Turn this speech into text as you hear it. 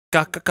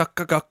Hey,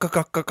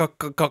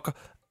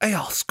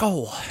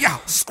 skull. Yeah,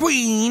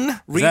 squeen.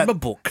 Read my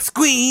book.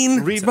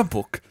 Squeen. Read my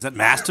book. Is that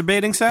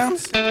masturbating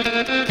sounds? I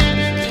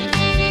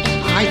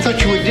thought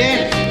you were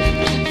dead.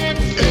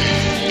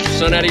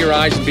 Sun out of your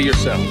eyes and be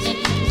yourselves.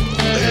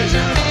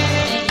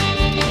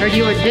 Heard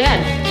you were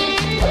dead.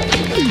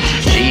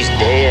 She's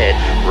dead,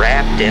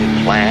 wrapped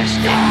in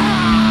plastic.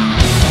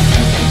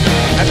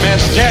 That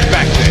man's dead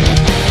back there.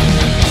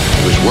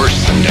 It was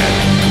worse than dead.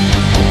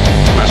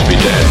 Must be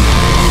dead.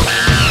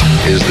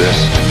 Is this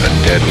a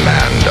dead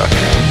man,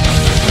 Doctor?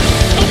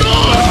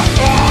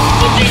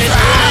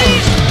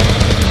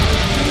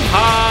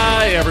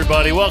 Hi,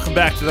 everybody. Welcome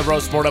back to the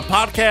Roast Mortem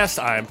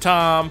Podcast. I am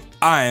Tom.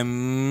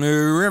 I'm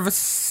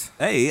Rivers.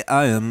 Hey,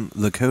 I am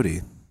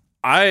Lakoti.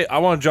 I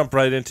want to jump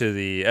right into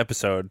the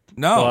episode.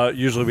 No.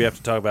 Usually we have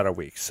to talk about our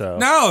week. So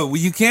No,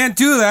 you can't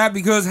do that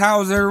because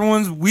how's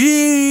everyone's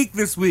week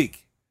this week?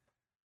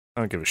 I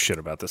don't give a shit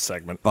about this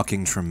segment.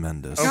 Fucking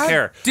tremendous. I don't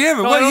care. Damn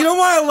it. No, Well, you don't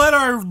want to let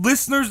our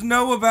listeners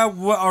know about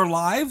our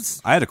lives?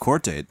 I had a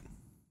court date.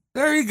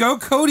 There you go.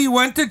 Cody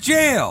went to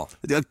jail.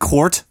 A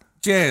court?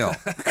 Jail.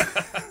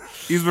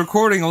 He's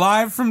recording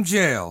live from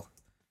jail.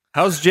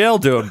 How's jail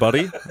doing,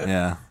 buddy?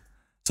 Yeah.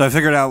 So I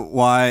figured out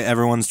why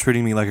everyone's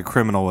treating me like a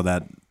criminal with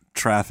that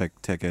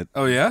traffic ticket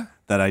Oh, yeah?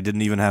 that I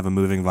didn't even have a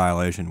moving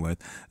violation with.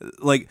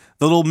 Like,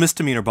 the little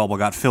misdemeanor bubble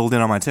got filled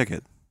in on my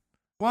ticket.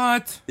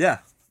 What? Yeah.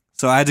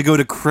 So I had to go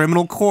to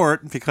criminal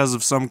court because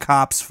of some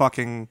cop's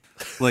fucking,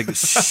 like,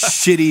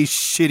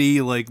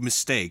 shitty, like,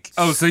 mistake.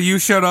 Oh, so you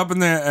showed up in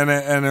there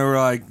and they were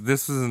like,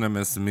 this isn't a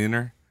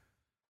misdemeanor?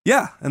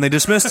 Yeah, and they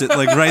dismissed it,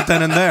 like, right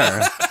then and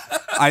there.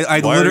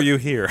 Why are you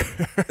here?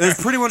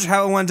 That's pretty much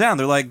how it went down.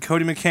 They're like,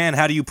 Cody McCann,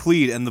 how do you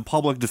plead? And the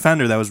public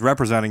defender that was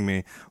representing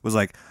me was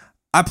like,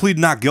 I plead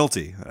not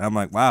guilty. And I'm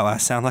like, wow, I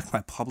sound like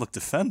my public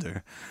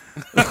defender.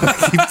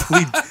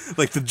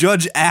 Like the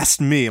judge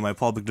asked me, and my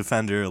public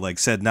defender like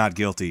said not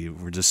guilty.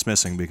 We're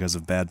dismissing because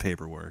of bad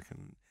paperwork.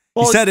 And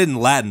he said it in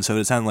Latin, so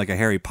it sounded like a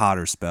Harry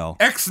Potter spell.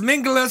 Ex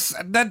mingulus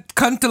that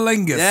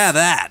cuntilingus. Yeah,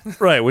 that.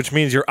 Right, which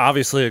means you're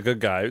obviously a good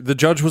guy. The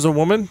judge was a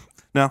woman?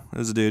 No, it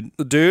was a dude.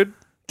 The dude?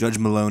 Judge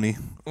Maloney.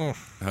 No,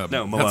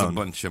 Malone. That's a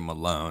bunch of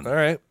Malone. All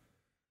right.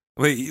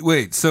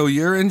 Wait, so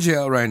you're in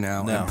jail right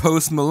now, No. and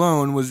Post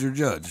Malone was your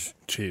judge.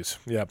 Jeez.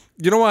 Yeah.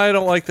 You know why I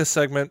don't like this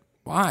segment?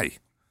 Why?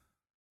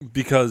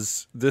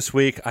 Because this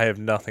week I have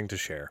nothing to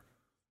share.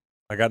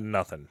 I got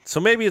nothing. So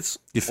maybe it's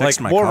You like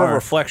fixed my more of a car.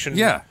 reflection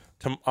Yeah.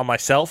 on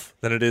myself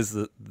than it is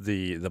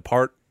the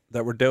part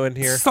that we're doing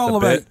here. It's all the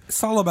about bit.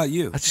 it's all about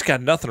you. I just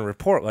got nothing to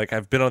report. Like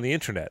I've been on the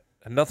internet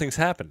and nothing's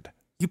happened.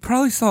 You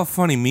probably saw a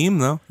funny meme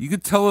though. You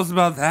could tell us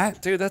about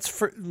that. Dude, that's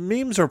for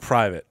memes are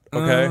private,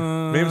 okay?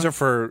 Memes are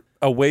for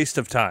a waste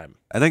of time.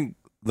 I think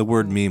the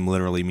word meme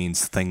literally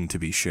means thing to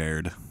be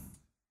shared.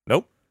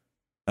 Nope.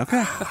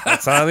 Okay.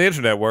 That's not how the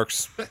internet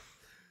works.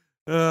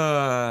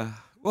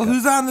 Well,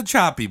 who's on the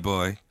choppy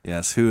boy?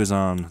 Yes, who is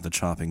on the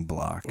chopping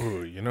block?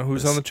 Ooh, you know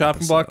who's This on the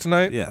chopping block episode?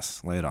 tonight?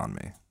 Yes, lay it on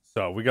me.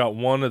 So we got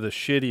one of the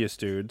shittiest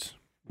dudes.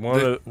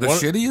 The One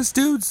shittiest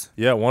dudes?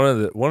 Yeah, one of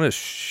the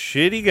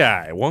shitty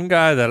guy. One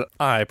guy that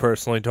I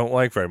personally don't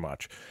like very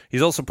much.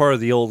 He's also part of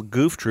the old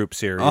Goof Troop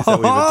series that we've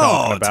been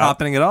talking about.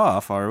 Topping it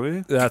off, are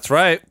we? That's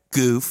right.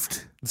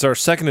 Goofed. It's our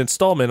second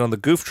installment on the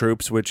Goof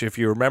Troops, which, if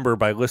you remember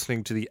by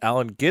listening to the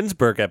Allen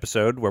Ginsberg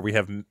episode where we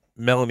have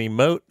Melanie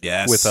Moat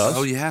Yes. with us.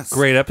 Oh, yes.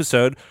 Great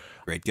episode.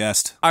 Great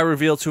guest. I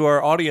reveal to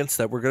our audience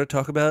that we're going to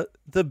talk about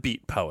the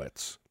Beat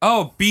Poets.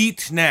 Oh,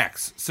 beat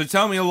knacks. So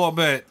tell me a little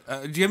bit.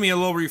 Give me a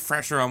little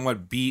refresher on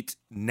what beat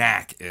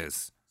knack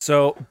is.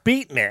 So,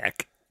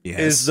 Beatnik Yes.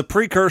 is the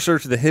precursor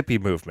to the hippie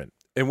movement,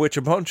 in which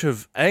a bunch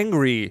of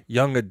angry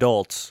young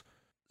adults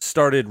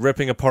started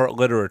ripping apart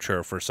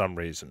literature for some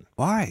reason.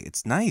 Why?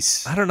 It's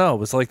nice. I don't know. It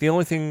was like the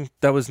only thing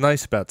that was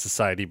nice about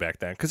society back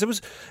then, because it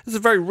was a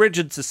very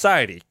rigid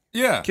society.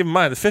 Yeah. Keep in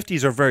mind, the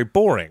 50s are very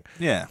boring,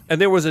 Yeah. and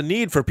there was a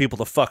need for people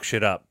to fuck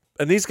shit up.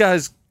 And these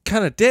guys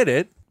kind of did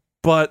it,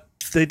 but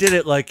they did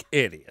it like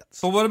idiots.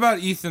 So what about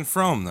Ethan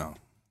Frome though?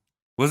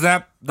 Was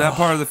that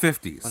part of the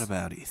 50s? What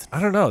about Ethan?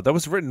 I don't know. That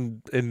was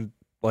written in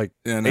like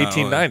Yeah, no,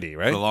 1890, a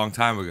right? long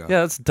time ago.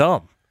 Yeah, that's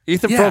dumb.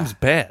 Ethan Yeah. Frome's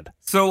bad.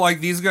 So like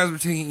these guys were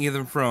taking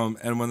Ethan Frome,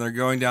 and when they're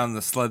going down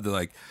the sled, they're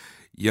like,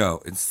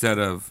 "Yo, instead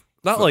of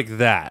Not like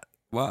that.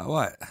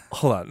 what?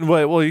 Hold on.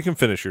 Wait, well, you can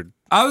finish your...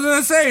 I was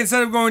gonna say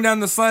instead of going down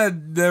the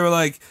sled, they were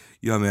like,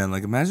 "Yo, man,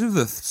 like imagine if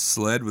the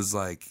sled was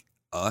like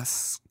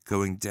us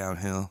going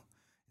downhill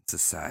in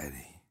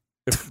society."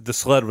 If the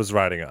sled was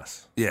riding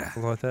us. Yeah.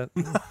 Something like that?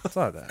 It's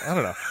not that. I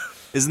don't know.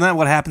 Isn't that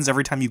what happens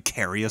every time you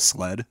carry a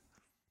sled?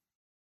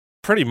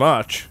 Pretty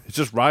much. It's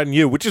just riding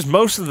you, which is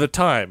most of the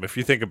time, if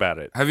you think about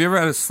it. Have you ever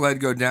had a sled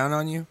go down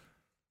on you?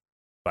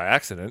 By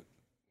accident.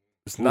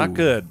 It's not Ooh.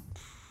 good.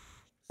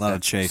 A lot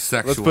of shake.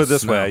 Sexual Let's put it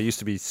this way. I smell. used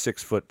to be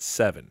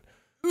 6'7".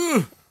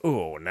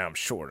 Oh, now I'm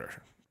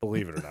shorter.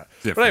 Believe it or not.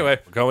 But Different. anyway,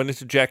 we're going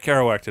into Jack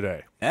Kerouac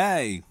today.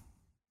 Hey.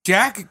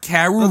 Jack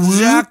Carroll.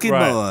 Jockey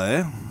Right.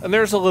 boy. And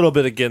there's a little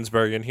bit of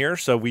Ginsberg in here,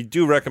 so we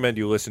do recommend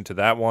you listen to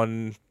that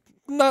one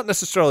not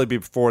necessarily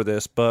before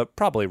this, but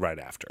probably right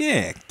after.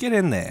 Yeah, get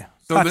in there.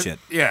 So Touch it.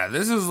 Yeah,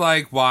 this is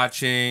like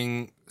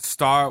watching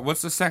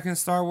what's the second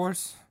Star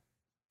Wars?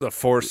 The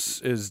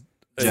Force is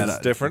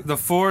Jedi. different. The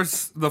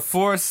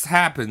Force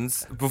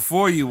happens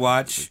before you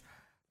watch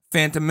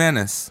Phantom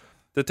Menace.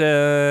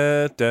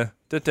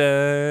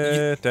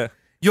 Da-da-da-da-da-da.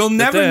 You'll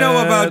never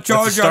know about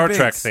Jar That's a Jar Star Binks.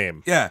 Trek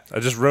theme. Yeah. I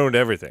just ruined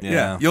everything.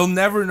 Yeah. You'll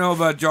never know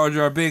about Jar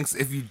Jar Binks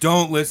if you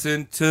don't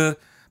listen to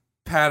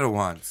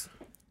Padawans.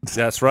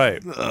 That's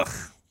right.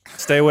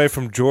 Stay away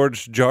from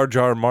George Jar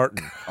Jar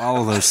Martin. All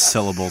of those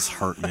syllables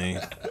hurt me.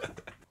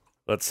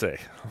 Let's see.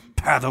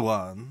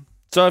 Padawan.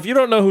 So if you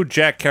don't know who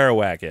Jack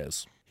Kerouac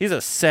is, he's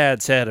a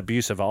sad,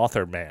 abusive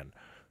author man.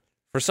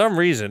 For some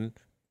reason,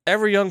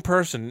 every young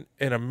person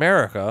in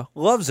America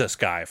loves this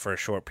guy for a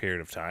short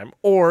period of time,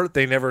 or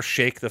they never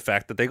shake the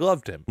fact that they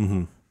loved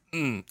him.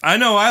 I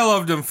know I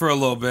loved him for a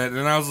little bit,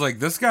 and I was like,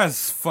 this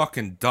guy's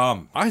fucking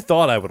dumb. I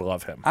thought I would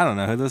love him. I don't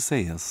know who this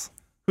is.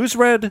 Who's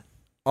read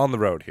On the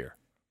Road here?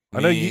 I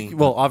know Me. you.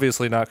 Well,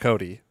 obviously not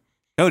Cody.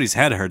 Cody's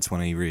head hurts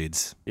when he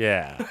reads.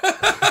 Yeah,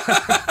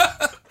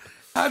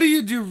 How do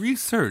you do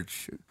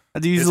research? I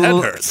do use his a head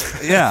little,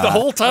 hurts Yeah, the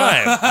whole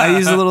time. I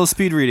use a little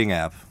speed reading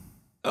app.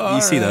 All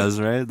You see right. those,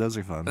 right? Those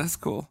are fun. That's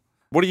cool.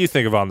 What do you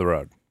think of On the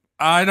Road?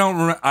 I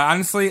don't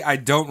honestly, I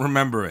don't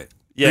remember it.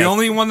 Yeah. The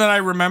only one that I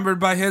remembered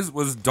by his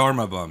was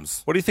Dharma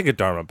Bums. What do you think of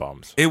Dharma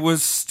Bums? It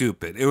was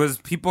stupid. It was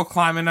people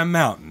climbing a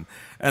mountain,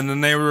 and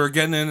then they were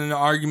getting in an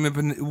argument,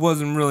 but it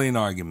wasn't really an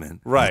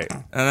argument. Right.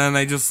 And then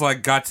they just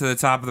like got to the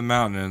top of the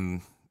mountain,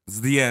 and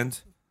it's the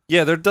end.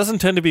 Yeah, there doesn't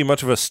tend to be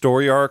much of a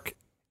story arc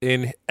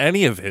in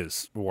any of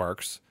his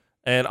works.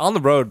 And On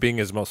the Road being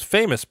his most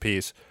famous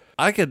piece,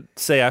 I could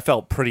say I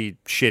felt pretty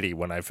shitty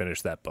when I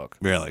finished that book.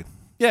 Really?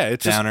 Yeah,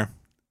 it's just, Downer.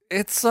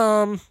 it's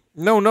no,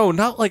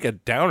 not like a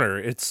downer.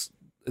 It's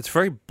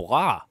very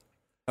blah.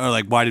 Or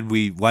like, why did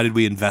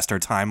we invest our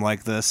time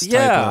like this?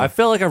 Yeah, I type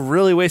felt like I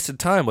really wasted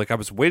time. Like I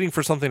was waiting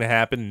for something to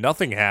happen,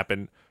 nothing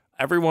happened.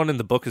 Everyone in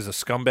the book is a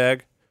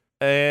scumbag,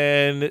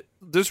 and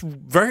there's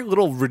very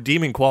little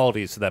redeeming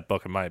qualities to that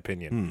book, in my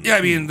opinion. Yeah,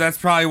 I mean, that's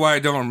probably why I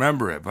don't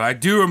remember it. But I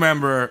do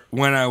remember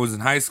when I was in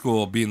high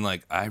school being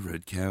like, I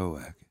read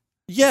Kerouac.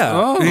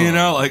 Yeah, You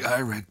know, like,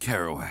 I read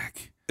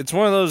Kerouac. it's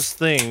one of those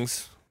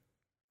things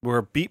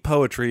where beat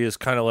poetry is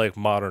kind of like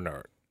modern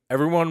art.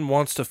 Everyone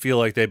wants to feel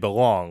like they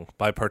belong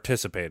by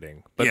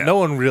participating, but Yeah. no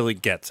one really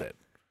gets it.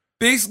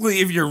 Basically,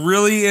 if you're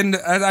really into,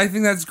 I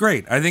think that's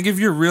great. I think if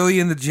you're really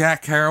into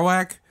Jack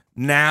Kerouac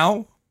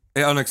now,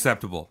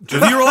 unacceptable. If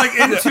you were like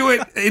into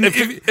it,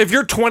 If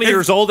you're 20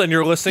 years old and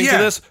you're listening to Yeah.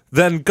 this,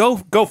 then go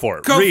for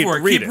it. Go Read, for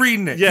it. read Keep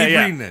reading it. Yeah, Keep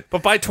yeah. reading it.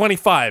 But by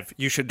 25,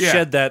 you should Yeah.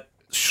 shed that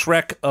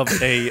Shrek of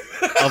a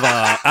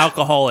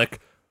alcoholic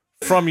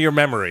from your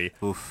memory,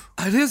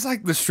 it is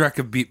like the Shrek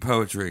of beat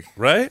poetry.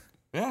 right?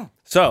 Yeah.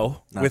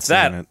 So Not with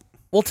saying that, it.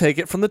 we'll take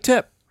it from the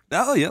tip.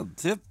 Oh yeah,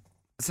 tip.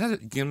 Is that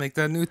it? You gonna make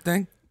that a new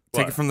thing?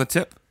 Take What? it from the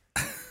tip.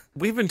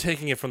 We've been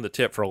taking it from the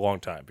tip for a long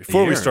time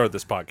before we year. started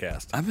this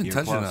podcast. I've been Year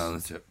touching plus. it on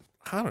the tip.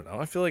 I don't know.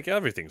 I feel like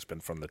everything's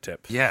been from the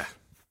tip. Yeah.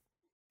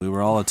 We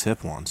were all a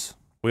tip once.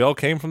 We all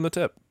came from the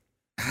tip.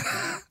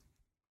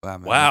 Wow.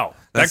 Man. Wow,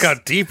 that That's-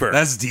 got deeper.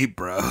 That's deep,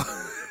 bro.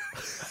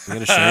 You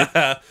got a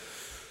shirt?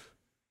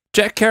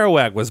 Jack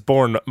Kerouac was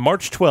born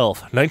March 12,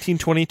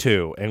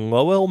 1922, in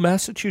Lowell,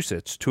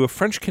 Massachusetts, to a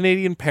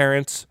French-Canadian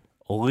parents,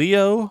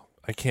 Leo.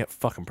 I can't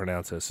fucking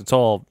pronounce this. It's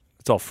all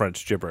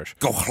French gibberish.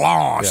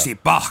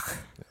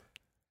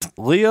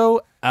 Leo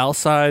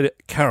Alcide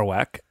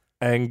Kerouac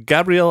and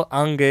Gabriel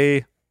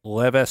Ange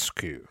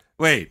Levesque.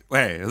 Wait.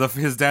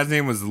 His dad's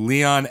name was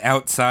Leon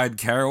Outside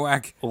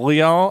Kerouac.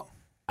 Leon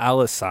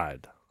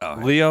Alicide. Oh.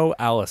 Leo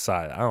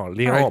Alicide. I don't know.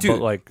 Leon, All right, dude.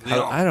 but like,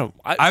 Leon. I don't.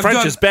 I've French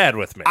done- is bad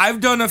with me.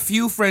 I've done a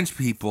few French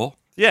people.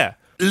 Yeah.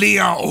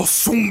 Leon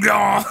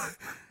Osunga.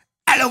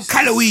 Allo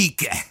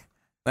Kaloik.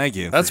 Thank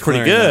you. That's for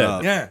pretty clearing that good.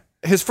 up. Yeah.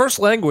 His first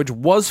language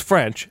was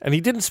French, and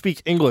he didn't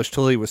speak English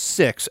till he was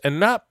 6, and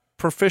not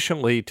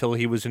proficiently till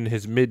he was in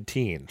his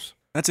mid-teens.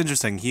 That's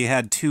interesting. He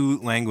had 2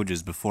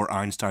 languages before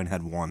Einstein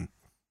had 1.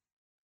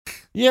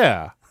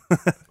 Yeah. Yeah,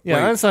 Wait.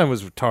 Einstein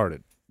was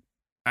retarded.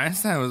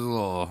 Einstein was a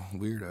little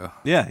weirdo.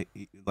 Yeah,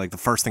 like the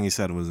first thing he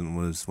said was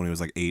when he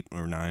was like 8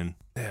 or 9.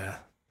 Yeah.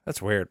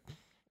 That's weird.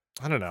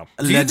 I don't know.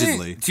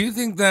 Allegedly. Do you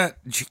think that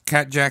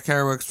Jack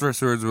Kerouac's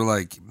first words were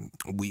like,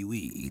 wee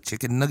wee,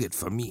 chicken nugget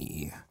for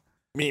me?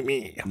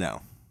 Me.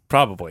 No.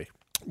 Probably.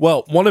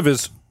 Well, one of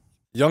his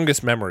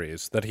youngest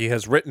memories that he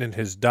has written in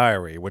his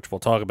diary, which we'll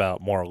talk about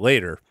more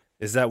later,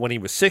 is that when he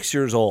was 6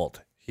 years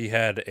old, he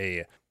had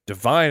a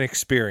divine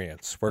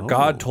experience where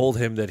God told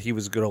him that he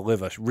was going to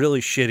live a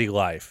really shitty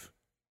life.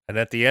 And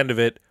at the end of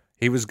it,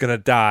 he was going to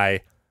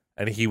die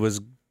and he was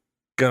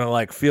going to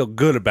like feel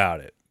good about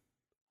it.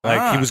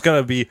 Like he was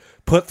going to be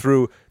put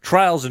through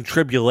trials and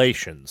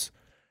tribulations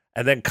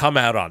and then come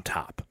out on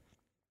top.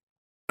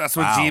 That's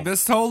what Wow.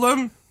 Jeebus told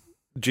him?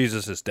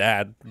 Jesus'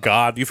 dad,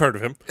 God, you've heard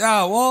of him.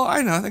 Yeah, well,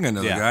 I think I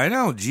know Yeah. the guy. I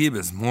know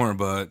Jeebus more,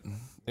 but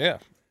Yeah.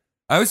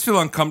 I always feel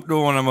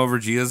uncomfortable when I'm over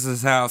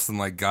Jesus' house and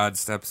like God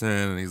steps in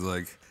and he's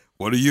like,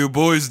 What are you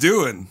boys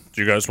doing?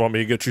 Do you guys want me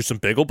to get you some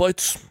bagel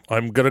bites?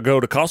 I'm gonna go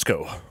to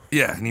Costco.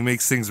 Yeah, and he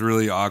makes things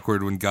really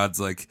awkward when God's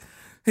like,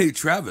 hey,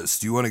 Travis,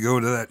 do you want to go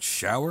into that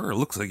shower? It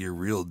looks like you're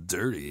real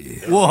dirty.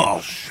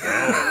 Whoa.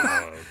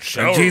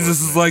 And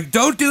Jesus is like,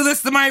 don't do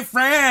this to my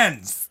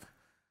friends.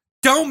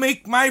 Don't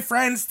make my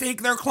friends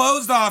take their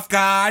clothes off,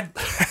 God.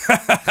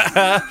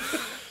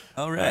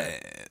 All right.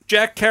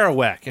 Jack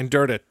Kerouac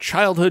endured a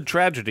childhood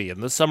tragedy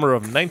in the summer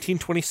of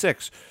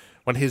 1926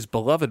 when his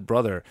beloved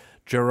brother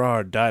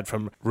Gerard died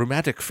from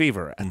rheumatic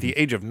fever at the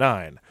age of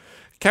 9.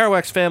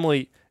 Kerouac's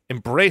family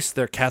embraced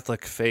their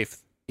Catholic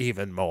faith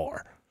even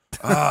more.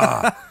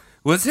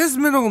 Was his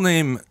middle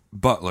name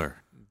Butler?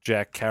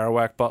 Jack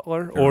Kerouac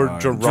Butler or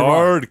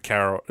Gerard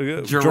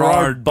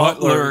Gerard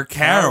Butler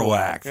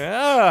Kerouac.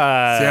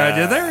 Ah, See how I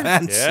did there?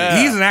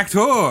 Yeah. He's an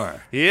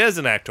actor. He is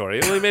an actor.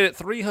 He only made it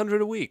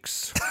 300 a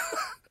weeks.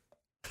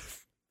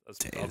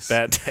 That's a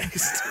bad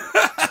taste,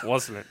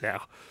 wasn't it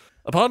now?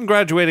 Upon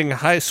graduating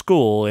high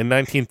school in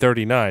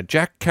 1939,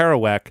 Jack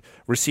Kerouac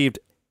received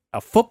a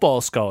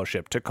football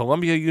scholarship to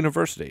Columbia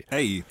University.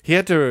 Hey. He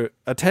had to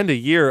attend a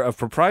year of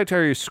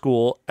proprietary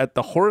school at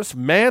the Horace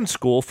Mann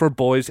School for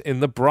Boys in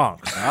the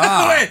Bronx.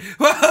 Wait,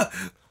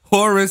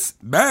 Horace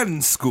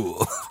Mann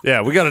School.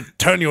 Yeah, we got to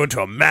turn you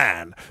into a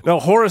man. No,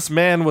 Horace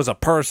Mann was a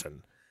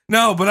person.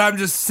 No, but I'm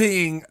just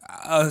seeing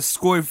a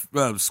school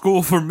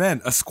for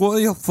men. A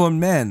school for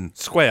men.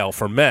 Squale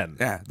for men.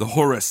 Yeah, the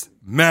Horace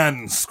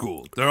Mann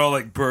School. They're all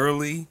like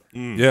burly.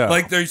 Yeah.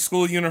 Like their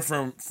school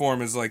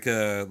uniform is like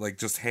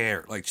just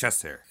hair, like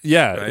chest hair.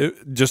 Yeah,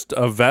 Right? just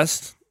a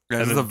vest Yeah,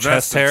 and this is then a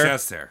chest vest and hair.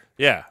 chest hair.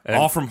 Yeah. and-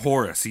 All from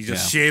Horace. He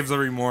just shaves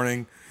every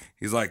morning.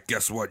 He's like,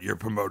 guess what? You're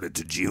promoted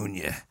to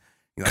junior.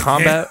 You're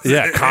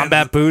like,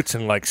 combat boots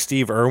and like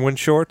Steve Irwin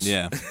shorts.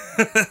 Yeah.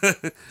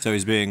 So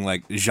he's being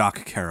like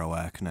Jacques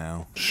Kerouac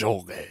now.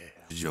 Jolie.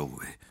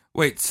 Joey.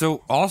 Wait,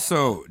 so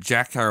also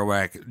Jack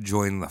Kerouac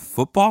joined the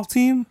football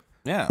team?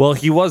 Yeah. Well,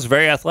 he was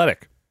very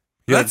athletic.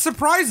 He That's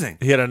surprising.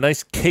 He had a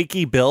nice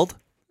cakey build.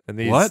 And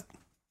these, What?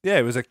 Yeah,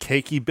 it was a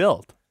cakey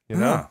build. You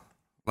know, Huh.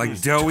 Like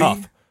doughy?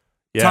 tough.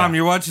 Yeah. Tom,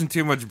 you're watching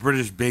too much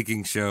British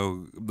baking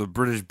show, the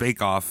British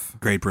Bake Off.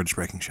 Great British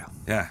Breaking Show.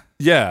 Yeah.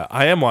 Yeah,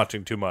 I am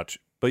watching too much.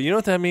 But you know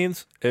what that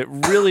means? It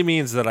really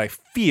means that I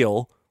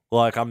feel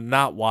like I'm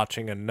not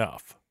watching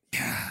enough.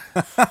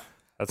 That's Well,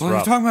 you're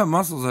rough. talking about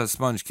muscles as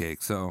sponge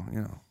cake, so,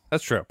 you know.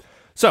 That's true.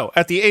 So,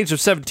 at the age of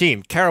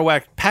 17,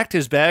 Kerouac packed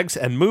his bags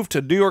and moved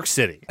to New York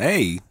City.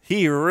 Hey.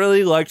 He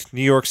really liked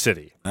New York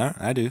City.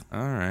 I do.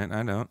 All right,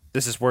 I don't.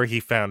 This is where he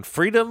found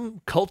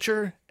freedom,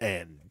 culture,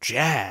 and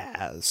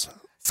jazz.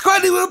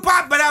 Squaddy woo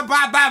pop ba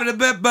ba ba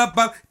ba ba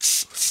ba.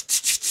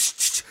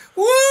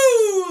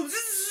 Woo!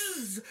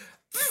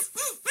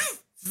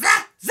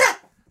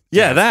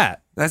 Yeah,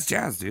 that. That's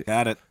jazz, dude.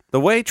 Got it. The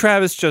way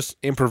Travis just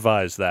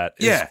improvised that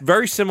is Yeah.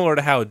 very similar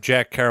to how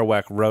Jack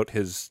Kerouac wrote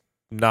his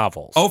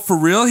novels. Oh, for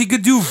real? He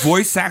could do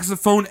voice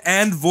saxophone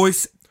and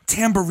voice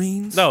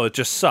tambourines? No, it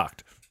just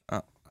sucked.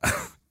 No,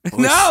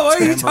 what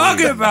are you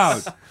talking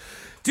about?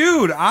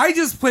 Dude, I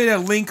just played at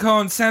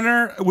Lincoln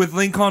Center with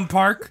Lincoln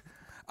Park.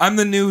 I'm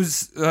the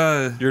news.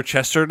 You're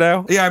Chester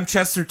now? Yeah, I'm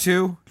Chester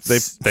too.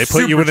 They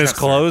put you in his Chester.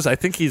 clothes? I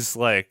think he's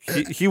like,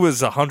 he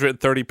was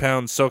 130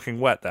 pounds soaking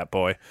wet, that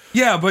boy.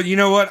 Yeah, but you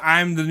know what?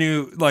 I'm the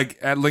new, like,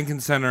 at Lincoln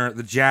Center,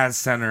 the Jazz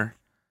Center.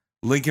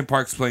 Lincoln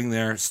Park's playing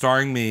there,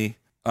 starring me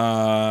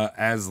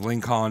as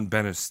Lincoln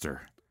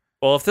Bannister.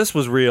 Well, if this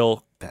was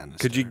real, Bannister.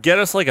 could you get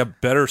us like a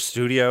better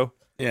studio?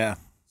 Yeah.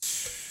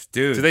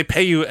 Dude. Do they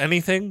pay you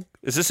anything?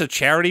 Is this a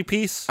charity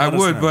piece? I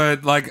would,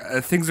 but, like,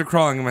 things are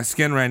crawling in my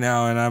skin right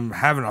now, and I'm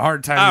having a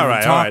hard time All even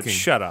right, all right. talking.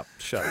 Shut up.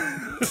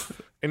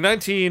 In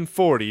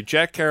 1940,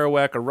 Jack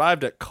Kerouac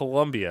arrived at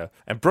Columbia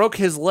and broke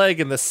his leg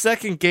in the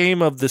second game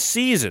of the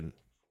season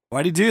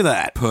Why'd he do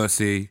that?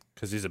 Pussy.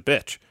 because he's a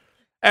bitch.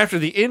 After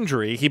the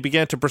injury, he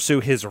began to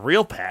pursue his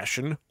real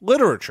passion,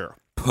 literature.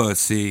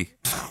 Pussy.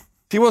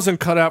 He wasn't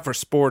cut out for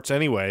sports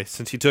anyway,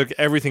 since he took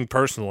everything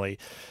personally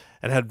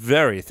and had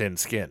very thin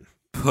skin.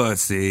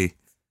 Pussy.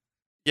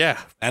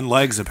 Yeah, And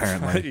legs,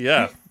 apparently.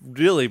 yeah,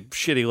 really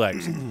shitty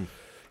legs.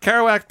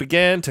 Kerouac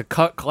began to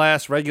cut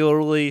class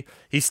regularly.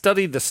 He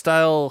studied the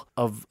style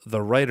of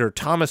the writer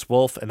Thomas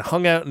Wolfe and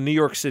hung out in New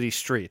York City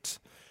streets.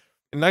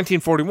 In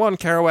 1941,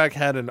 Kerouac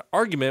had an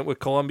argument with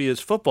Columbia's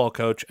football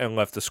coach and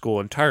left the school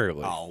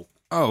entirely. Oh.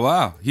 Oh,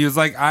 wow. He was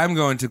like, I'm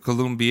going to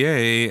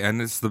Columbia,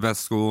 and it's the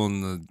best school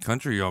in the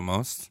country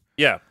almost.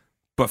 Yeah,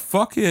 But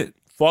fuck it.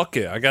 fuck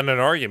it. I got in an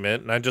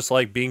argument, and I just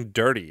like being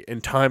dirty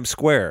in Times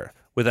Square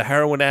with a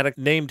heroin addict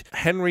named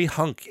Henry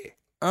Hunky.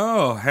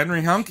 Oh,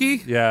 Henry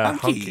Hunky? Yeah,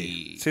 Hunky.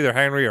 Hunky. It's either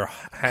Henry or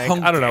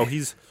Hank. I don't know.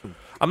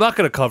 I'm not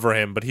going to cover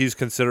him, but he's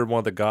considered one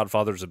of the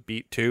godfathers of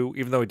beat too,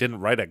 even though he didn't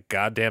write a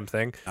goddamn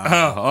thing.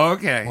 Oh,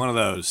 okay. One of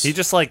those. He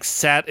just like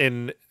sat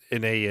in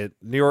a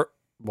New York.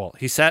 Well,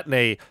 he sat in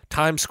a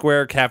Times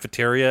Square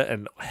cafeteria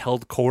and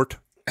held court.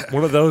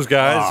 One of those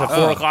guys at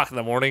 4 o'clock in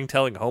the morning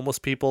telling homeless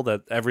people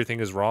that everything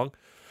is wrong.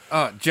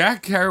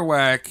 Jack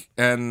Kerouac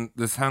and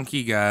this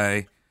Hunky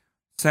guy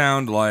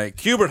sound like...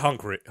 Hubert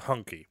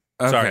Hunky.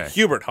 Sorry, Okay.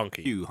 Hubert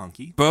Hunky. You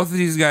hunky. Both of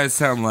these guys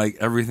sound like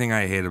everything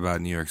I hate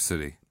about New York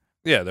City.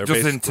 Yeah, they're Just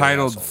basically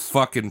entitled assholes.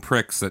 fucking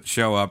pricks that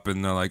show up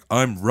and they're like,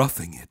 I'm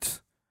roughing it.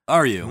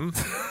 Are you?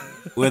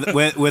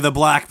 with a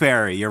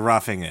BlackBerry, you're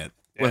roughing it.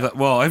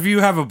 Well, if you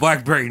have a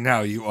BlackBerry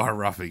now, you are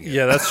roughing it.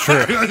 Yeah, that's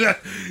true.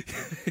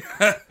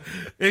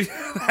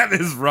 That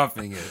is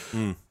roughing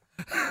it.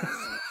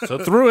 So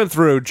through and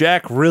through,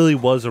 Jack really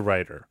was a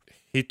writer.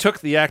 He took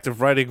the act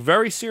of writing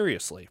very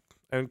seriously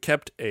and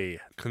kept a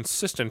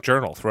consistent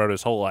journal throughout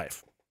his whole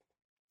life.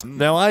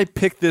 Now, I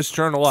picked this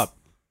journal up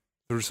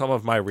through some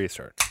of my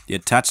research. You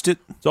touched it?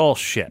 It's all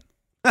shit.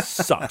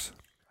 Sucks.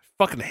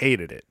 I fucking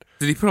hated it.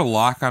 Did he put a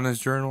lock on his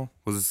journal?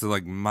 Was it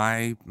like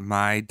my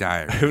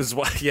diary? It was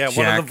one of Jack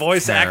the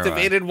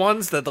voice-activated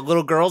ones that the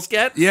little girls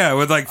get. Yeah,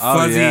 with like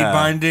fuzzy yeah.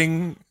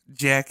 binding.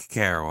 Jack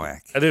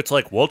Kerouac. And it's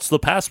like, what's the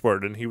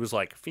password? And he was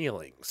like,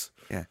 feelings.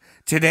 Yeah.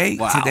 Today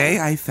Wow.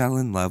 I fell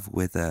in love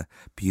with a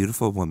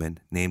beautiful woman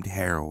named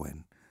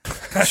Heroin.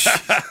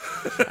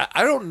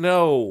 I don't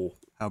know.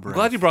 How I'm brave.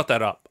 glad you brought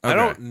that up. I Okay.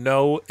 don't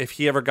know if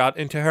he ever got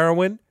into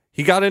heroin.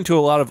 He got into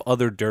a lot of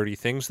other dirty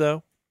things,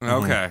 though.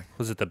 Okay.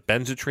 Was it the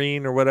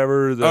benzotrine or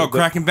whatever?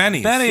 Crack and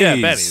Benny's. Yeah,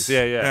 Benny's.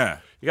 Yeah. Yeah.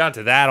 You got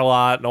into that a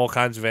lot and all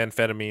kinds of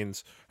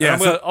amphetamines. Yeah,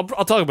 And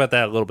I'll talk about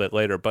that a little bit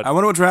later. But I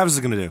wonder what Travis is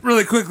going to do.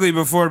 Really quickly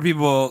before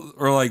people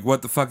are like,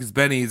 what the fuck is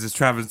Benny's? Is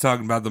Travis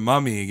talking about the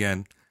Mummy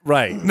again?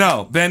 right,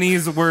 No,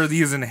 Benny's were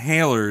these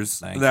inhalers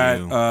Thank that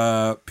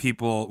you.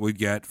 people would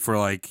get for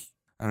like,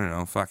 I don't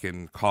know,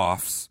 fucking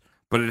coughs.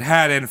 But it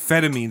had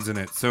amphetamines in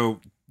it. So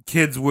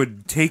kids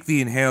would take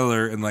the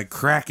inhaler and like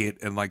crack it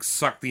and like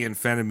suck the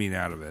amphetamine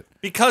out of it.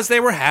 because they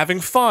were having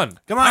fun.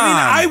 Come on. I mean,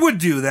 I would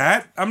do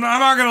that. I'm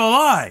not going to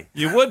lie.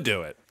 You would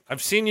do it.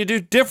 I've seen you do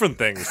different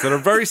things that are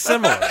very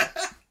similar.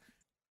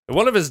 In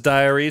one of his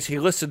diaries, he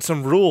listed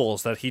some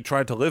rules that he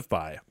tried to live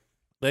by.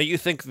 Now, you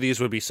think these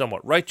would be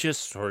somewhat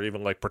righteous or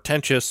even like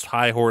pretentious,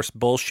 high horse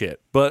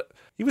bullshit, but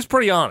he was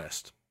pretty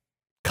honest.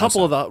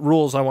 Couple of the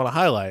rules I want to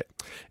highlight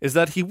is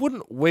that he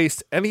wouldn't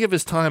waste any of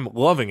his time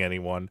loving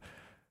anyone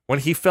when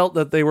he felt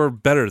that they were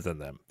better than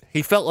them.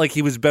 He felt like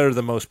he was better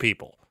than most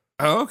people.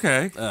 Oh,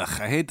 okay. Ugh,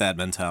 I hate that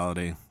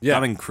mentality. Yeah.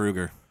 Having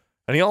Kruger.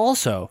 And he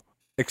also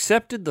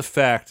accepted the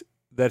fact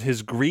that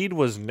his greed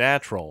was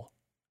natural,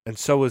 and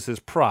so was his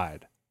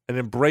pride, and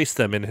embraced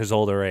them in his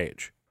older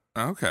age.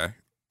 Okay.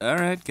 All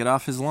right, get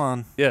off his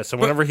lawn. Yeah, so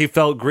whenever he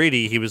felt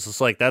greedy, he was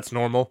just like, that's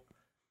normal.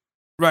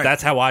 Right.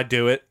 That's how I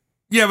do it.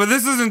 Yeah, but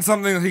this isn't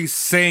something that he's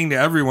saying to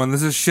everyone.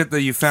 This is shit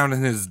that you found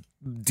in his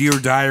Dear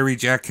Diary,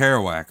 Jack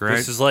Kerouac,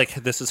 right?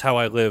 This is how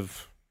I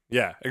live.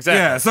 Yeah, exactly.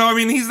 Yeah, so I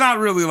mean, he's not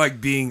really like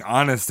being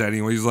honest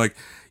anyway. He's like,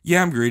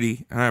 yeah, I'm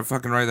greedy, and I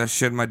fucking write that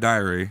shit in my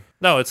diary.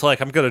 No, it's like,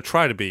 I'm going to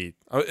try to be.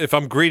 If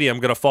I'm greedy, I'm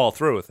going to fall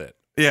through with it.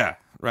 Yeah,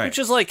 right. Which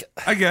is like,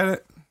 I get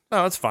it.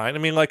 no, it's fine. I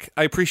mean, like,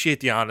 I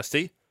appreciate the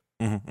honesty,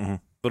 Mm-hmm.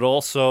 but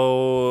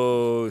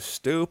also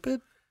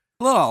stupid.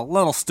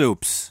 Little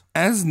stoops.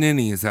 As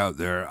ninnies out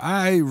there,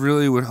 I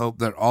really would hope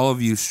that all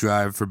of you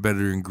strive for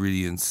better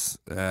ingredients.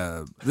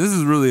 This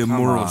is really a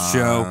moral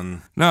show.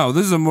 on. No,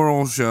 this is a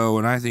moral show,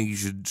 and I think you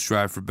should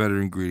strive for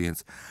better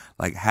ingredients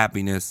like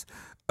happiness,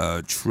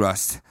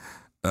 trust,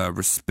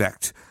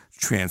 respect,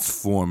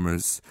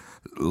 Transformers,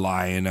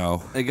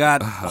 Lion-O. It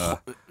got.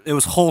 It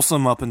was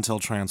wholesome up until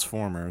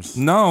Transformers.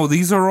 No,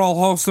 these are all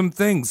wholesome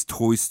things.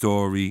 Toy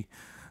Story,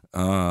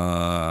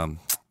 the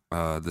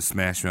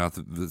Smash Mouth,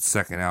 the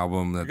second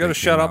album. That You gotta they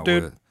shut came up, out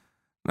dude. with.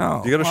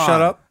 No, You got to come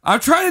shut on. up. I'm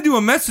trying to do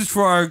a message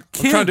for our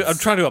kids. I'm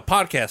trying to do a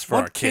podcast for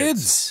our What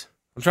kids. kids?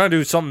 I'm trying to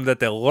do something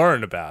that they'll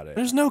learn about it.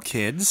 There's no It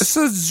kids.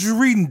 says you're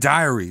reading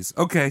diaries.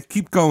 Okay,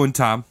 keep going,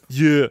 Tom.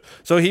 Yeah.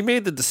 So he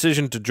made the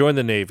decision to join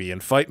the Navy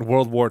and fight in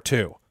World War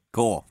II.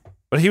 Cool.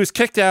 But he was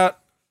kicked out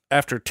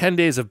after 10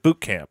 days of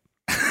boot camp.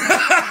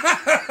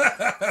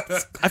 I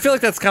feel like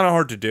that's kind of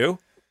hard to do.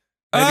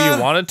 Maybe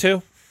you wanted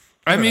to.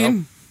 I don't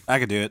mean, I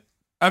could do it.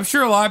 I'm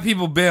sure a lot of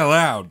people bail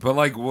out, but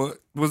like, what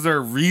was there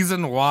a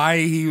reason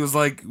why he was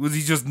like? Was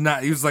he just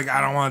not? He was like, I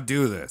don't want to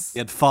do this. He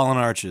had fallen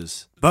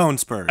arches, bone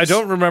spurs. I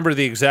don't remember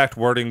the exact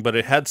wording, but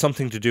it had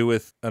something to do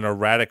with an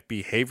erratic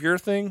behavior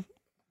thing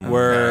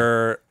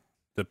where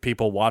the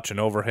people watching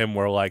over him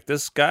were like,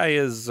 this guy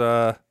is,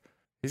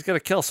 he's going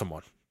to kill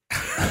someone.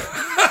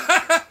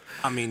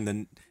 I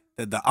mean,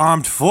 the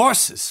armed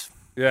forces.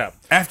 Yeah.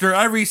 After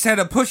every set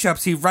of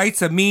push-ups, he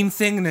writes a mean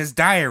thing in his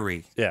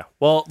diary. Yeah.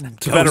 Well, to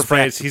goes better back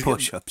phrase, to he's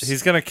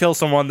push-ups. going to kill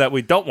someone that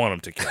we don't want him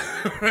to kill.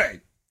 Right.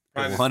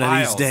 One of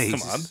these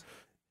days. Come on.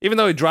 Even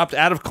though he dropped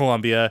out of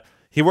Columbia,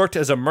 he worked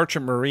as a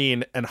merchant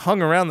marine and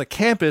hung around the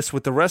campus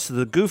with the rest of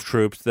the goof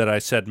troops that I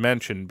said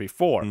mentioned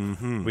before.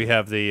 Mm-hmm. We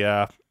have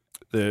the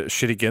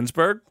Shitty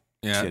Ginsburg,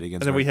 Yeah. Shit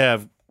against and then we her.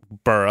 have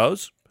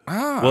Burroughs,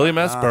 Ah. William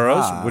S.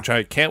 Burroughs, ah. which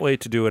I can't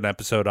wait to do an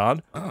episode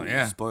on. Oh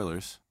yeah.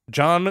 Spoilers.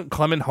 John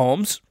Clement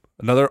Holmes,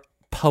 another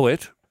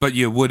poet. But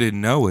you wouldn't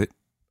know it.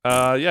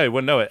 Yeah, you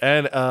wouldn't know it.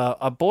 And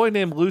a boy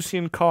named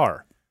Lucien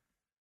Carr.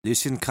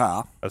 Lucien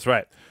Carr. That's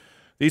right.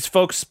 These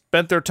folks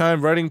spent their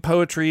time writing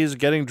poetries,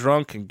 getting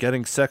drunk, and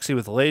getting sexy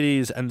with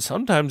ladies, and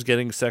sometimes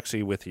getting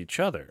sexy with each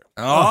other.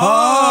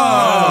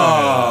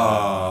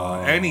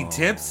 Oh. Any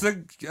tips?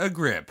 A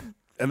grip.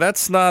 And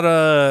that's not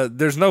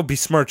there's no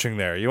besmirching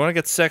there. You want to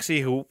get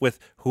sexy with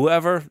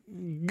whoever?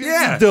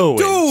 Yeah, do it.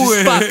 do Just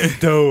it. fucking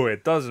do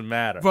it. Doesn't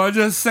matter. But I'm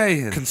just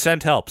saying.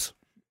 Consent helps.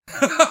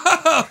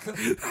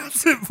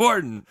 That's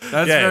important.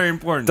 That's Yeah, very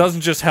important.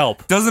 Doesn't just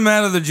help. Doesn't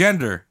matter the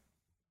gender.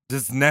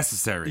 Just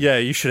necessary. Yeah,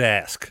 you should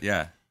ask.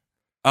 Yeah.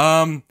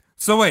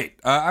 So wait,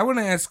 I want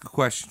to ask a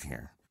question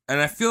here. And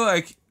I feel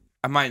like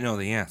I might know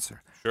the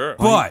answer. Sure.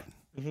 But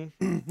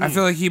I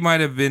feel like he might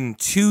have been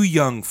too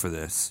young for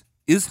this.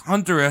 Is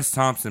Hunter S.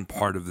 Thompson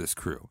part of this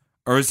crew?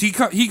 Or is he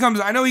comes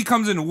I know he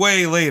comes in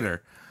way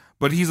later,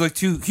 but he's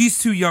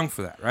too young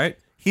for that, right?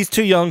 He's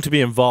too young to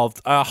be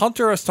involved.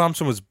 Hunter S.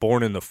 Thompson was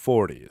born in the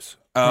 40s.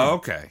 Oh,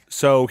 okay.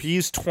 So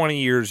he's 20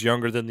 years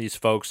younger than these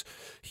folks.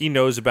 He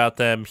knows about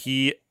them.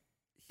 He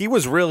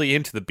was really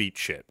into the beat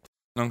shit.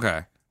 Okay.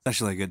 It's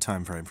actually a good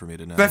time frame for me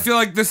to know. But I feel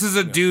like this is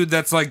a dude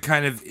that's like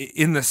kind of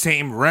in the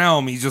same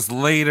realm. He's just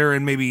later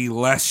and maybe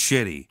less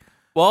shitty.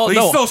 Well, But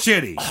no, he's still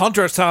shitty.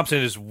 Hunter S. Thompson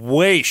is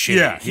way shitty.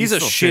 Yeah, he's a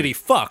he's shitty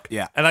still fuck.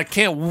 Yeah. And I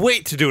can't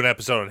wait to do an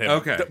episode on him.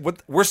 Okay.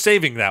 We're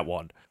saving that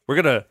one.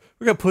 We're gonna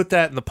put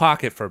that in the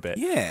pocket for a bit.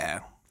 Yeah.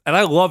 And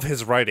I love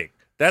his writing.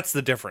 That's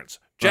the difference.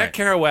 Jack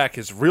Right. Kerouac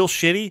is real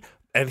shitty,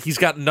 and he's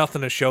got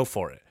nothing to show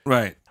for it.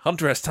 Right.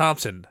 Hunter S.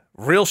 Thompson,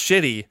 real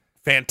shitty,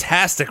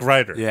 fantastic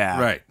writer. Yeah.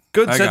 Right.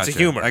 Good I sense of gotcha.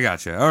 humor. I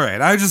got you. All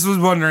right. I just was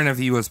wondering if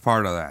he was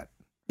part of that.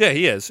 Yeah,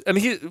 he is. And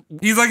He's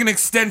like an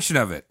extension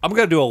of it. I'm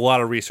going to do a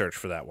lot of research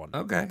for that one.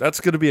 Okay. That's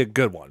going to be a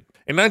good one.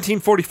 In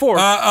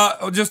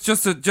 1944, Just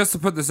to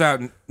put this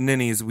out,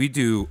 Ninnies, we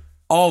do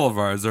all of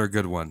ours are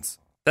good ones.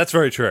 that's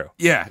very true.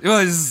 Yeah. Well,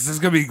 this is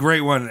gonna be a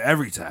great one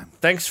every time.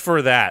 Thanks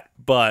for that.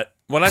 But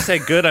when I say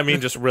good, I mean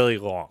just really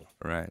long.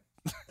 Right.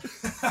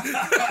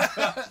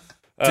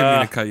 Didn't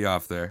mean to cut you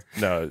off there.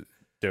 No,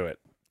 do it.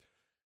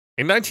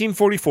 In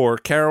 1944,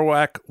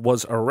 Kerouac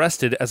was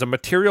arrested as a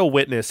material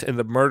witness in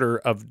the murder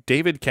of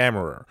David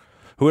Kammerer,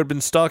 who had been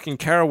stalking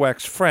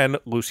Kerouac's friend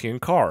Lucien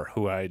Carr,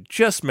 who I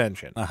just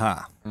mentioned.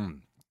 Aha.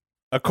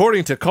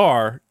 According to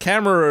Carr,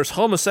 Kammerer's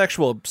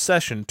homosexual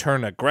obsession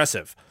turned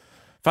aggressive,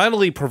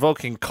 finally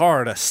provoking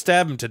Carr to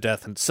stab him to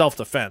death in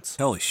self-defense.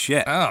 Holy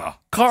shit. Oh.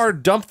 Carr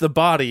dumped the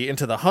body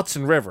into the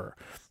Hudson River.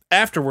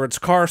 Afterwards,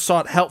 Carr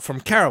sought help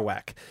from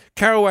Kerouac.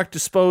 Kerouac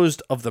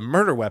disposed of the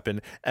murder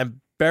weapon and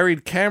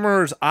buried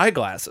Kammerer's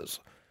eyeglasses.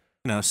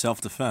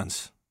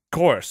 Self-defense. Of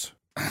course.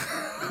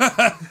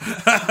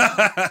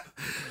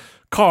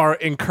 Carr,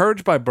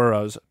 encouraged by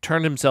Burroughs,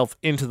 turned himself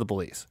into the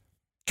police.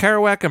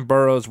 Kerouac and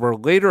Burroughs were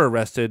later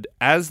arrested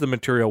as the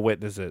material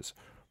witnesses.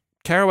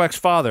 Kerouac's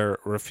father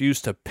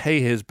refused to pay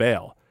his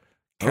bail.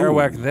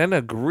 Kerouac then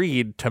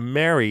agreed to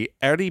marry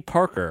Eddie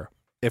Parker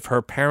if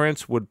her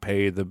parents would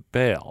pay the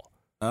bail.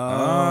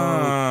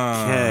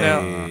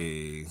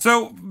 Okay.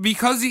 So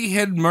because he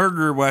hid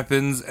murder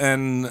weapons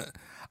and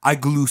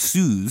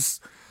eyeglasses,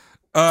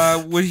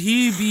 would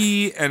he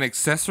be an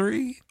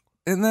accessory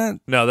in that?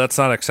 No, that's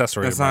not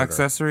accessory. That's to not murder.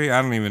 accessory?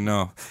 I don't even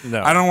know.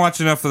 No. I don't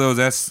watch enough of those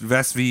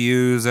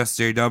SVUs,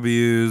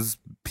 SJWs,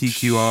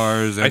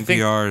 PQRs, I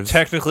think NPRs.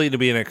 technically to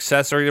be an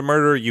accessory to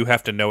murder, you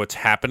have to know it's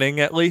happening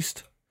at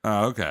least.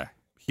 Oh, okay.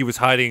 He was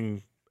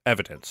hiding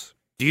evidence.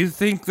 Do you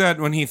think that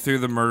when he threw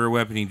the murder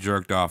weapon, he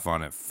jerked off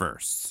on it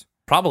first?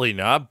 Probably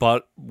not,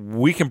 but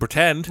we can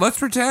pretend. Let's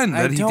pretend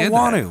I that he don't did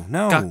want that. to.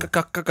 No.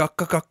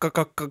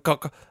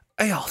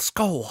 Hey,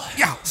 skull.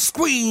 Yeah,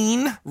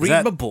 squeen. Read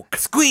that- my book.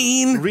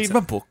 Squeen. Read my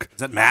book. Is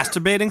that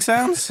masturbating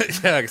sounds?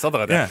 Yeah, something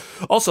like that.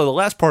 Also, the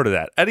last part of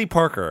that, Eddie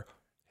Parker,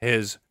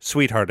 his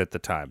sweetheart at the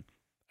time,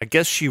 I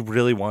guess she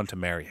really wanted to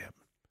marry him.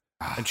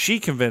 And she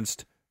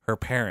convinced her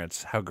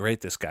parents how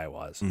great this guy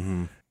was.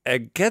 Mm-hmm.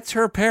 And gets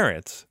her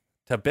parents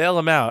to bail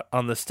him out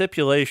on the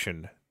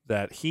stipulation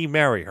that he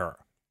marry her.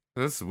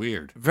 That's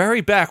weird.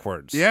 Very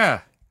backwards.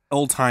 Yeah.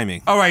 Old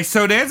timing. All right,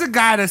 so there's a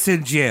guy that's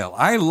in jail.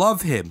 I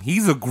love him.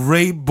 He's a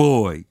great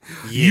boy.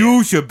 Yeah.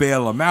 You should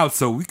bail him out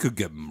so we could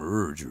get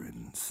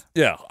murderings.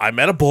 Yeah, I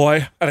met a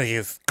boy, and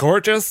he's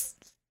gorgeous,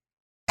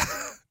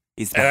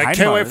 He's and I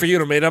can't wait for you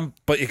to meet him,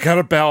 but you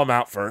gotta bail him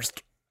out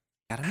first.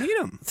 Gotta meet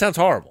him. It sounds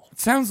horrible. It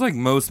sounds like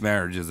most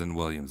marriages in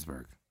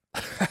Williamsburg.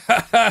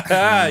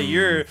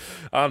 You're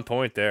on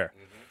point there.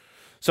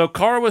 So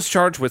Carr was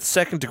charged with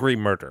second-degree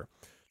murder.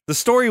 The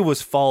story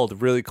was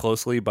followed really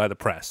closely by the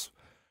press.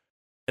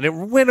 And it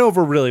went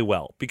over really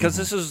well because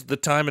this is the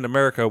time in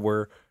America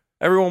where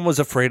everyone was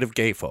afraid of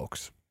gay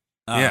folks.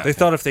 Yeah. They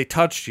thought if they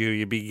touched you,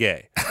 you'd be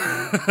gay.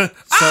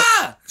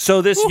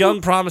 So this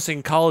young,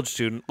 promising college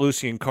student,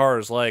 Lucien Carr,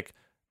 is like,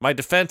 my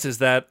defense is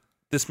that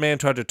this man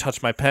tried to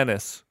touch my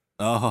penis.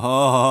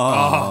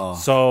 Oh.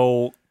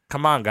 So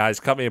come on, guys,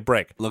 cut me a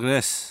break. Look at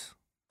this.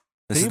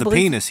 This Can is you the believe-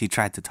 penis he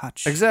tried to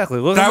touch. Exactly.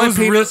 Look That at my was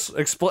penis.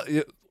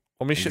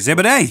 Let me show.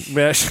 Exhibit A.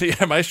 May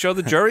I show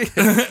the jury?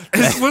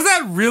 Was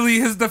that really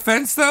his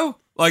defense, though?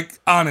 Like,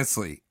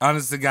 honestly.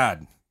 Honest to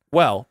God.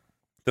 Well,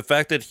 the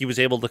fact that he was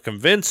able to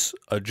convince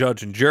a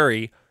judge and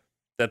jury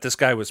that this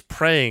guy was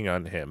preying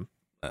on him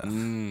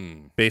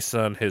based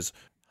on his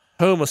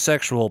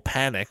homosexual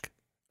panic.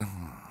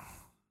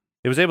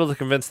 He was able to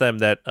convince them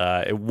that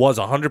it was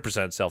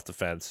 100%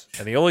 self-defense,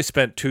 and he only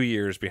spent 2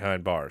 years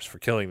behind bars for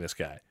killing this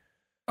guy.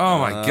 Oh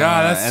my God,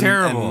 that's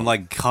terrible. And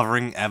like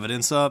covering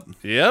evidence up.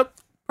 Yep.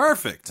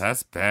 Perfect.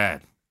 That's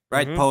bad.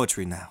 Write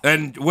poetry now.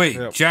 And wait,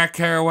 Yep. Jack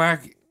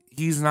Kerouac,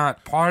 he's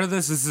not part of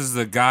this? This is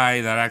the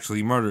guy that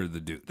actually murdered the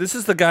dude. This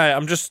is the guy.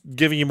 I'm just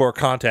giving you more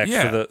context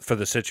Yeah. for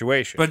the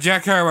situation. But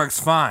Jack Kerouac's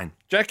fine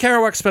Jack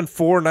Kerouac spent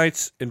 4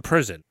 nights in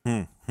prison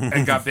and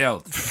got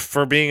bailed.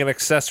 for being an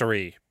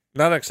accessory.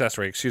 Not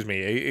accessory, excuse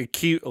me. A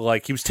key,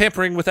 like he was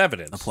tampering with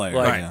evidence. A player,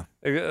 Like,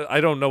 yeah. I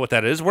don't know what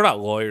that is. We're not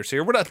lawyers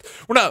here. We're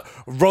not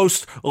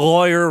roast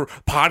lawyer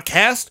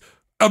podcast.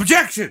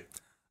 Objection!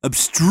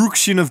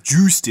 Obstruction of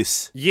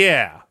justice.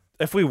 Yeah.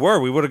 If we were,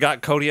 we would have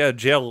got Cody out of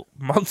jail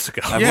months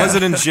ago. I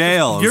wasn't in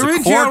jail. It was You're a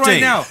in jail court right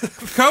date. now.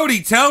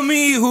 Cody, tell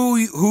me who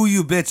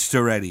you bitched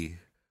already.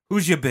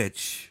 Who's your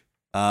bitch?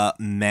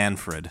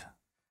 Manfred.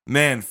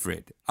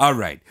 Manfred. All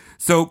right.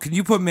 So can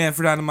you put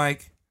Manfred on the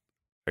mic?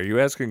 Are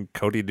you asking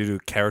Cody to do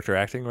character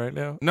acting right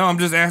now? No, I'm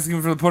just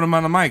asking to put him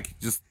on the mic.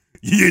 Just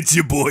Yeah, it's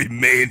your boy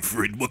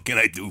Manfred. What can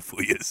I do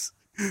for you?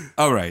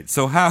 all right.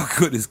 So how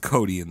good is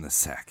Cody in the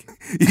sack?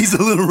 He's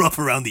a little rough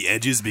around the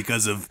edges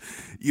because of,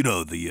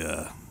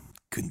 the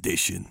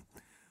condition.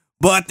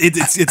 But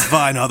it's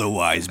fine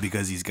otherwise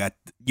because he's got,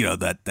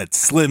 that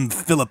slim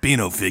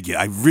Filipino figure.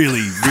 I really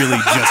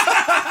just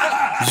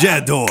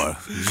j'adore.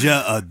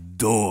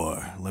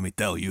 Let me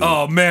tell you.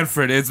 Oh,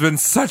 Manfred, it's been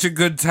such a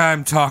good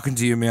time talking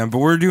to you, man. But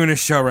we're doing a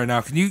show right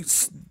now. Can you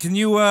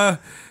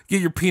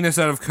get your penis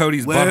out of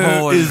Cody's Where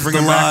butthole and is bring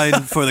the him back?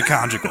 line for the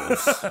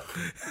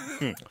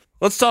conjugals?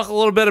 Let's talk a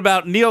little bit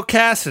about Neil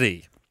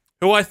Cassidy,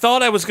 who I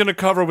thought I was going to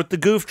cover with the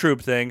Goof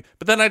Troop thing,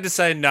 but then I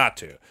decided not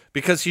to,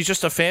 because he's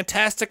just a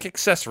fantastic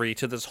accessory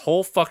to this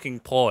whole fucking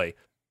ploy.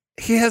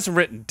 He hasn't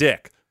written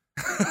dick.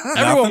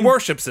 Everyone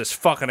worships this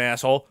fucking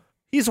asshole.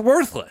 He's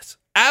worthless.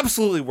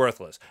 Absolutely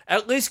worthless.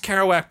 At least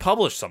Kerouac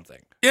published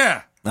something.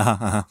 Yeah.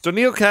 So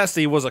Neil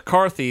Cassidy was a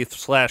car thief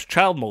 /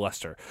 child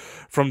molester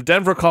from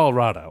Denver,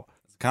 Colorado.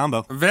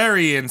 Combo.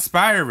 Very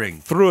inspiring.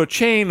 Through a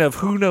chain of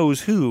who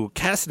knows who,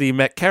 Cassidy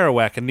met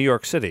Kerouac in New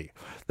York City.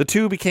 The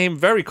two became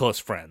very close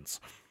friends.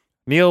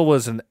 Neil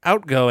was an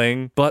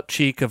outgoing butt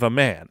cheek of a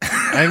man.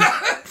 And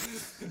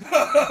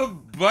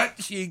Butt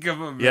cheek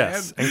of a man.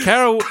 yes, and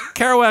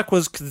Kerouac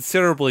was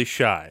considerably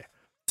shy.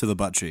 To the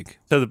butt cheek.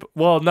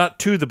 Not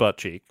to the butt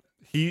cheek.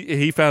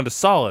 He found a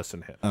solace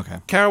in him. Okay.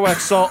 Kerouac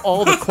saw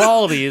all the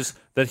qualities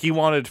that he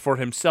wanted for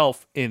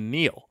himself in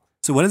Neil.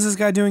 So what is this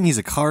guy doing? He's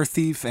a car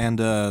thief and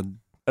a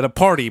And a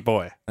party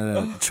boy.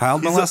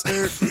 child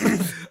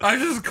molester? I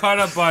just caught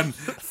up on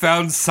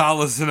found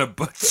solace in a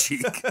butt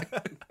cheek.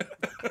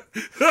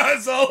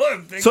 That's all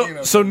I'm thinking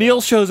of. So Neil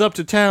shows up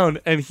to town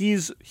and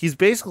he's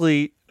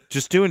basically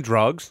just doing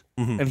drugs,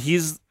 and he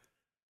is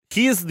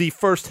the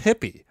first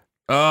hippie.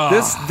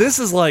 This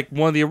is like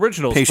one of the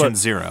originals. Patient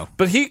zero.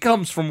 But he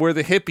comes from where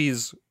the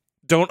hippies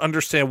don't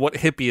understand what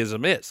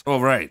hippieism is. Oh,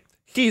 right.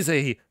 He's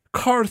a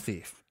car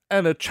thief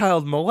and a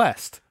child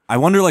molest. I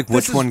wonder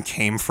which one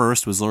came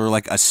first. Was there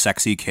a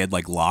sexy kid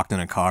locked in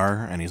a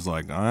car and he's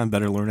like, I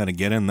better learn how to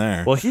get in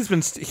there. Well,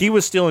 he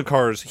was stealing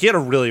cars. He had a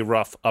really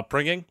rough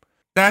upbringing.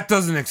 That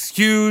doesn't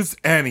excuse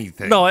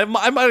anything. No, I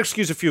might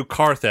excuse a few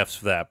car thefts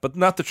for that, but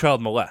not the child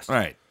molest.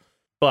 Right.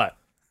 But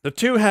the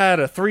two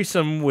had a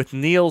threesome with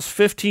Neil's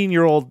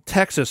 15-year-old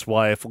Texas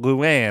wife,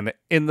 Luann,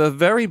 in the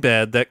very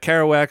bed that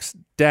Kerouac's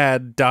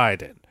dad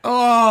died in.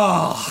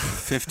 Oh.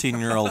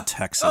 15-year-old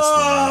Texas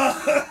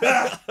wife.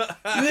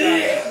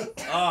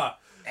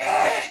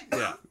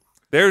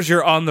 There's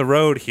your on the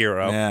road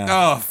hero. Yeah.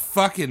 Oh,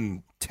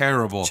 fucking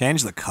terrible.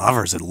 Change the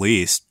covers at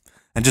least.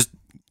 And just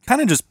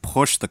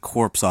push the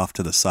corpse off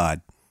to the side.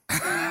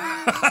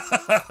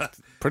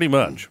 Pretty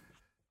much.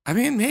 I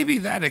mean, maybe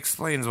that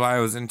explains why I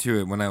was into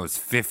it when I was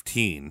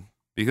 15.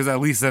 Because at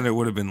least then it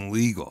would have been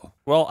legal.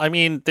 Well, I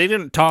mean, they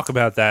didn't talk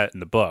about that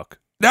in the book.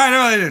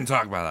 No, they didn't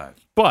talk about that.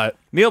 But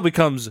Neil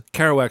becomes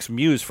Kerouac's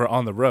muse for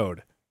On the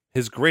Road,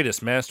 his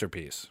greatest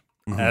masterpiece,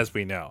 as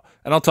we know.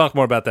 And I'll talk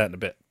more about that in a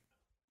bit.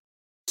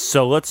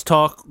 So let's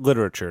talk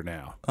literature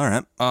now. All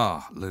right.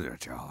 Oh,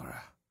 literature.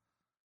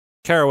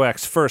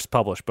 Kerouac's first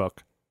published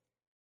book,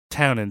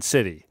 Town and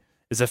City,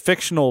 is a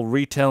fictional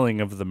retelling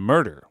of the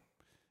murder,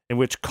 in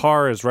which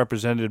Carr is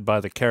represented by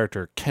the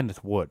character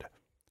Kenneth Wood.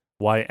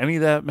 Why any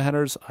of that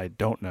matters, I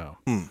don't know.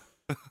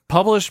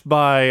 Published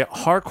by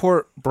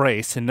Harcourt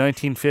Brace in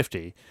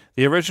 1950,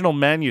 the original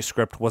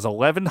manuscript was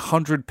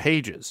 1,100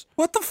 pages.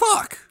 What the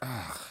fuck?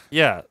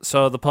 Yeah,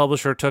 so the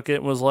publisher took it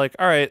and was like,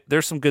 all right,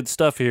 there's some good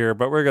stuff here,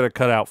 but we're going to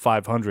cut out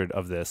 500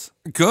 of this.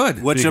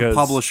 Good. Which a Because-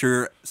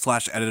 publisher /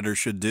 editor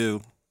should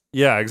do.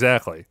 Yeah,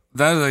 exactly.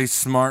 That is a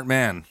smart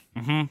man.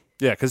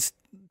 Yeah, because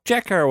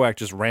Jack Kerouac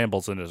just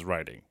rambles in his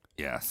writing.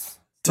 Yes.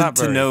 Not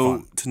To very know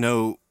fun. to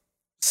know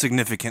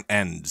significant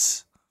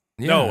ends.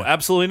 No,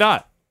 absolutely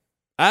not.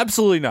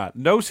 Absolutely not.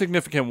 No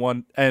significant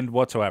one end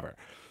whatsoever.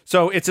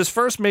 So it's his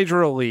first major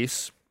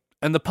release,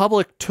 and the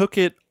public took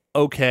it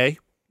okay.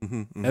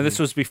 Mm-hmm, And this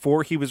was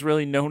before he was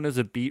really known as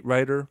a beat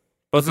writer,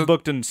 but the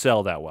book didn't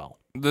sell that well.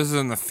 This is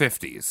in the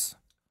 50s.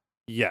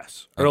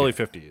 Yes, early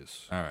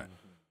 50s. All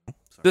right.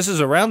 This is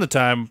around the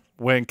time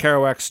when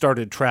Kerouac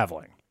started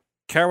traveling.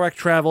 Kerouac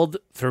traveled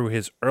through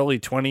his early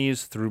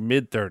 20s through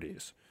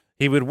mid-30s.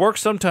 He would work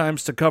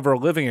sometimes to cover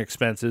living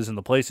expenses in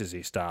the places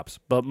he stops,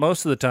 but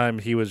most of the time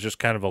he was just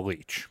kind of a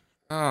leech.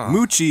 Oh.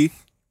 Moochie.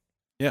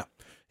 Yeah.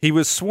 He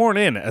was sworn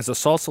in as a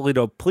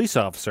Sausalito police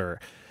officer,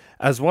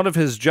 as one of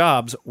his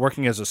jobs,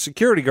 working as a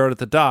security guard at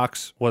the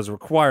docks, was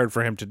required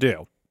for him to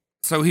do.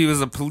 So he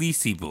was a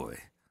policey boy.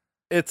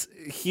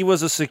 He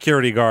was a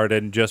security guard,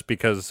 and just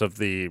because of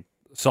the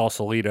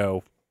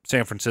Sausalito,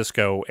 San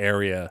Francisco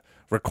area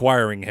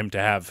requiring him to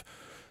have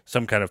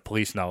some kind of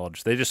police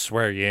knowledge, they just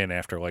swear you in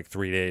after like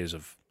 3 days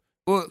of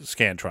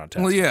Scantron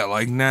testing. Well, yeah,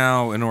 like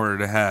now, in order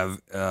to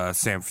have a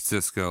San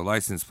Francisco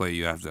license plate,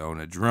 you have to own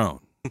a drone.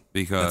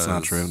 Because That's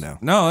not true, no.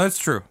 No, that's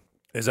true.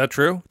 Is that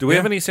true? Do we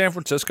have any San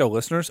Francisco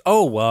listeners?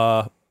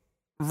 Oh,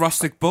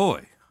 Rustic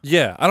boy.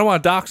 yeah. I don't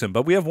want to dox him,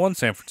 but we have one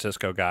San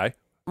Francisco guy.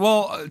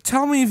 Well,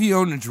 tell me if you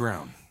own a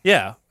drone.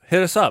 Yeah,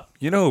 hit us up.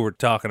 You know who we're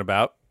talking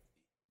about,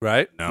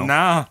 right? No.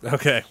 Nah.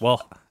 Okay,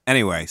 well,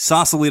 Anyway,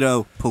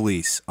 Sausalito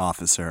police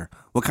officer.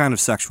 What kind of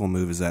sexual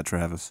move is that,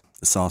 Travis?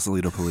 The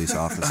Sausalito police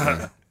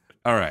officer.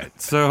 All right.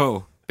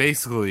 So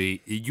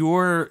basically,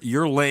 you're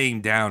laying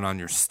down on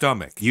your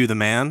stomach. You the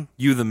man?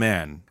 You the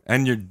man,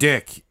 and your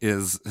dick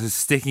is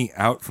sticking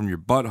out from your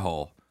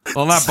butthole.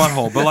 Well, not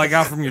butthole, but like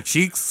out from your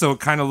cheeks, so it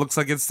kind of looks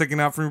like it's sticking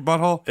out from your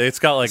butthole. it's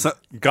got like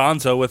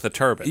Gonzo with a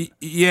turban.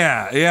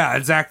 Yeah,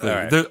 exactly. All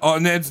right.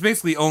 And it's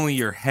basically only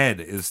your head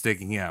is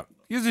sticking out.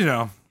 Because,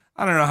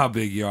 I don't know how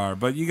big you are,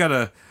 but you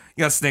gotta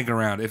snake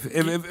around. If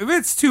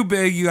it's too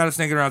big, you gotta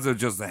snake around so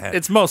it's just the head.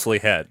 It's mostly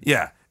head.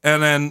 Yeah.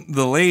 And then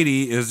the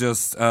lady is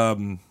just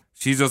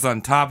she's just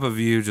on top of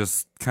you,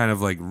 just kind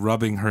of like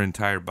rubbing her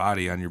entire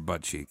body on your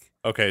butt cheek.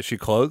 Okay, is she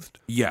clothed?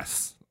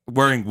 Yes.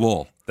 Wearing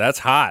wool. That's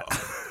hot.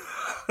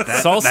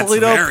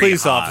 Sausalito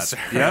police officer.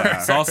 Yeah.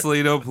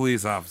 Sausalito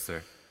police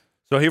officer.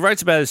 So he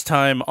writes about his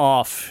time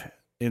off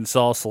in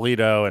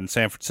Sausalito and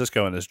San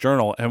Francisco in his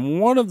journal,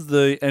 and one of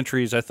the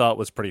entries I thought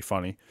was pretty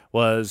funny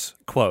was,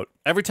 quote,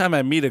 "Every time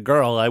I meet a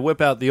girl, I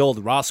whip out the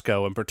old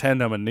Roscoe and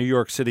pretend I'm a New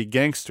York City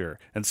gangster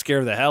and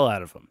scare the hell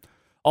out of him.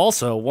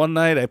 Also, one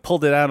night I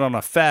pulled it out on a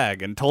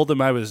fag and told him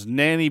I was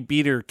Nanny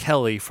Beater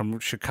Kelly from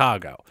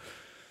Chicago."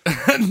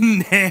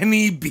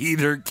 Nanny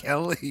Beater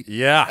Kelly.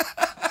 Yeah.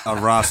 A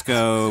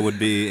Roscoe would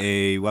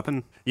be a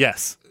weapon?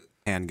 Yes.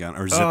 Handgun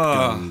or zip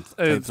gun. type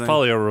It's thing?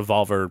 probably a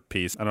revolver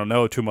piece. I don't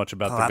know too much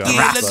about the gun.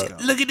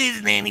 but- Look at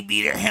this Nanny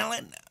Beater,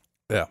 Helen.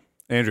 Yeah.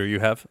 Andrew, you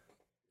have?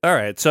 All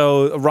right.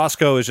 So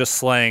Roscoe is just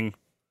slang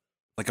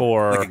Like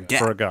for like gap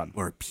for a gun.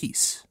 or a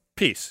piece.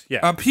 Piece. Yeah.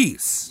 A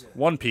piece.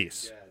 One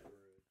piece.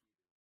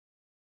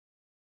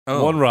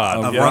 Oh, One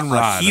rod. A, Yeah. One a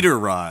rod. heater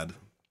rod.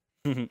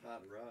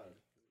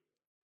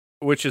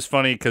 Which is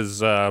funny because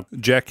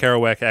Jack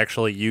Kerouac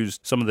actually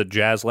used some of the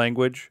jazz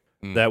language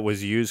that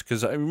was used.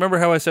 Because I remember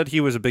how I said he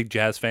was a big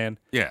jazz fan?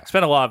 Yeah.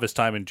 Spent a lot of his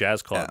time in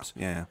jazz clubs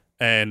Yeah.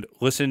 and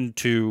listened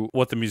to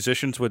what the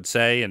musicians would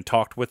say and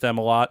talked with them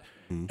a lot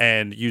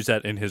and used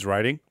that in his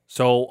writing.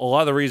 So a lot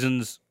of the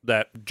reasons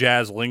that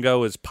jazz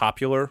lingo is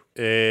popular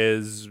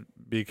is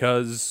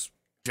because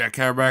Jack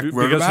Kerouac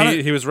wrote about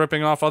it? he was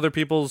ripping off other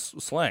people's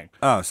slang.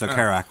 Oh, so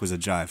Kerouac was a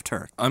jive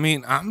Turk. I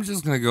mean, I'm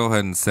just going to go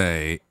ahead and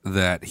say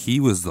that he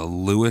was the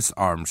Louis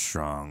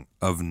Armstrong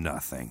of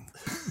nothing.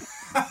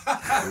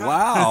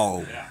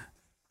 Wow.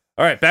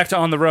 All right, back to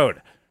On the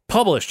Road.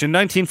 Published in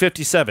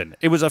 1957,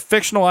 it was a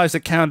fictionalized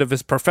account of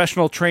his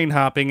professional train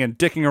hopping and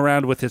dicking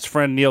around with his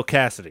friend Neil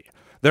Cassidy.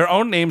 Their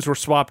own names were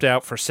swapped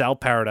out for Sal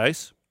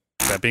Paradise,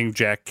 that being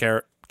Jack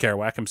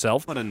Kerouac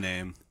himself, What a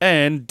name.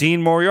 and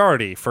Dean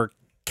Moriarty for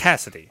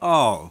Cassidy.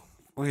 Oh,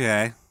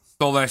 okay.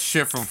 Stole that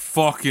shit from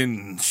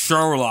fucking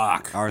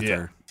Sherlock.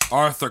 Arthur.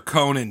 Arthur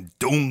Conan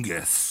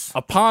Dungus.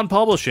 Upon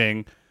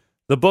publishing,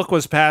 the book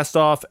was passed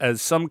off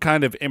as some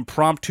kind of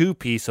impromptu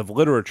piece of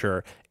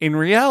literature. In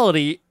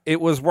reality,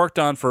 it was worked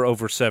on for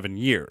over 7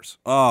 years.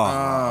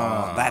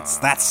 Oh, that's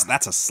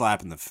a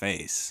slap in the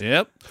face.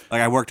 Yep.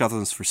 Like I worked on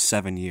this for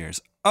 7 years.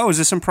 Oh, is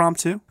this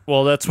impromptu?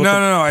 Well, that's what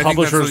No, I think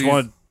that's publishers what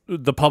wanted.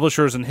 The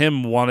publishers and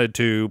him wanted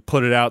to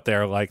put it out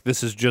there like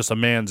this is just a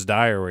man's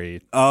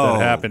diary Oh,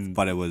 that happened.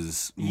 but it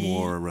was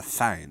more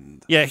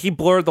refined. Yeah, he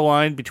blurred the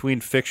line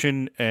between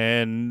fiction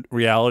and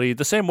reality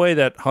the same way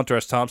that Hunter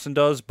S. Thompson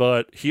does,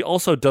 but he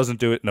also doesn't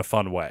do it in a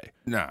fun way.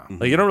 No.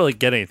 Like you don't really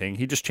get anything.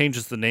 He just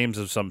changes the names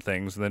of some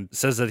things and then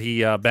says that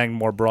he banged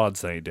more broads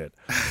than he did.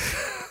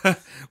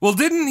 Well,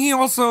 didn't he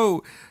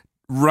also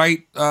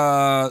write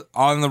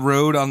On the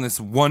Road on this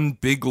one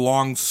big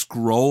long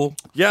scroll?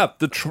 Yeah,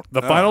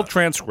 the final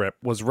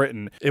transcript was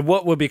written in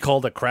what would be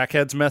called a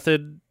crackhead's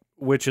method,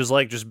 which is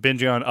like just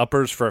binging on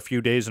uppers for a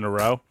few days in a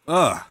row.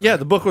 Ugh. Yeah,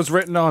 the book was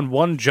written on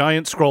one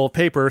giant scroll of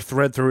paper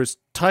thread through his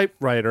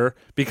typewriter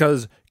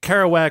because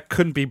Kerouac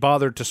couldn't be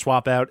bothered to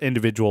swap out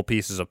individual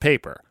pieces of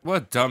paper.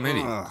 What a dumb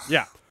idiot.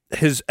 Yeah.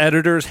 his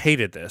editors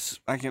hated this.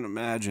 I can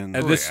imagine.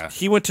 And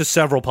he went to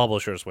several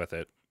publishers with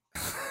it.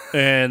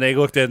 And they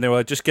looked at it and they were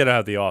like, just get out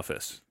of the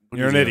office.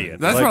 You're an idiot.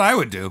 That's Like, what I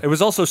would do. It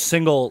was also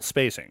single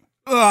spacing,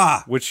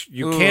 which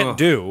you can't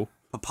do.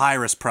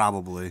 Papyrus,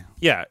 probably.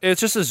 Yeah,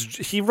 it's just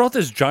he wrote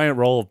this giant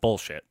roll of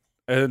bullshit.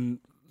 And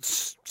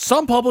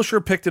some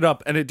publisher picked it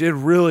up and it did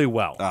really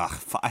well.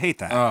 I hate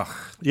that.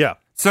 Yeah.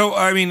 So,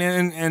 I mean,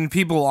 and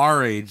people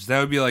our age, that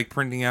would be like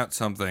printing out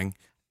something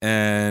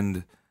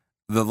and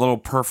the little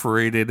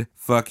perforated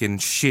fucking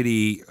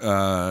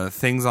shitty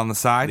things on the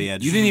side. The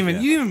edges, you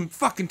didn't yeah. even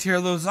fucking tear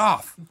those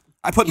off.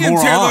 I put You more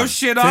didn't tear on. those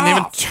shit Didn't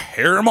even off.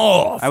 tear them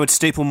off. I would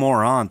staple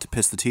more on to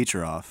piss the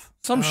teacher off.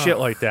 Some shit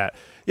like that.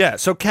 Yeah,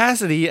 so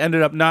Cassidy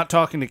ended up not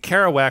talking to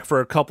Kerouac for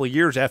a couple of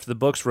years after the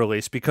book's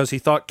release because he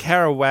thought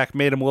Kerouac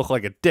made him look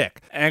like a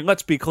dick. And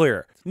let's be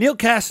clear, Neil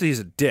Cassidy's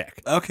a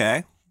dick.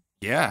 Okay.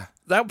 Yeah.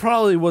 That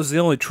probably was the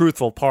only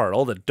truthful part.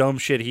 All the dumb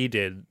shit he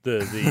did,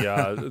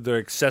 the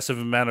excessive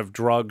amount of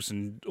drugs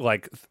and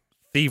like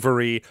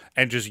thievery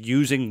and just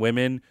using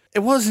women. It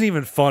wasn't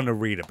even fun to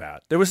read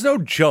about. There was no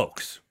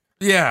jokes.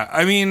 Yeah,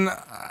 I mean,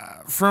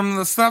 from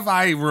the stuff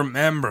I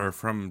remember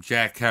from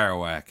Jack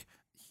Kerouac,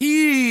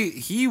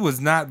 he was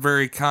not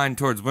very kind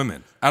towards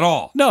women at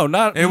all. No,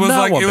 not It was not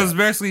like one it was bit.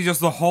 basically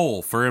just a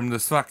hole for him to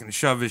fucking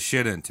shove his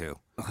shit into,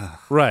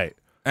 Right.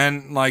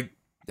 and like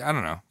I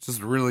don't know,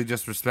 just really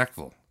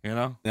disrespectful, you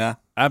know? Yeah.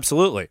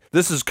 Absolutely.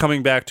 This is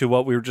coming back to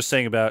what we were just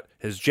saying about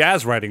his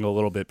jazz writing a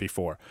little bit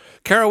before.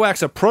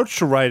 Kerouac's approach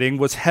to writing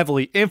was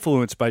heavily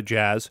influenced by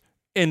jazz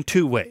in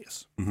two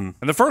ways. And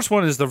the first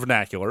one is the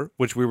vernacular,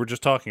 which we were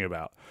just talking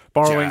about,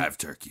 borrowing Jive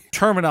turkey.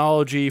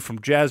 terminology from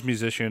jazz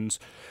musicians.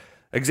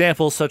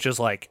 Examples such as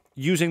like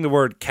using the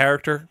word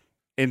character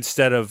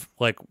instead of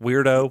like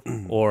weirdo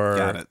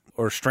Got it.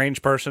 or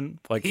strange person.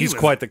 Like he's was-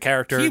 quite the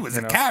character. He was you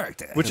a know?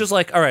 character. Which is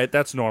like, all right,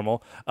 that's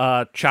normal.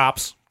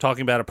 Chops,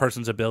 talking about a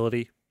person's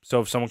ability. So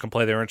if someone can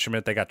play their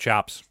instrument, they got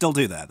chops. Still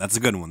do that. That's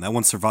a good one. That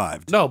one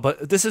survived. No,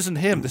 but this isn't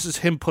him. This is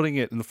him putting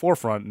it in the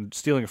forefront and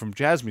stealing it from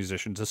jazz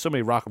musicians, as so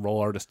many rock and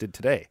roll artists did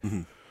today.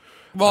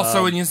 Well,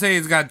 so when you say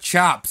he's got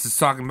chops, it's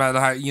talking about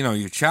how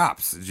your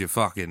chops is your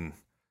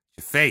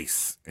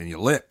face and your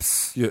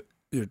lips.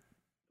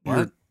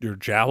 Your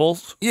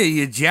jowls? Yeah,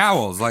 your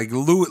jowls. Like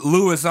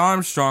Louis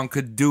Armstrong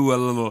could do a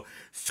little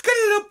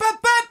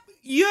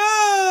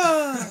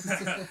yeah,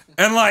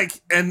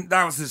 and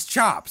that was his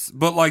chops.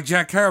 But like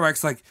Jack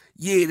Kerouac's like,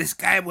 yeah, this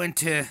guy went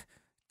to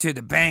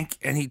the bank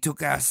and he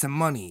took out some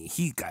money.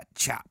 He got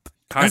chop.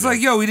 It's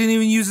like, yo, he didn't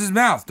even use his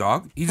mouth,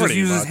 dog. He just Pretty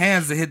used his much.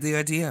 hands to hit the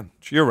ATM.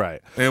 You're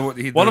right. One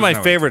One of my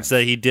favorites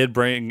that he did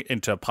bring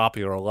into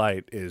popular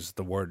light is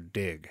the word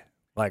dig.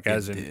 Like,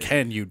 as in,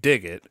 can you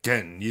dig it?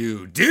 Can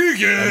you dig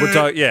it? We're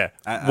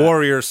talking,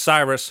 Warrior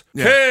Cyrus,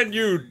 Yeah. can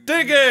you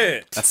dig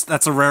it?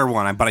 That's a rare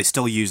one, but I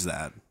still use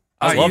that.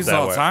 I I love use it that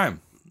all the word.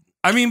 time.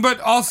 I mean, but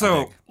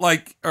also,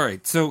 like, all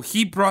right, so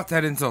he brought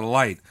that into the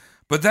light,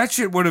 but that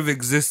shit would have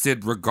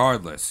existed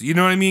regardless. You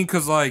know what I mean?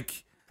 Because,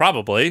 like,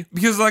 Probably.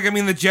 I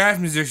mean, the jazz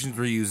musicians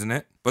were using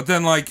it, but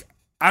then, like,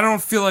 I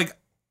don't feel like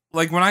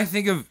when I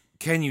think of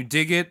Can You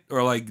Dig It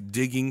or, like,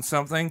 digging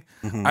something,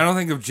 I don't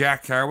think of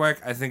Jack Kerouac.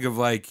 I think of,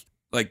 like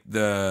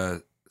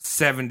the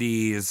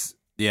 70s,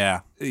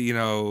 Yeah. you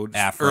know,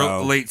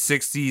 Afro. late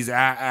 60s,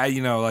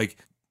 you know, like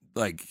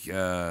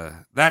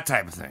that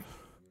type of thing.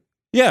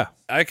 Yeah,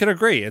 I can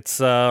agree. It's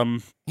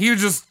He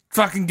was just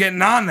fucking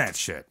getting on that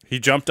shit. he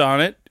jumped on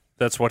it.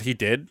 That's what he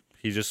did.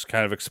 He just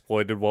kind of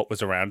exploited what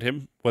was around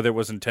him, whether it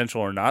was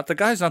intentional or not. The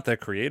guy's not that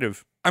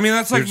creative. I mean,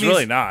 that's like He's me.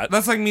 really not.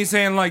 That's like me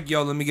saying, like,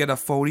 "Yo, let me get a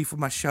 40 for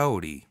my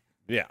shorty."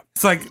 Yeah.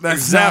 It's like that's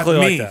Exactly not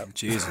like me. that.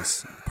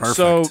 Jesus. Perfect.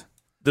 So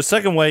the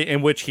second way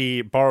in which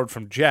he borrowed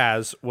from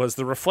jazz was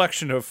the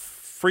reflection of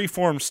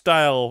freeform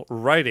style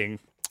writing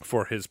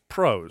for his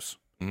prose.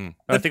 I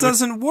that think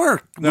doesn't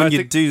work No, I when you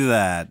think- do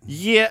that.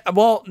 Yeah,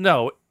 well,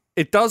 no,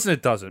 it doesn't.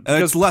 It doesn't.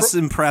 It's less pro-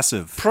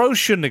 impressive. prose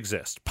shouldn't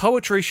exist.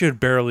 Poetry should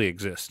barely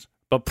exist,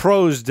 but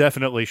prose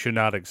definitely should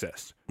not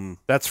exist.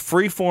 That's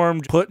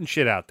freeform, putting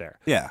shit out there.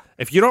 Yeah.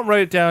 If you don't write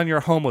it down, you're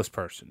a homeless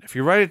person. If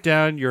you write it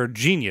down, you're a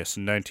genius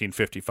in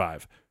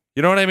 1955.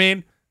 You know what I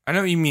mean? I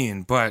know what you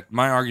mean, but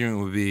my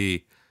argument would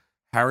be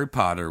Harry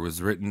Potter was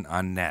written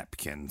on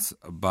napkins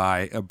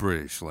by a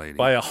British lady,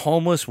 By a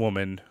homeless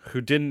woman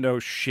who didn't know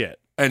shit.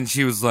 and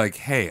she was like,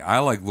 "Hey, I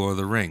like Lord of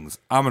the Rings.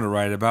 I'm gonna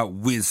write about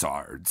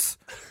wizards."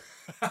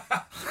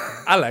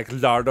 I like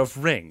Lord of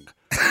Ring.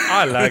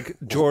 I like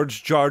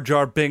George Jar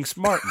Jar Binks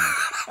Martin.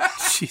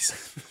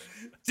 Jesus.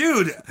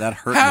 Dude, That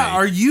hurt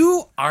how,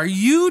 me. Are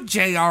you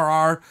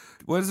J.R.R.?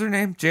 What is her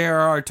name?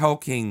 J.R.R.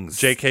 Tolkien's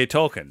J.K.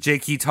 Tolkien.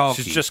 J.K. Tolkien.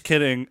 She's just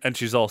kidding, and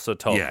she's also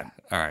Tolkien. yeah.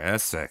 All right,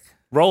 that's sick.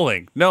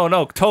 Rowling. No,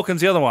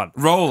 Tolkien's the other one.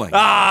 Rolling.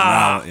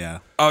 Wow, yeah.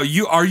 Oh,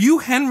 are you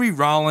Henry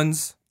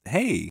Rollins?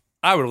 Hey.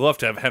 I would love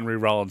to have Henry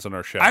Rollins on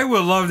our show. I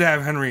would love to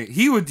have Henry.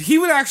 He would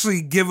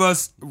actually give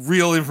us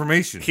real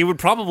information. He would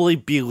probably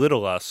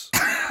belittle us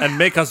and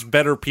make us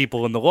better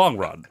people in the long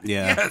run.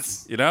 Yeah.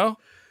 Yes. You know?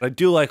 I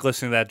do like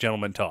listening to that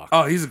gentleman talk.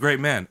 Oh, he's a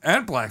great man.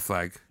 And Black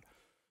Flag.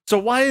 So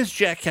why is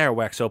Jack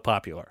Kerouac so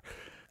popular?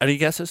 Any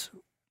guesses?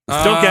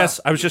 Don't guess.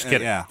 I was just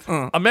kidding.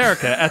 Yeah.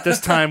 America at this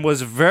time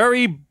was a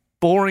very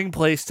boring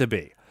place to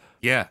be.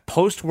 Yeah.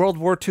 Post-World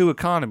War II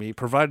economy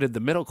provided the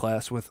middle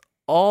class with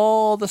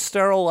all the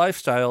sterile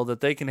lifestyle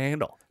that they can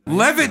handle.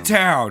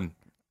 Levittown.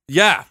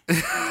 Yeah.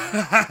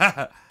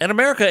 And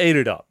America ate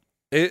it up.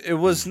 It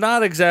was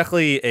not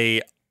exactly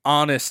a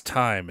honest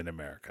time in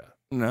America.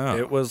 No.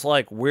 It was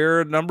like,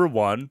 we're number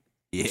one,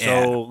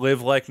 Yeah. so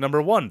live like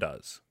number one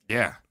does.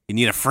 Yeah. You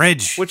need a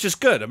fridge. Which is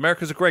good.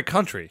 America's a great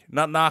country.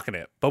 Not knocking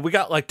it. But we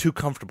got like too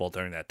comfortable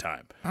during that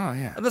time. Oh,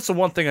 yeah. And that's the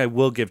one thing I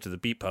will give to the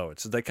Beat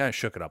Poets, is they kind of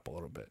shook it up a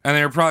little bit. And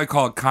they were probably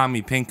called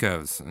commie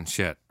pinkos and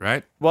shit,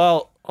 right?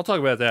 Well, I'll talk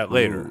about that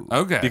later.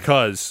 Okay.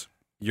 Because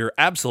you're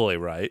absolutely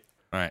right.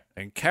 Right.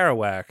 And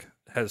Kerouac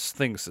has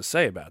things to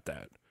say about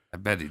that. I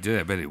bet he did.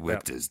 I bet he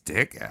whipped his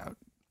dick out.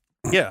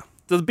 Yeah.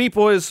 So the Beat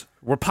Boys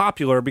were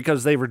popular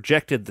because they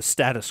rejected the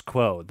status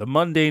quo, the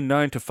mundane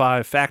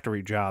 9-to-5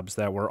 factory jobs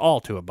that were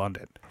all too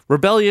abundant.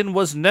 Rebellion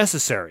was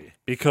necessary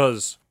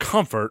because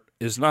comfort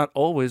is not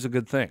always a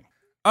good thing.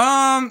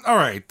 All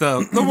right.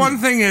 The one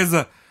thing is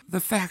the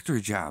factory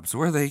jobs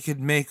where they could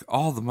make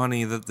all the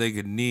money that they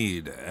could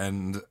need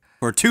and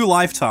For 2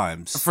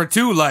 lifetimes. for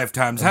 2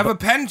 lifetimes have a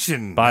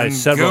pension. Buy and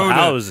several go to-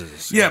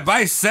 houses. Yeah,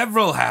 buy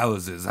several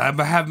houses. I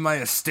have my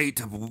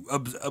estate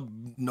up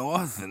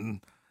north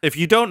and If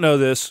you don't know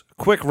this,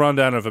 quick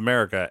rundown of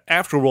America.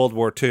 After World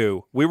War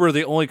II, we were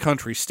the only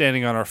country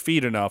standing on our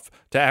feet enough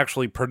to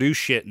actually produce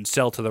shit and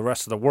sell to the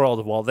rest of the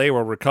world while they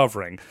were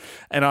recovering.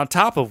 And on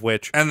top of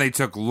which, and they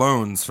took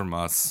loans from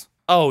us.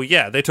 oh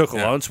yeah, they took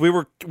loans. We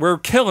were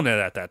killing it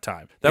at that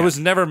time. That was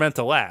never meant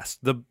to last.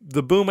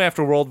 The boom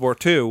after World War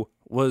II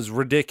was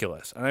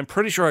ridiculous. And I'm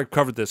pretty sure I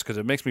covered this because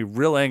it makes me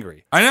real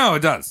angry. I know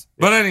it does.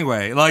 But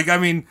anyway, like I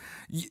mean,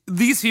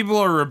 these people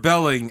are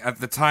rebelling at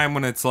the time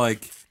when it's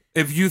like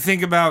if you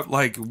think about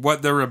like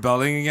what they're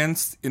rebelling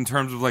against in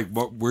terms of like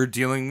what we're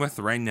dealing with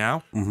right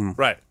now,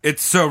 Right.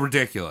 it's so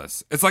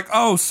ridiculous. It's like,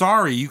 oh,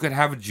 sorry, you could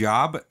have a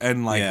job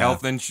and like Yeah.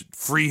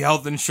 free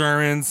health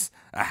insurance,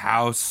 a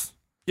house.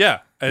 Yeah.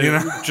 And You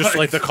know? just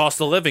like the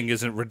cost of living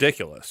isn't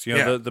ridiculous. You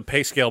know, Yeah. the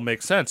pay scale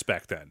makes sense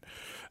back then.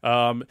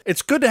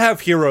 It's good to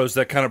have heroes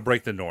that kind of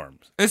break the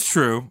norms. It's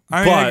true.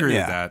 I But- agree Yeah.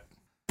 with that.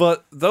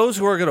 But those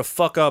who are going to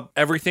fuck up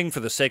everything for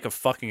the sake of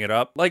fucking it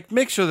up, like,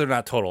 make sure they're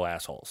not total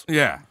assholes.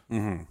 Yeah.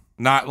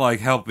 Not like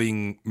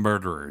helping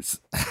murderers.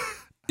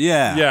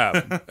 Yeah.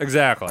 Yeah,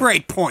 exactly.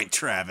 Great point,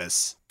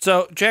 Travis.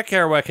 So, Jack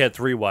Kerouac had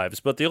 3 wives,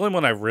 but the only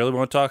one I really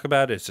want to talk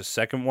about is his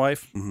second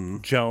wife,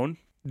 Joan.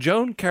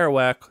 Joan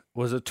Kerouac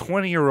was a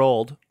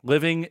 20-year-old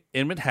living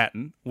in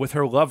Manhattan with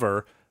her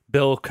lover,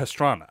 Bill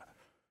Castrana.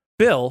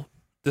 Bill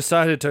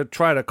decided to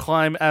try to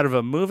climb out of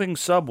a moving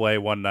subway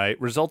one night,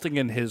 resulting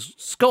in his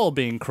skull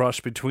being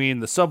crushed between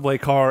the subway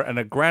car and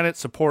a granite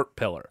support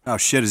pillar. Oh,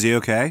 shit, is he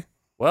okay?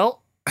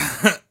 Well,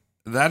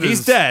 That he's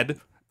is dead.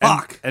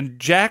 Fuck. And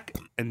Jack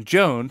and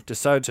Joan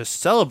decided to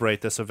celebrate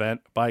this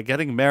event by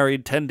getting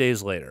married 10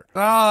 days later.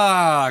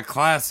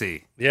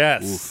 classy.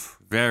 Yes.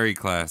 Very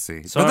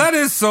classy. So but I'm- that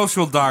is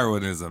social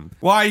Darwinism.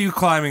 Why are you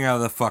climbing out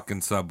of the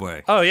fucking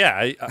subway? Oh,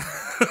 yeah.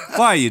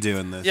 Why are you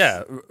doing this?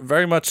 Yeah,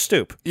 very much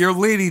stoop. Your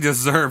lady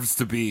deserves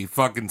to be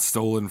fucking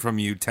stolen from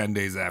you 10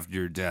 days after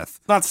your death.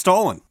 Not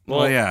stolen.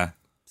 Well, yeah.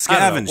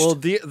 I don't know. Scavenged.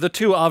 Well, the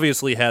two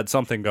obviously had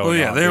something going Oh,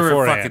 yeah. on They were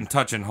beforehand. fucking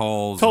touching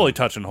holes. Totally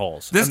touching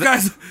holes. This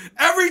guy's,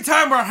 every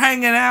time we're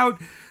hanging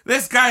out,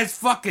 this guy's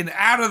fucking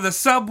out of the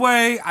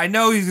subway. I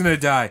know he's gonna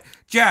die.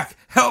 Jack,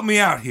 help me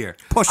out here.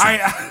 Push him.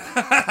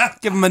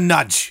 Give him a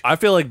nudge. I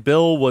feel like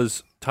Bill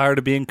was tired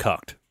of being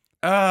cucked.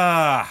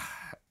 All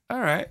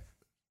right.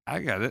 I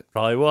got it.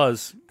 Probably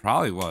was.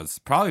 Probably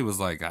was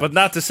like, But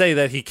not to say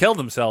that he killed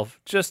himself,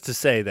 just to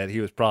say that he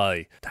was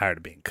probably tired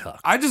of being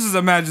cucked. I just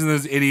imagine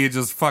this idiot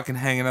just fucking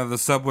hanging out of the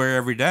subway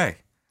every day.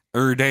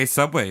 Every day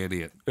subway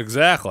idiot.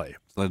 Exactly.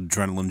 An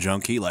adrenaline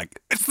junkie, like,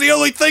 it's the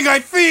only thing I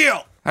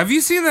feel. Have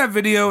you seen that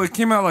video? It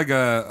came out like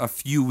a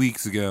few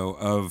weeks ago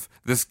of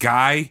this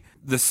guy.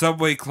 The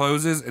subway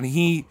closes and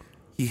he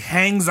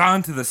hangs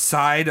onto the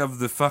side of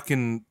the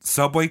fucking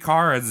subway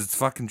car as it's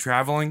fucking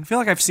traveling. I feel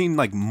like I've seen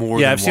like more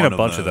Yeah, than I've seen one a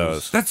bunch of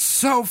those. That's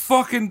so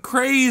fucking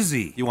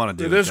crazy. You want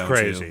to do It it, is don't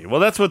crazy. you? Well,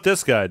 that's what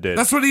this guy did.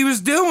 That's what he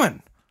was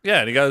doing. Yeah,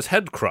 and he got his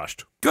head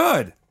crushed.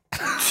 Good.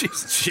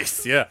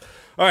 Jeez, yeah.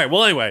 All right,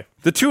 well, anyway,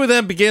 the two of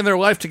them began their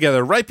life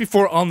together right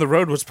before On the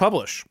Road was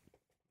published.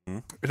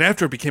 And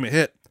after it became a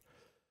hit,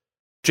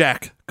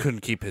 Jack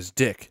couldn't keep his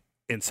dick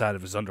inside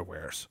of his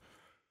underwears.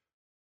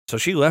 So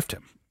she left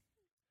him.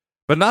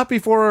 But not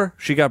before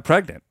she got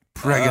pregnant.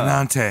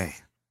 Pregnante.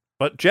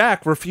 But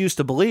Jack refused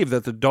to believe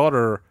that the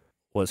daughter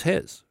was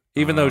his,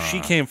 even though she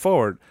came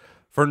forward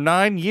for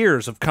 9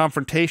 years of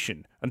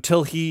confrontation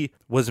until he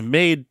was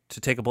made to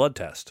take a blood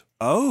test.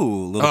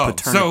 Oh, little Oh,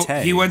 paternity. so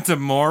he went to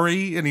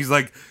Maury and he's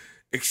like,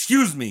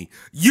 "Excuse me,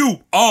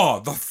 you are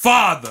the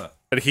father."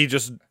 And he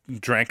just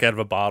drank out of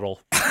a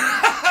bottle.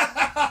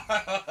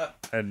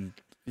 And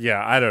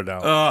yeah, I don't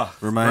know.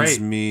 Reminds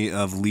Great. me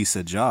of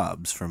Lisa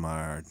Jobs from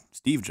our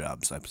Steve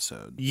Jobs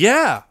episode.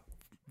 Yeah.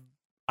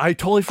 I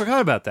totally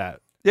forgot about that.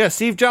 Yeah,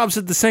 Steve Jobs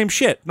did the same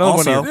shit. No one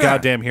Also- of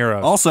goddamn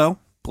heroes. Also,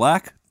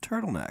 black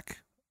turtleneck.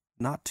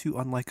 Not too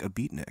unlike a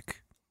beatnik.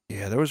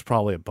 Yeah, there was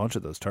probably a bunch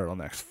of those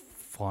turtlenecks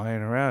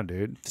flying around,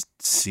 dude.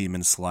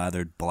 Semen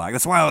slathered black.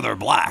 That's why they're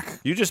black.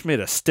 You just made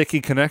a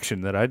sticky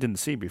connection that I didn't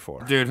see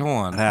before. Dude, hold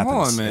on. It happens.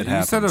 Hold on, man. It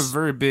You said a happens.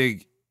 very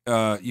big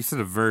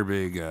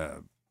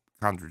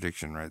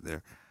contradiction right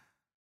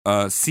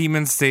there.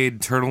 Semen stained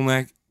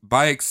turtleneck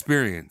by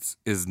experience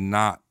is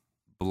not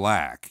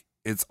black.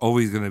 It's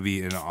always going to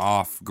be an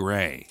off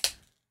gray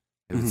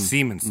if it's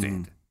semen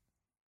stained.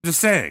 Just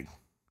saying.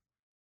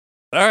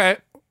 All right.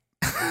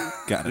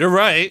 Got it. You're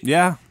right.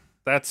 Yeah.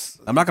 That's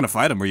I'm not going to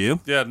fight him, were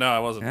you? yeah, no, I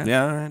wasn't.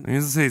 Yeah, all right. I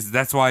was gonna say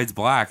that's why it's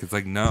black. It's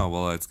like no,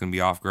 well, it's gonna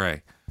be off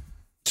gray.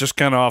 Just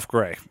kind of off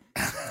gray.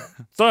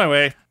 So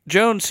anyway,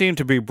 Joan seemed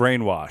to be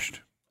brainwashed.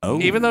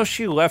 Oh. Even though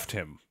she left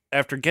him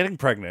after getting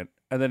pregnant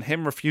and then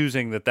him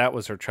refusing that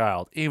was her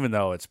child, even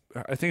though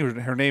I think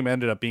her name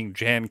ended up being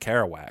Jan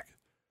Kerouac.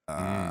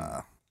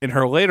 In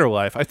her later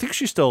life, I think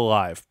she's still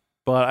alive,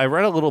 but I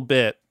read a little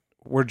bit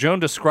where Joan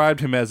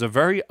described him as a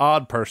very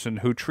odd person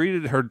who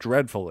treated her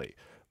dreadfully,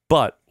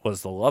 but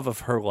was the love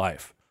of her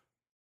life.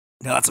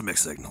 No, that's a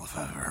mixed signal if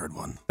I've ever heard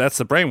one. That's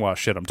the brainwash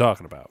shit I'm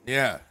talking about.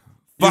 Yeah.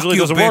 Usually Fuck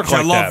you, doesn't bitch. work like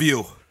I love that.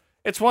 you.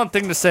 It's one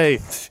thing to say,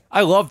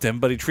 I loved him,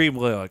 but he treated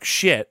me like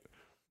shit.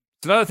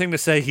 It's another thing to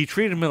say, he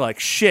treated me like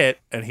shit,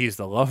 and he's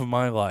the love of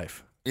my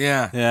life.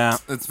 Yeah. Yeah.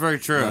 That's very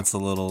true. That's a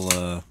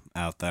little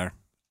out there.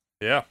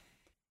 Yeah.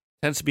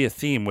 Tends to be a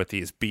theme with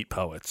these beat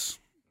poets.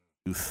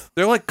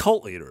 They're like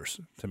cult leaders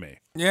to me.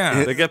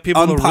 yeah. They get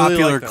people to really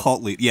Unpopular like them.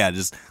 cult lead. Yeah,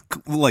 just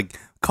like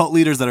cult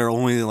leaders that are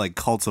only like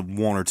cults of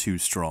one or two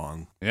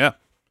strong. Yeah,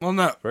 Well,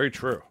 no, very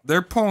true.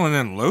 they're pulling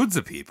in loads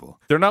of people.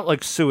 They're not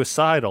like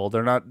suicidal.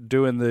 They're not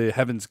doing the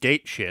Heaven's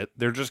Gate shit.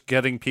 They're just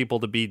getting people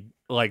to be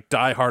like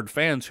diehard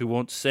fans who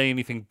won't say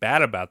anything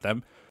bad about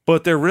them,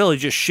 but they're really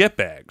just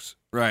shitbags.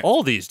 Right.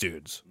 All these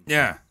dudes.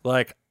 Yeah.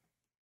 Like,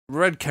 I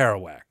read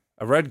Kerouac.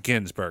 I read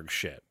Ginsberg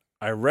shit.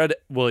 I read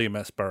William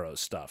S. Burroughs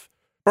stuff.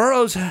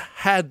 Burroughs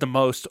had the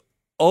most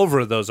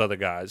over those other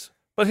guys,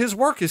 but his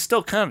work is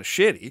still kind of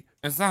shitty.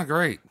 It's not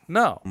great.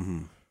 No.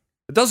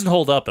 It doesn't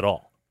hold up at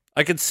all.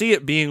 I could see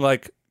it being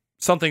like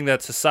something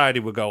that society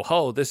would go,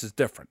 oh, this is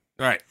different.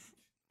 Right.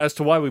 As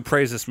to why we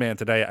praise this man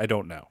today, I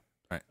don't know.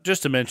 Right.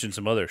 Just to mention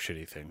some other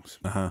shitty things.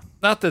 Uh-huh.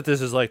 Not that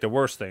this is like the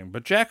worst thing,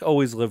 but Jack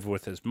always lived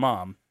with his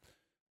mom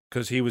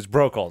because he was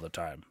broke all the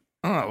time.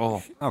 Oh,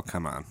 well, Oh,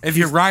 come on. if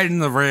you're riding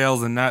the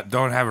rails and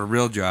don't have a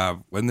real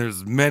job, when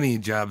there's many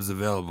jobs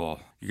available,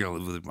 you're going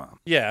to live with your mom.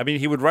 Yeah, I mean,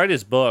 he would write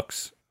his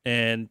books,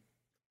 and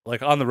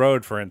like On the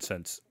Road, for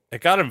instance,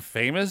 it got him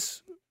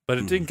famous, but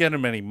it didn't get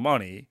him any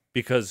money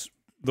because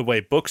the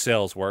way book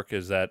sales work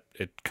is that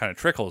it kind of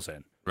trickles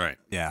in. Right.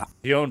 Yeah.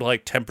 He owned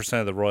like 10%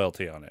 of the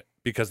royalty on it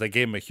because they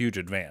gave him a huge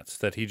advance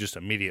that he just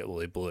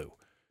immediately blew.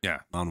 Yeah.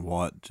 On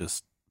what?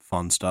 Just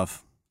fun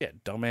stuff? Yeah,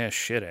 dumbass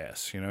shit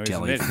ass, you know? He's an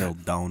Jelly idiot.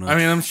 filled donuts. I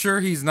mean, I'm sure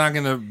he's not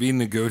going to be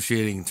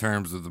negotiating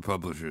terms with the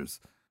publishers.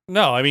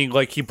 No, I mean,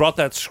 like, he brought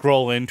that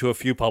scroll into a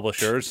few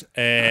publishers,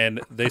 and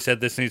they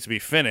said this needs to be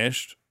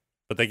finished,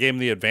 but they gave him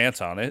the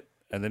advance on it,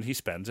 and then he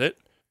spends it.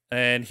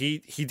 And he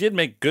did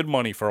make good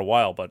money for a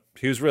while, but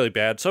he was really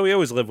bad, so he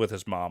always lived with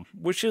his mom,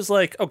 which is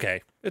like,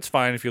 okay, it's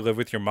fine if you live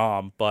with your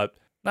mom, but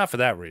not for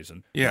that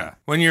reason. Yeah.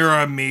 When you're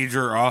a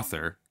major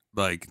author,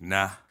 like,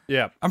 nah.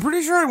 Yeah, I'm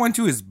pretty sure I went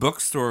to his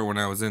bookstore when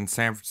I was in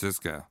San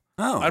Francisco.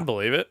 oh. I'd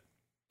believe it.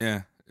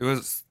 Yeah. It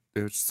was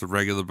just a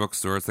regular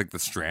bookstore. It's like the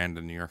Strand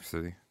in New York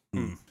City.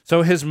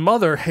 So his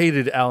mother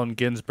hated Allen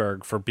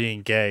Ginsberg for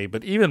being gay,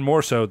 but even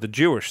more so the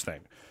Jewish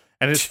thing.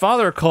 And his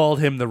father called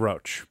him the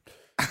Roach.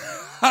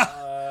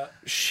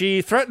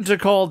 She threatened to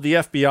call the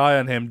FBI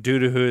on him due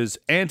to his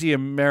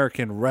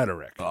anti-American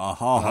rhetoric.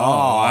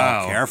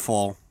 wow.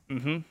 Careful.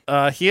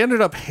 He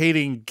ended up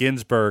hating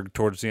Ginsberg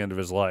towards the end of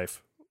his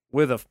life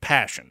with a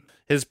passion.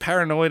 His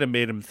paranoia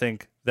made him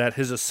think that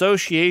his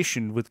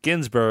association with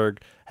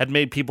Ginsberg had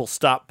made people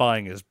stop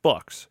buying his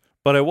books.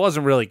 But it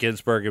wasn't really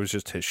Ginsberg, it was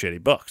just his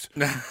shitty books.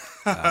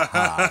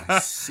 I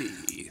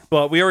see.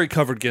 But we already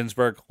covered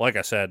Ginsberg. Like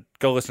I said,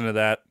 go listen to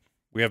that.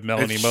 We have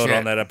Melanie It's Mode shit.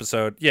 on that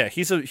episode. Yeah,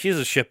 he's a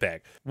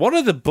shitbag. One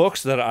of the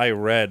books that I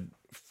read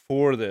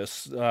for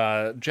this,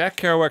 Jack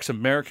Kerouac's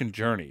American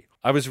Journey.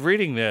 I was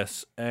reading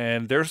this,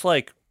 and there's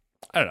like,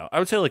 I don't know, I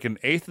would say like an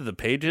eighth of the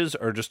pages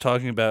are just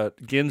talking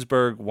about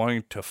Ginsberg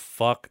wanting to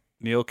fuck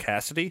Neil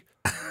Cassidy.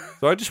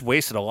 So I just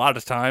wasted a lot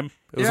of time.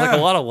 It was like Yeah.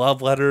 a lot of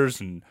love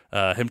letters and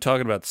him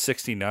talking about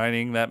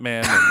 69ing that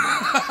man. And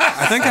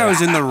I think I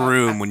was in the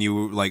room when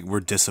you were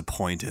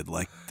disappointed.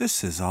 Like,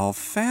 this is all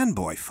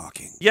fanboy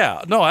fucking.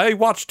 yeah, no, I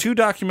watched 2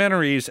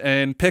 documentaries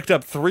and picked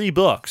up 3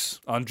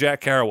 books on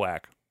Jack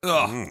Kerouac.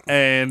 Ugh.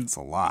 And It's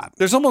a lot.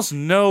 there's almost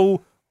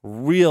no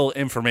real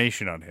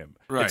information on him.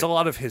 Right. It's a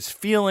lot of his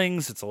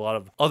feelings. It's a lot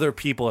of other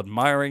people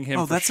admiring him.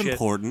 Oh, for that's shit.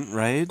 important,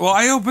 right? Well,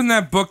 I opened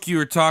that book you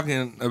were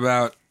talking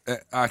about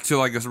to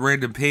like a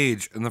random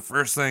page, and the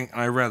first thing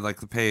I read, like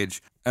the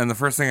page, and the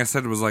first thing I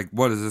said was like,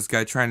 "What is this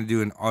guy trying to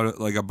do?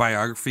 Like a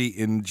biography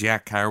in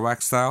Jack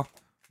Kerouac style?"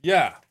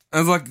 Yeah, I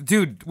was like,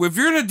 dude, if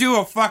you're gonna do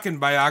a fucking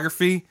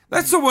biography,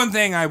 that's the one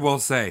thing I will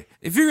say.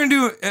 If you're gonna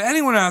do,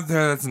 anyone out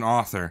there that's an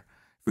author,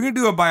 if you're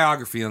gonna do a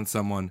biography on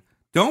someone,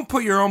 don't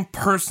put your own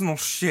personal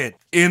shit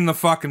in the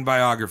fucking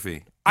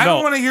biography. I don't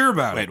No. want to hear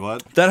about Wait, it.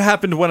 what? That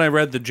happened when I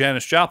read the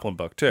Janis Joplin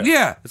book too.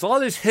 Yeah. It's a lot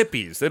of these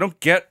hippies. They don't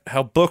get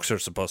how books are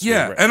supposed to be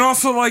Yeah, written. and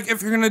also, like,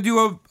 if you're gonna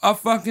do a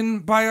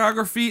fucking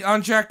biography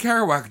on Jack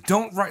Kerouac,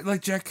 don't write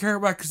like Jack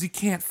Kerouac because he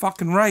can't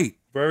fucking write.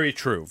 Very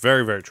true.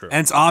 Very, very true. And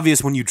it's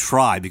obvious when you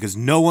try because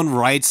no one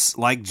writes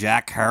like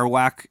Jack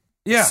Kerouac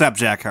Yeah. except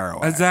Jack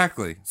Kerouac.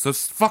 Exactly. So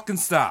fucking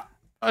stop.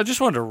 I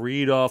just wanted to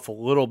read off a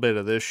little bit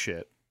of this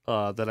shit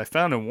that I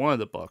found in one of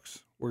the books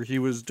where he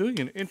was doing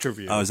an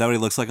interview. Oh, is that what he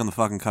looks like on the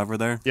fucking cover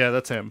there? Yeah,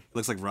 that's him.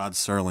 Looks like Rod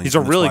Serling. He's a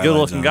from the really Twilight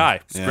good-looking Zone. guy.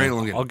 Yeah. Great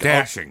looking. I'll-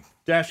 Dashing.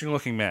 Dashing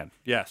looking man.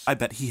 Yes. I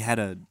bet he had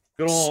a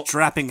Good ol-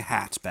 strapping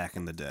hat back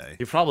in the day.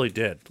 He probably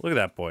did. Look at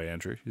that boy,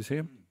 Andrew. You see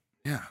him?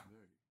 Yeah.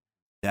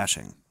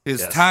 Dashing.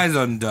 His Yes. tie's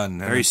undone.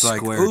 And Very it's like,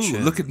 square ooh,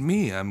 chin. look at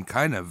me. I'm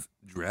kind of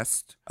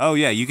dressed. Oh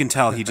yeah, you can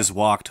tell he just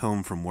walked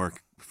home from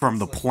work from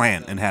the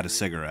plant and had a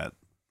cigarette,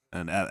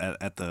 and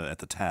at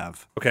the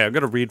Tav. Okay, I'm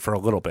going to read for a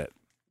little bit.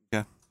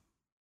 Yeah.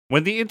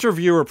 When the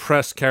interviewer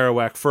pressed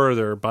Kerouac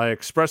further by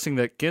expressing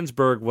that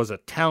Ginsberg was a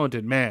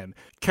talented man,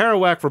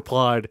 Kerouac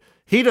replied,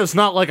 "He does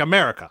not like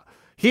America.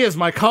 He is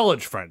my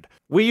college friend.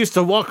 We used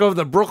to walk over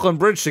the Brooklyn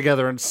Bridge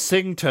together and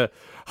sing to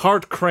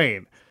Hart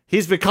Crane.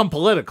 He's become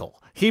political.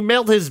 He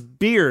mailed his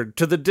beard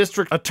to the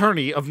district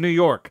attorney of New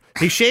York.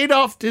 He shaved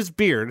off his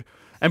beard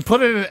and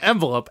put it in an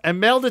envelope and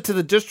mailed it to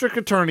the district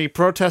attorney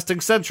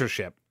protesting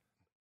censorship."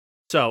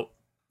 So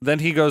then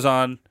he goes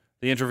on.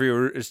 The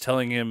interviewer is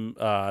telling him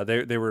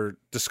they were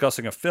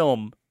discussing a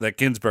film that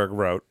Ginsberg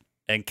wrote,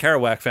 and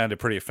Kerouac found it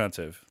pretty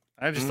offensive.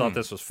 I just thought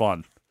this was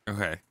fun.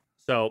 Okay.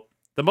 So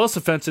the most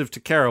offensive to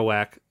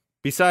Kerouac,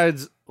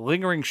 besides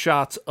lingering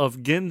shots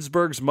of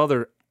Ginsberg's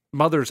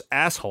mother's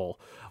asshole,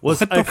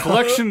 was a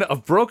collection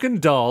of broken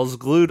dolls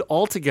glued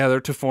all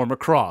together to form a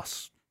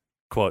cross.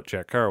 Quote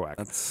Jack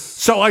Kerouac.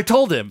 So I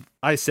told him,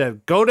 I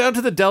said, go down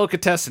to the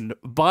delicatessen,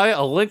 buy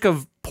a link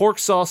of pork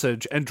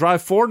sausage, and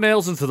drive 4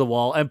 nails into the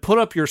wall and put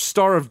up your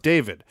Star of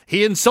David.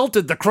 He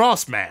insulted the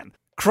cross, man.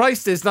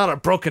 Christ is not a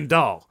broken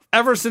doll.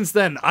 Ever since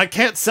then, I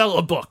can't sell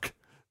a book.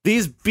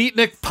 These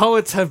beatnik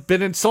poets have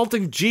been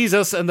insulting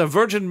Jesus and the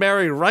Virgin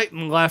Mary right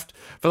and left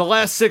for the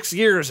last 6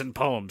 years in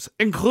poems,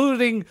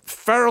 including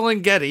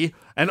Ferlinghetti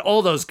and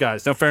all those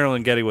guys. Now,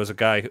 Ferlinghetti was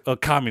a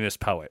communist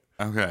poet.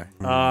 Okay.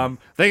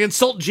 They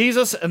insult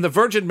Jesus and the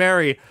Virgin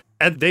Mary,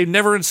 and they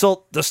never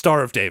insult the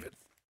Star of David.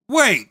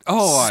 Wait,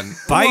 hold on.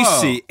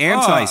 Spicy Whoa.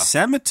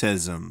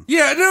 anti-Semitism.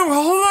 Yeah, no,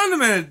 hold on a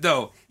minute,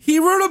 though. He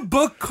wrote a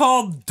book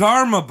called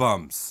Dharma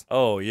Bums.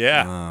 Oh,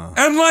 yeah.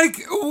 And, like,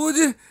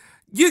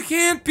 you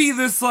can't be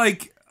this,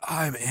 like,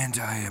 I'm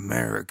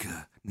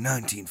anti-America,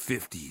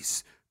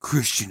 1950s,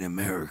 Christian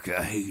America,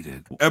 I hate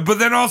it. But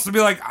then also be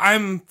like,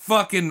 I'm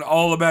fucking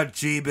all about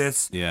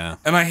Jeebus. Yeah.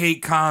 And I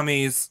hate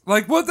commies.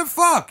 Like, what the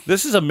fuck?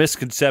 This is a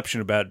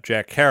misconception about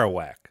Jack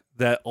Kerouac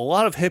that a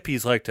lot of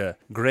hippies like to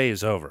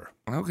graze over.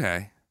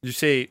 Okay. You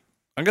see,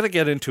 I'm going to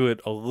get into it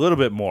a little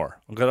bit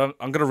more. I'm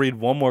gonna read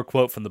one more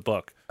quote from the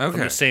book from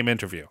Okay. the same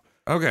interview.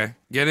 Okay.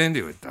 Get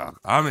into it, dog.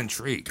 I'm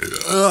intrigued.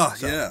 Ugh,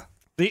 yeah.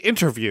 The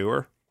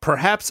interviewer,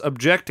 perhaps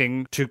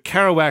objecting to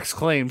Kerouac's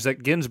claims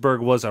that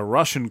Ginsberg was a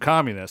Russian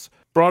communist,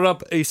 brought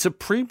up a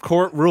Supreme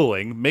Court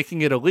ruling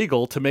making it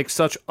illegal to make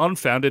such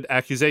unfounded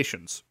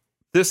accusations.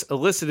 This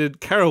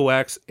elicited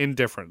Kerouac's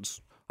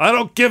indifference. I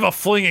don't give a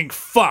flinging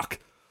fuck.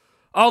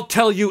 I'll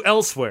tell you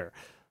elsewhere.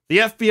 The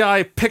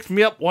FBI picked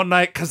me up one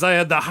night because I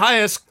had the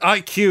highest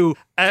IQ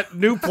at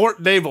Newport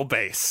Naval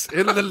Base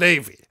in the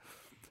Navy.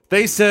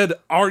 They said,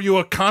 "Are you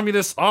a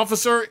communist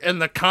officer in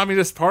the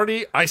Communist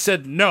Party?" I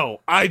said,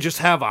 "No, I just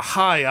have a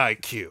high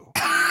IQ."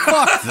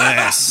 Fuck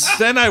this.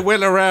 Then I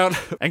went around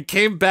and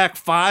came back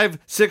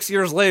 5-6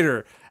 years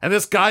later, and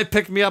this guy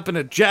picked me up in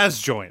a jazz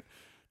joint,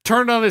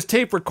 turned on his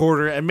tape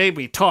recorder, and made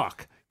me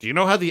talk. Do you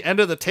know how the end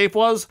of the tape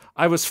was?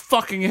 I was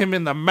fucking him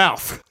in the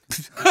mouth.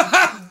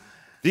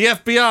 The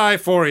FBI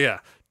for you.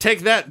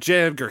 Take that,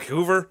 J. Edgar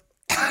Hoover.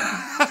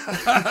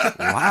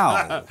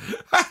 Wow.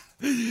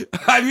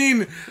 I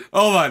mean,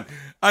 hold on.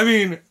 I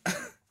mean,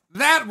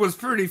 that was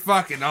pretty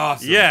fucking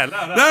awesome. Yeah,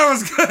 That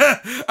was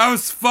good. I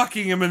was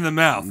fucking him in the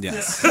mouth.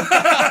 Yes.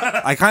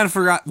 I kind of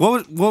forgot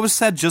what was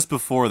said just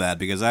before that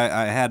because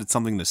I had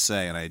something to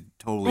say and I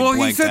totally Well, he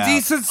blanked said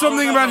out.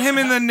 something about him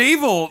in the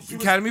Naval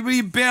Academy, but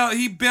he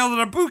bailed at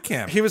a boot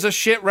camp. He was a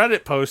shit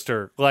Reddit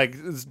poster, like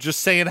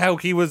just saying how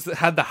he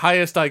had the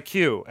highest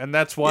IQ, and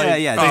that's why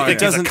Yeah. they It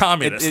think he's a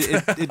communist.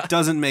 It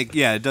doesn't make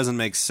it doesn't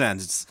make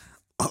sense.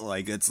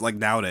 It's like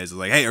nowadays. It's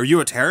like, hey, are you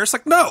a terrorist?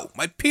 Like, no,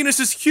 my penis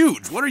is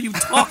huge. What are you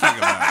talking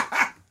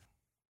about?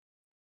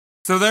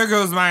 So there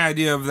goes my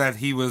idea of that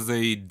he was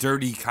a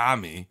dirty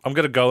commie. I'm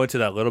going to go into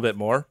that a little bit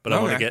more, but I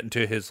want to Okay. get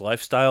into his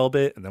lifestyle a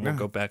bit, and then we'll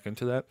go back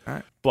into that. All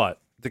right. But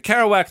the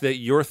Kerouac that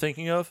you're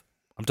thinking of,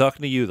 I'm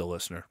talking to you, the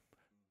listener,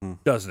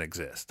 doesn't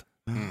exist.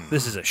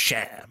 This is a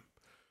sham.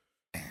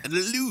 An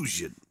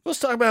illusion. Let's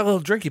talk about a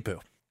little drinky poo.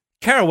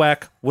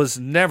 Kerouac was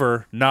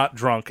never not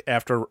drunk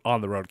after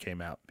On the Road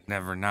came out.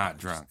 Never not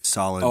drunk.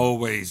 Solid.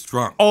 Always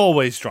drunk.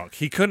 Always drunk.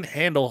 He couldn't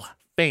handle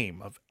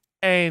fame of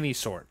any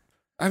sort.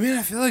 I mean,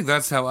 I feel like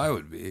that's how I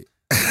would be.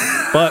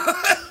 But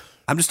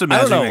I'm just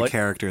imagining a like-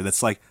 character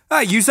that's like,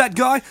 "Hey, use that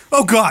guy?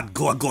 Oh God,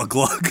 glug glug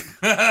glug."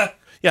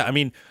 yeah, I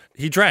mean,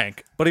 he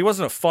drank, but he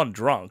wasn't a fun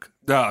drunk.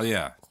 Oh,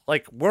 yeah.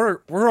 Like we're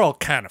all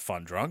kind of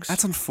fun drunks.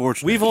 That's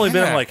unfortunate. We've only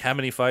been in Yeah. like how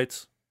many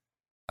fights?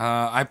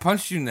 I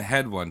punched you in the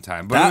head one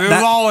time, but That- it was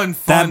that- all in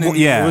fun. that- and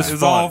yeah. it It was,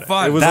 was all fun.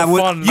 fun. It was That a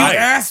would- fun you night.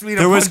 asked me to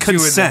there was punch you in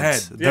the consent.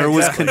 head. There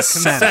was exactly.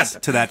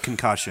 consent to that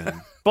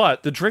concussion.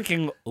 But the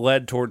drinking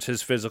led towards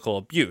his physical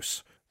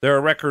abuse. There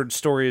are record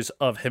stories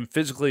of him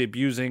physically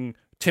abusing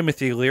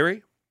Timothy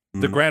Leary,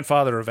 the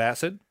grandfather of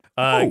acid,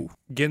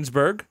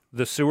 Ginsburg,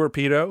 the sewer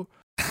pedo.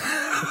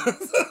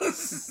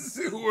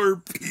 Sewer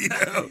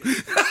pedo.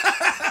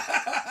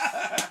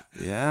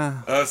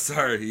 Yeah. Oh,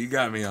 sorry. You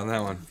got me on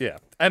that one. Yeah,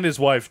 and his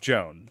wife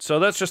Joan. So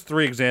that's just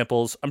 3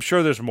 examples. I'm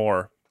sure there's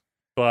more,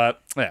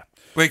 but yeah.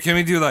 Wait, can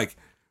we do like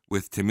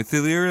with Timothy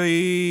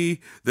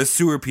Leary, the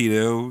sewer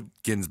pedo,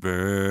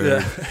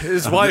 Ginsburg,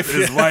 His wife.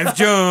 his wife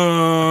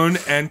Joan,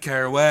 and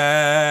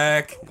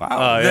Kerouac. Wow.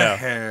 Oh, the yeah.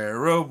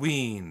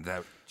 heroin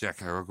that Jack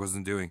Kerouac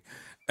wasn't doing.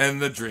 And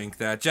the drink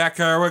that Jack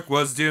Kerouac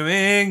was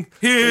doing.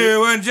 Here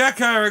when Jack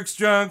Kerouac's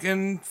drunk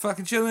and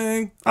fucking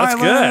chilling. That's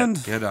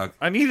Island. Yeah, dog.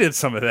 I needed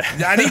some of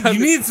that. You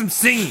need some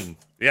singing.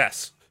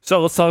 Yes.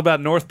 So let's talk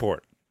about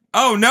Northport.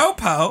 Oh, no,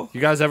 Poe.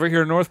 You guys ever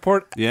hear of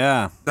Northport?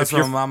 Yeah. That's If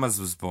where you're- Mama's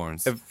was born.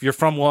 If you're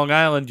from Long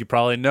Island, you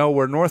probably know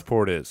where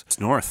Northport is. It's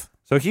north.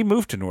 So he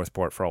moved to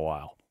Northport for a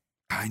while.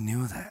 I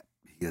knew that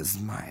because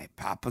my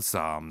papa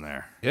saw him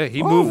there. Yeah,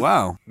 he Oh, moved.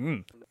 wow.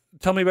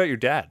 Tell me about your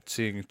dad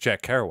seeing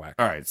Jack Kerouac.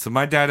 All right, so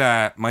my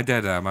papa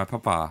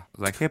was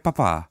like, "Hey,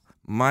 papa."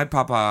 My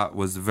papa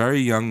was a very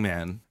young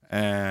man,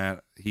 and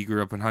he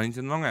grew up in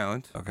Huntington, Long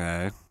Island.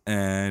 Okay.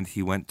 And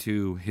he went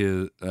to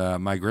his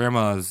my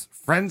grandma's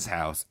friend's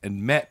house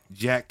and met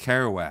Jack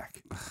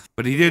Kerouac,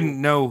 but he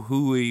didn't know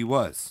who he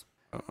was.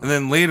 And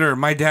then later,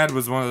 my dad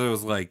was one of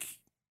those like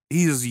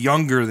he's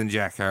younger than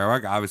Jack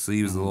Kerouac. Obviously,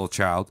 he was a little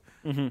child,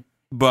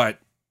 but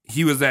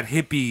he was that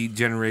hippie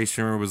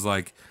generation where it was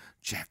like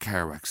Jack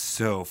Kerouac's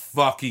so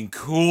fucking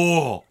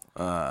cool.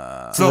 So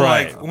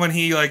Right. like when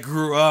he like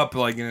grew up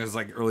like in his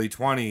like early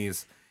 20s,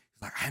 he's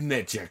like I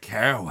met Jack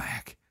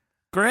Kerouac.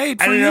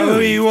 Great. I for didn't know you. who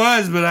he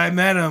was, but I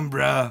met him,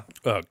 bro.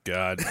 Oh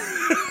God.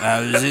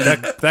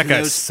 that that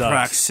guy sucks.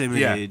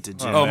 proximity Yeah. to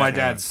Jack. Oh, my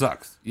dad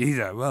sucks. He's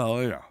like,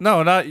 well, you know.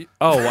 No, not.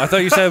 Oh, I thought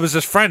you said it was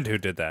his friend who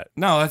did that.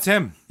 No, that's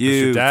him. Your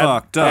You dad?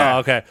 fucked up. Oh,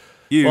 okay.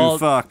 You Well,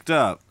 fucked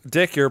up.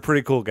 Dick, you're a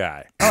pretty cool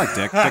guy. I like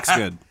Dick. Dick's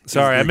good.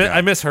 Sorry, He's a good guy.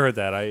 I misheard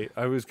that. I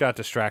got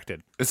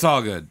distracted. It's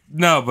all good.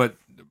 No, but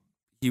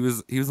he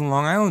was a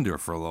Long Islander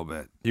for a little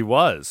bit. He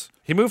was.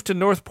 He moved to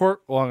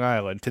Northport, Long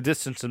Island, to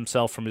distance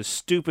himself from his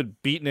stupid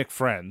beatnik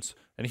friends,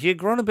 and he had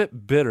grown a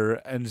bit bitter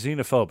and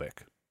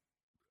xenophobic,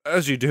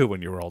 as you do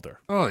when you're older.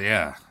 Oh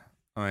yeah.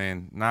 I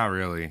mean, not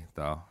really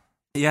though.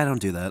 Yeah, I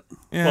don't do that.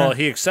 Yeah. Well,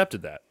 he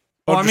accepted that.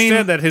 Well, I Understand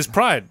mean- that his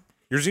pride.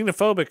 You're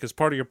xenophobic is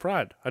part of your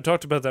pride. I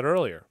talked about that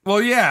earlier.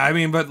 Well, yeah. I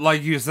mean, but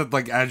like you said,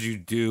 like as you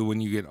do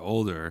when you get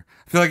older.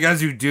 I feel like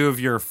as you do if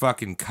you're a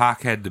fucking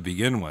cockhead to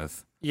begin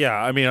with. Yeah,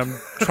 I mean,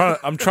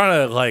 I'm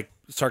trying to like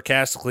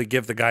sarcastically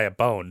give the guy a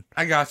bone.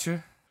 I got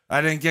you. I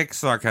didn't get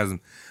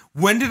sarcasm.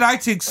 When did I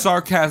take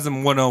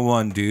sarcasm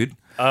 101, dude?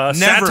 Never.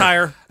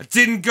 Satire.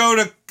 Didn't go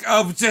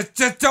to.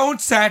 Just don't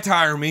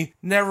satire me.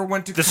 Never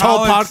went to This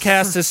whole college.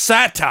 podcast is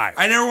satire.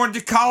 I never went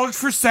to college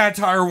for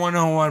satire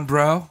 101,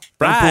 bro. I don't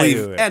Right.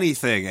 believe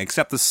anything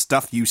except the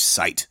stuff you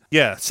cite.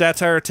 Yeah,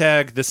 satire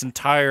tag. This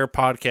entire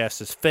podcast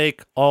is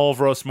fake. All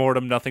of Roast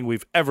Mortem. Nothing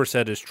we've ever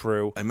said is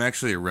true. I'm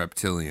actually a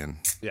reptilian.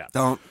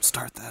 Don't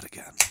start that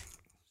again.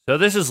 So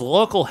this is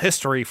local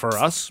history for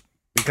us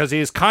because he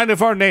is kind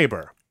of our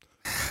neighbor.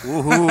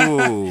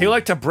 Woohoo. He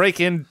liked to break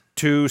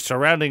into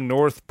surrounding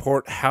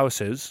Northport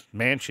houses,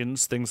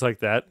 mansions, things like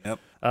that.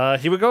 Yep.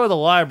 He would go to the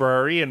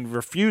library and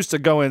refuse to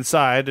go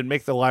inside and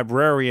make the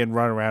librarian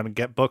run around and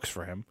get books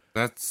for him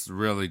That's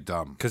really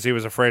dumb. because he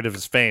was afraid of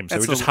his fame. So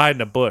That's he would just a- hide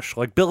in a bush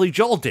like Billy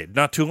Joel did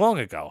not too long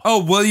ago.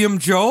 Oh, William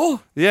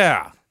Joel?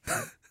 Yeah.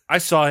 I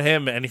saw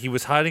him and he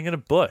was hiding in a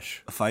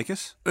bush. A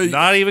ficus?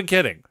 Not even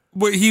kidding.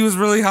 Wait, he was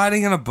really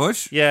hiding in a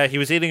bush? Yeah, he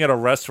was eating at a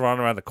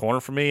restaurant around the corner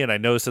from me, and I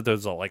noticed that there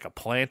was a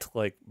plant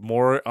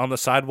more on the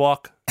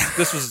sidewalk.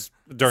 This was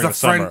during the It's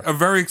summer. a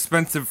very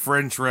expensive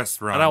French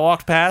restaurant. And I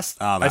walked past.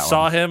 Oh, that I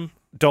saw one. him.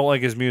 Don't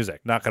like his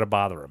music. Not going to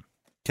bother him.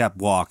 Kept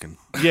walking.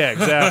 Yeah,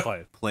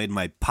 exactly. Played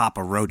my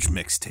Papa Roach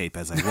mixtape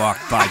as I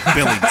walked by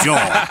Billy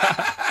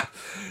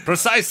Joel.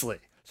 Precisely.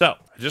 So,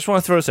 I just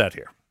want to throw this out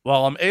here.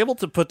 While I'm able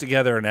to put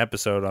together an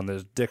episode on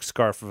this dick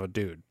scarf of a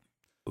dude,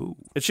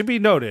 it should be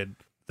noted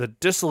the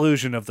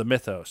disillusion of the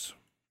mythos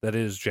that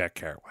is Jack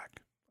Kerouac.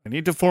 I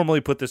need to formally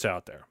put this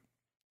out there.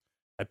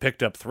 I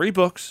picked up 3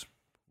 books,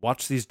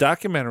 watched these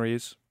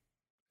documentaries,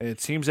 and it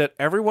seems that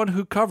everyone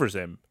who covers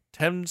him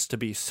tends to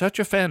be such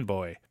a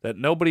fanboy that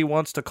nobody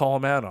wants to call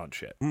him out on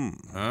shit.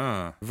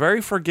 Ah. Very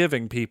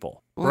forgiving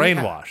people. Well, yeah.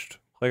 Brainwashed.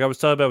 Like I was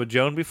talking about with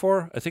Joan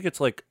before, I think it's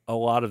like a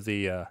lot of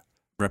the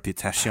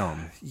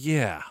Reputation.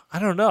 yeah, I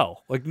don't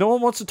know. Like no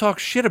one wants to talk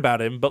shit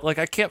about him, but like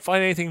I can't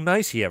find anything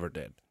nice he ever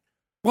did.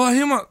 Well,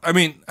 I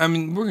mean,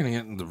 we're gonna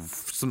get into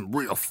some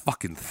real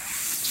fucking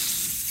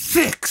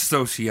thick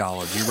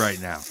sociology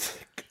right now.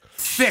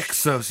 Thick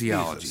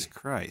sociology, Jesus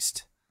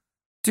Christ.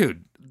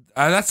 dude.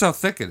 That's how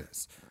thick it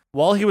is.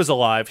 While he was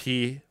alive,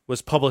 he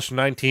was published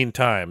 19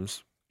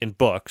 times in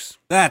books.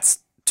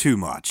 That's too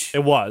much.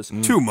 It was.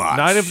 Too much.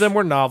 9 of them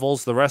were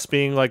novels, the rest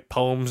being like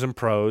poems and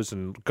prose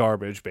and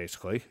garbage,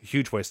 basically. A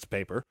huge waste of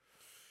paper.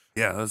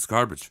 Yeah, that's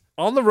garbage.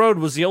 On the Road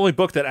was the only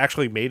book that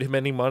actually made him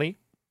any money.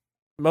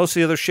 Most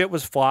of the other shit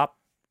was flop.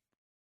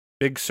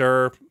 Big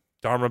Sur,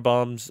 Dharma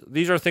Bums.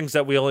 These are things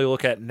that we only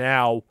look at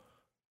now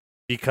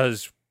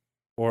because,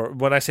 or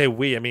when I say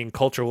we, I mean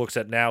culture looks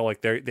at now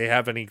like they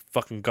have any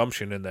fucking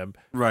gumption in them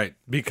Right,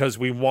 because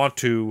we want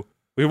to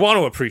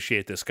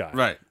appreciate this guy.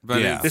 right.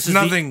 But Yeah. it's This is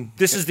nothing.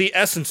 This is the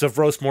essence of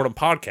Roast Mortem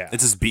Podcast.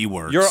 It's his B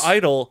words. Your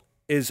idol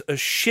is a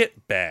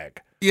shit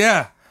bag.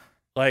 Yeah,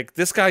 Like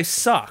this guy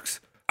sucks.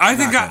 I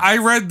think Not good. I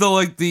read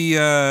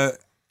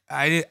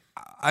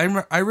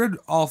I read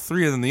all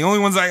 3 of them. The only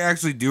ones I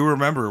actually do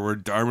remember were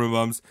Dharma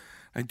Bums.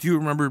 I do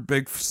remember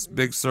Big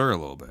Sur a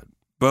little bit,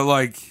 but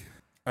like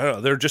I don't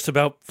know. They're just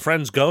about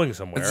friends going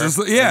somewhere. it's just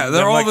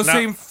they're all like the not-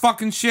 same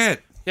fucking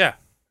shit. Yeah,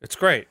 it's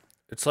great.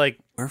 It's like,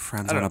 We're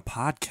friends I on don't a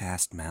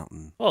podcast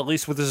mountain. well, at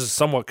least this is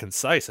somewhat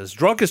concise. As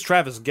drunk as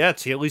Travis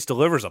gets, he at least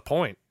delivers a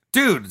point.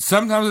 Dude,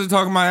 sometimes I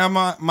talk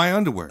about my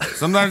underwear.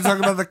 Sometimes I talk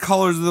about the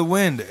colors of the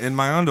wind in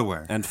my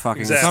underwear. And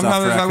fucking Exactly.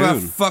 Sometimes stuffed I talk about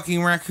raccoon.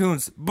 fucking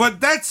raccoons. But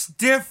that's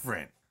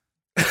different.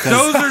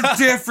 Those are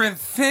different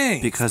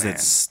things. Because man.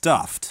 it's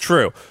stuffed.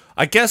 True.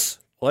 I guess,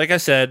 like I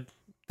said,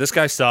 this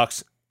guy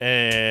sucks,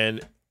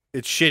 and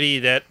it's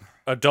shitty that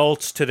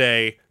adults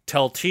today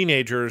tell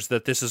teenagers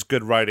that this is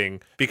good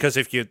writing, because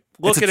if you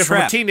look It's a at it from a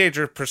trap.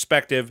 teenager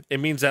perspective,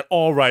 it means that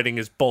all writing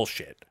is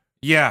bullshit.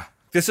 Yeah.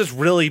 This is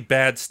really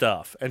bad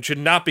stuff and should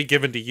not be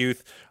given to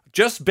youth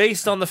just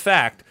based on the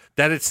fact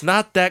that it's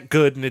not that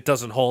good and it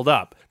doesn't hold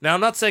up. Now, I'm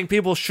not saying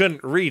people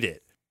shouldn't read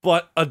it,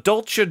 but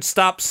adults should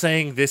stop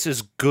saying this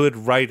is good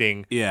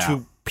writing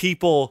to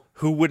people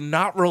who would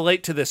not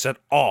relate to this at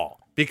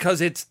all, because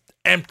it's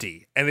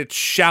empty and it's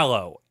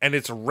shallow and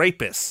it's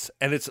rapists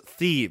and it's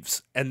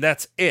thieves and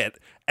that's it.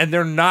 And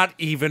they're not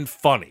even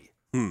funny.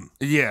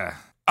 Yeah.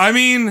 I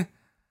mean,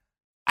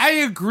 I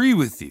agree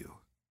with you,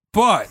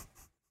 but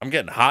I'm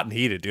getting hot and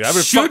heated, dude.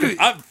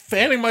 I'm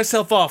fanning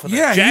myself off with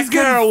Yeah, a Jack he's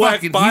getting Kerouac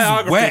fucking- he's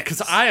biography wet.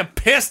 because I am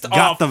pissed Got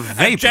off the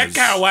at Jack vapors.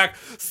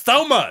 Kerouac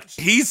so much.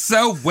 he's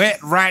so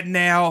wet right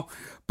now.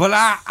 But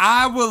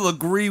I will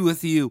agree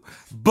with you.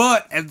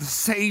 But at the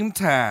same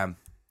time,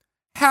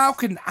 how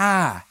can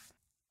I,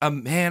 a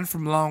man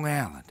from Long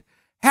Island,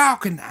 how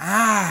can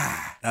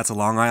I That's a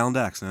Long Island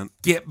accent.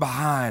 get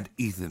behind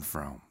Ethan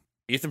Frome?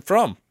 Ethan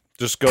Frome.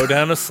 Just go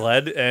down a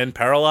sled and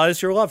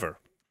paralyze your lover.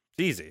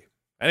 It's easy.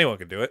 Anyone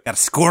can do it. Got a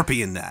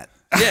scorpion in that.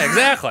 Yeah,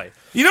 exactly.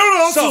 You know what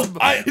else So, is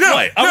I- you know,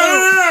 wait, no, I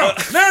no,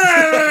 wanna-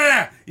 no,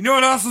 no. You know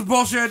what else is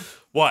bullshit?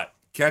 What?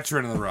 Catcher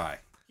in the Rye.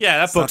 Yeah,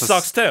 that book Not the-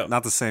 sucks too.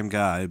 Not the same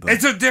guy, but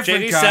It's a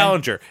different J.D. guy.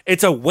 Salinger.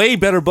 It's a way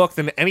better book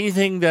than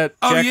anything that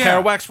Oh, Jack yeah.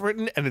 Kerouac's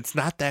written, and it's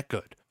not that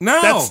good.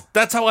 No.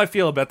 That's how I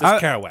feel about this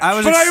Kerouac. I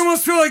was But ex-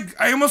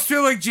 I almost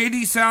feel like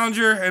J.D.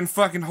 Salinger and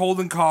fucking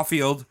Holden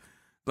Caulfield,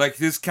 like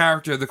this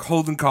character, the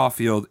Holden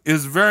Caulfield,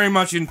 is very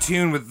much in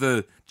tune with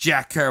the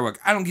Jack Kerouac.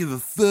 I don't give a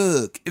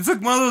fuck. It's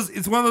like one of those.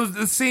 It's one of those.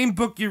 The same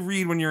book you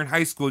read when you're in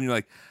high school, and you're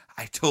like,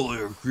 I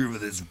totally agree with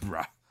this,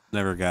 bruh.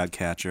 never got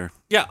Catcher.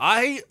 Yeah,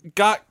 I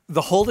got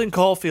the Holden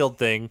Caulfield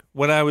thing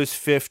when I was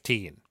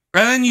 15.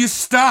 And then you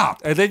stop.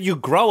 And then you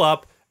grow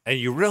up and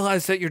you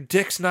realize that your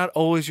dick's not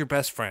always your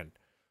best friend.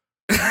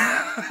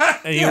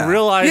 And you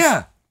realize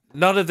Yeah.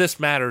 none of this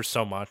matters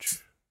so much.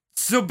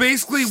 So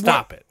basically,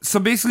 Stop it. So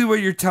basically,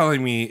 what you're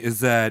telling me is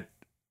that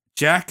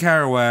Jack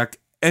Kerouac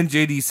and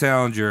J.D.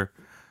 Salinger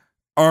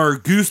are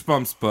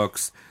Goosebumps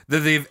books that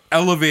they've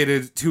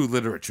elevated to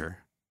literature.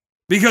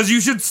 Because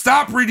you should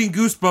stop reading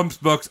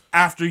Goosebumps books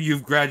after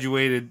you've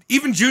graduated,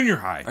 even junior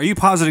high. Are you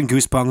positing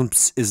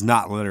Goosebumps is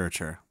not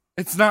literature?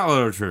 It's not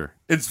literature.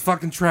 It's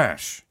fucking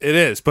trash. It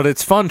is, but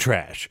it's fun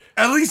trash.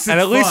 At least it's And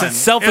at least fun. it's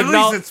self-acknowledging.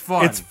 At least it's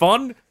fun. It's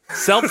fun,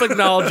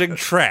 self-acknowledging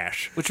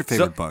trash. What's your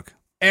favorite book?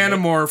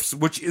 Animorphs,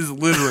 which is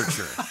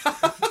literature.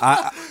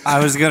 I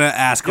was gonna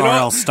ask know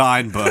R.L. what?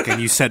 Stein book,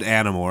 and you said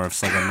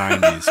Animorphs like a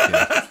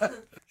 '90s kid.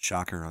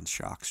 Shocker on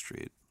Shock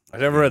Street. I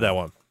never read that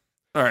one.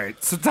 All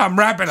right, so Tom,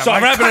 wrap it up. So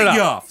I'm I wrapping cut it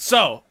you up. off.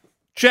 So,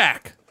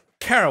 Jack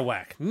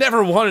Kerouac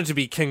never wanted to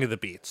be king of the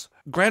beats,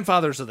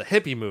 grandfathers of the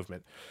hippie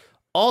movement.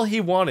 All he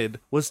wanted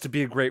was to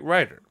be a great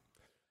writer.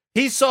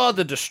 He saw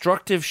the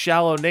destructive,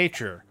 shallow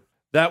nature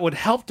that would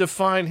help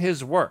define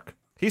his work.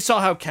 He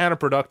saw how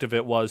counterproductive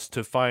it was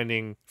to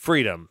finding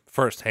freedom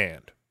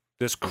firsthand.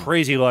 This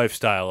crazy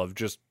lifestyle of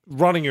just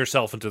running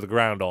yourself into the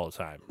ground all the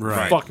time,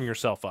 Right. fucking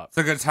yourself up. It's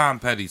like a Tom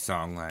Petty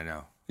song, I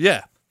know.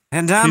 Yeah.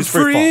 And I'm He's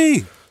free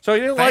free. So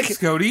you didn't Thanks, like it.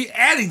 Cody.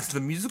 Adding to the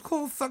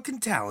musical fucking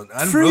talent.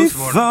 On Free Roast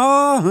Mortem.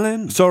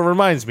 falling. So it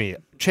reminds me,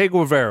 Che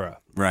Guevara,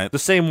 Right. the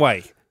same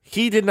way.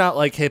 He did not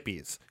like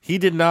hippies. He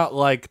did not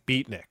like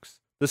beatniks.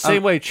 The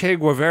same way Che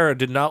Guevara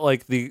did not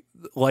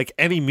like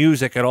any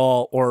music at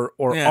all or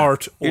Yeah.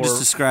 art. You're or, just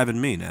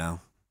describing me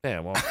now. yeah,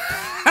 well,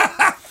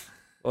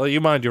 well, you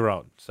mind your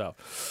own. So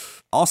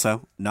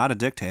Also, not a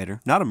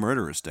dictator. Not a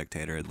murderous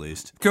dictator, at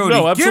least. Cody,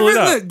 No, absolutely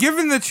not.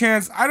 given the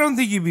chance, I don't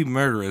think you'd be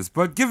murderous,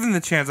 but given the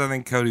chance, I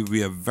think Cody would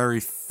be a very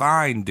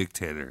fine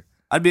dictator.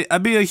 I'd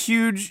be a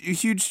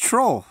huge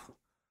troll.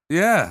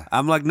 Yeah.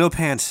 I'm like no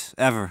pants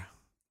ever.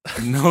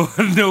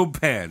 No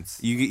pants.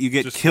 You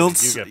get Just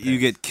kilts, kidding, you you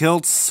get get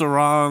kilts,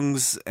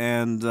 sarongs,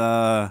 and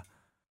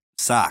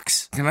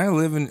socks. Can I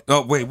live in...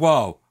 Oh, wait,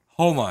 whoa.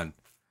 Hold on.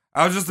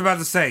 I was just about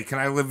to say, can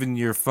I live in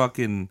your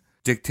fucking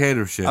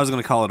dictatorship? I was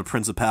gonna call it a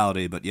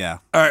principality, but yeah.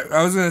 All right,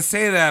 I was going to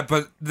say that,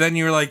 but then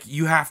you were like,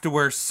 you have to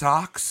wear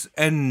socks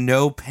and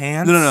no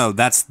pants? No.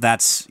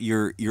 That's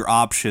your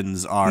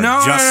options are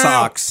No, just no.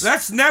 socks.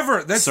 That's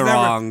never...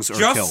 sarongs never,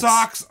 or just kilts.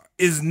 socks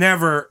is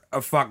never a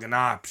fucking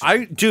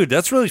option. dude,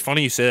 that's really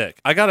funny you say that.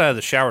 I got out of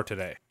the shower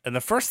today, and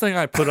the first thing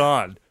I put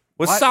on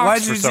was socks.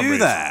 Why'd for you some do reason.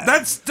 that?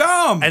 That's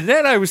dumb. And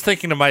then I was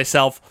thinking to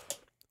myself,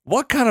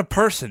 what kind of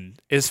person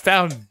is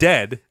found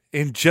dead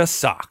in just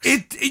socks?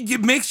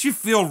 It makes you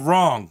feel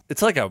wrong.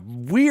 It's like a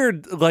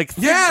weird,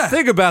 Yeah.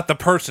 think about the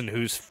person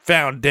who's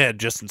found dead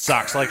just in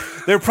socks. Like,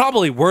 they're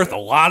probably worth a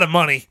lot of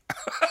money.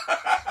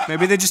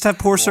 Maybe they just have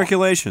poor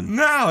circulation.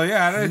 No,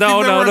 yeah. I think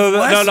No. they're worth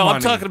less I'm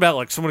money. talking about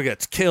like someone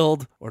gets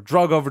killed or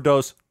drug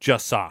overdose,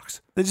 just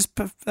socks. They just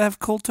have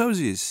cold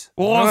toesies.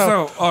 Well,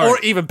 also, all Or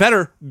right. even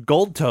better,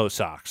 gold toe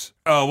socks.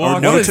 Oh, well,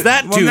 or no what does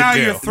that well, dude now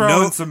do? you're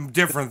throwing No some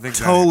different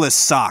things. at it. Toeless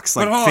socks,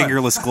 like But hold on.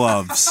 fingerless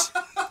gloves.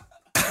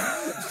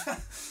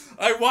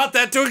 I want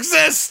that to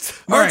exist.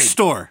 All Merch right,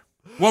 store.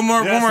 one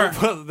more.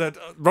 The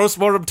roast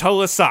mortem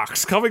toeless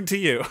socks coming to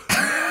you.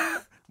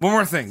 One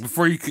more thing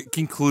before you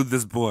conclude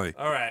this boy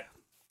All right.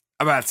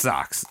 about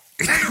socks.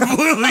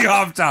 Completely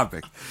off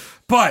topic,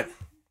 but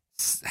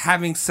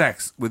having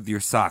sex with your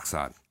socks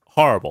on,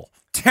 Horrible.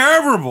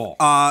 terrible.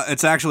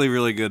 It's actually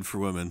really good for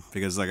women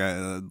because there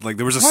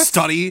was a What?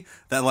 study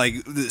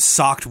that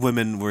socked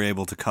women were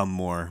able to come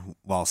more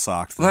while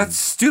socked. than- That's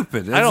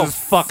stupid. I don't It's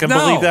just- fucking no.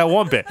 believe that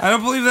one bit. I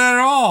don't believe that at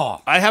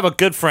all. I have a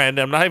good friend.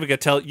 I'm not even going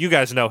to tell you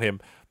guys know him,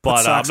 but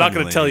I'm socks not on,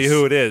 going to tell you ladies.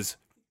 who it is.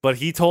 But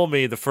he told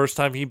me the first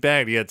time he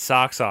banged, he had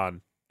socks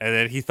on. And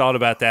then he thought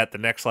about that the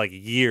next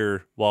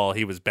year while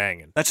he was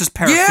banging. That's just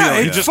paraphilia. Yeah,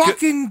 it's just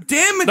fucking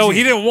damaging. No,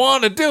 he didn't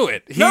want to do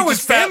it. He No, just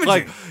it's felt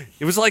damaging.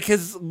 it was like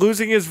his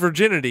losing his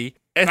virginity,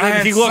 and I then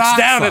had he looks socks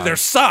down on. and there's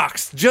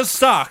socks, just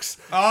socks,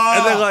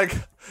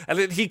 and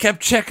then he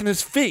kept checking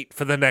his feet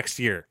for the next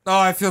year. Oh,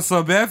 I feel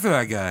so bad for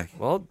that guy.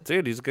 Well,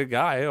 dude, he's a good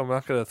guy. I'm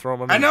not going to throw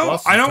him under I the know.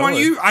 bus. I don't want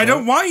totally. you. I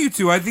don't want you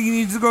to. I think he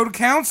needs to go to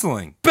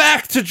counseling.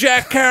 Back to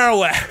Jack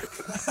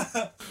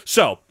Kerouac.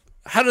 So,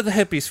 how did the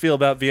hippies feel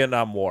about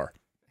Vietnam War?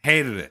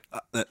 Hated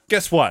it.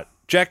 Guess what?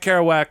 Jack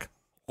Kerouac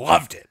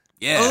loved it.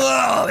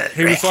 Yeah.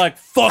 He was like,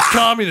 fuck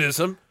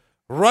communism,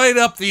 right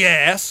up the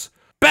ass,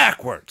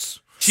 backwards.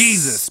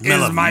 Jesus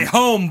Smell is of my meat.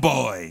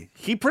 homeboy.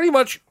 He pretty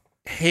much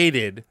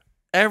hated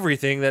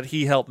everything that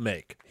he helped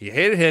make. He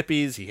hated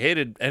hippies. He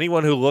hated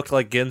anyone who looked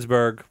like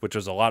Ginsburg, which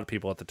was a lot of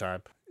people at the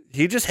time.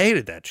 He just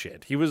hated that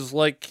shit. He was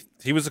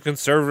a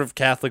conservative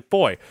Catholic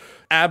boy.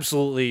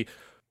 Absolutely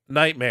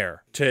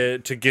nightmare to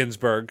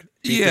Ginsburg.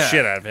 Beat the Yeah.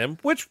 shit out of him,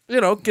 which,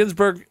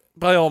 Ginsburg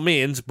by all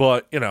means,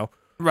 but,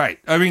 Right.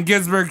 I mean,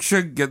 Ginsburg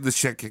should get the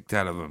shit kicked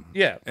out of him.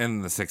 Yeah.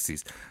 In the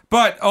 60s.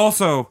 But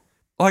also,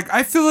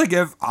 I feel like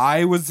if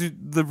I was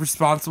the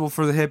responsible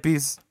for the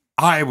hippies,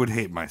 I would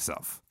hate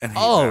myself. And hate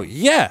oh, them.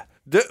 yeah.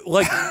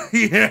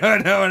 Yeah, I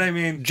know what I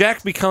mean.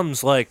 Jack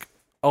becomes like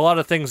a lot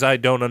of things I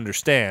don't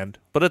understand,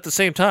 but at the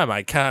same time,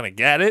 I kind of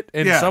get it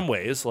in Yeah. some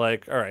ways.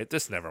 Like, all right,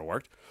 this never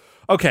worked.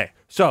 Okay,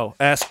 so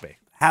ask me.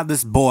 How'd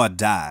this boy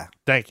die?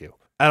 Thank you.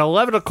 At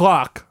 11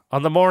 o'clock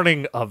on the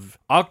morning of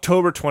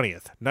October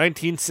 20th,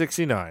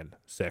 1969,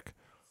 sick,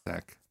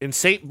 in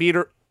St.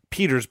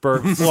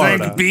 Petersburg,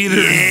 Florida. St.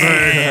 Petersburg.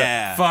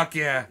 Yeah. Fuck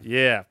yeah.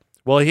 Yeah.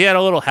 Well, he had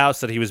a little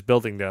house that he was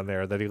building down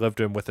there that he lived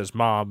in with his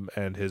mom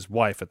and his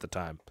wife at the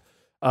time.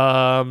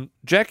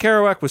 Jack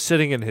Kerouac was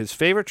sitting in his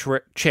favorite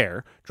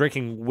chair,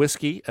 drinking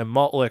whiskey and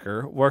malt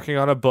liquor, working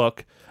on a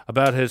book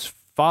about his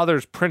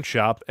father's print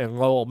shop in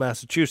Lowell,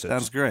 Massachusetts.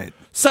 Sounds great.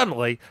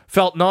 Suddenly,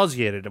 felt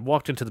nauseated and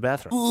walked into the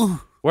bathroom,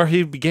 where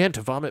he began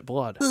to vomit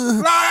blood.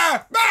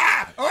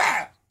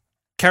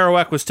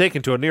 Kerouac was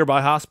taken to a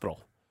nearby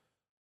hospital,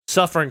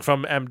 suffering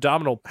from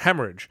abdominal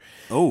hemorrhage.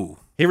 Oh.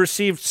 He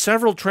received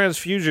several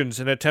transfusions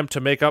in an attempt to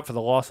make up for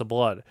the loss of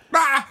blood.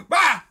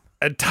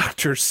 And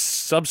doctors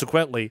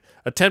subsequently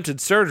attempted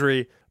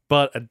surgery,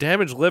 but a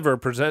damaged liver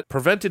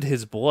prevented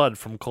his blood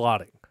from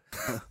clotting.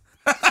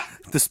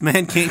 This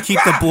man can't keep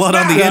the blood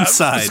on the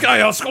inside.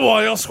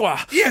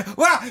 Yeah.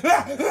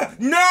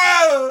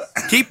 No.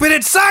 Keep it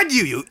inside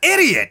you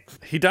idiot.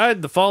 He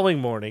died the following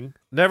morning,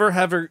 never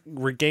having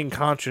regained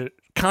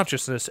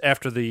consciousness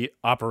after the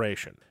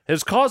operation.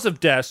 His cause of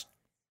death.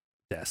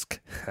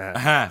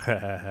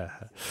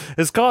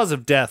 His cause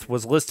of death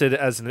was listed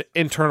as an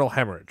internal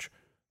hemorrhage,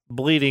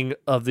 bleeding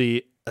of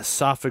the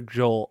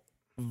esophageal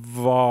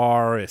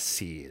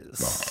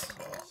varices.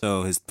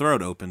 So his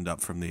throat opened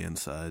up from the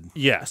inside.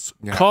 Yes,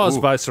 Yeah. caused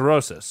Ooh. by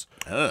cirrhosis.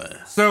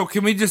 So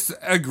can we just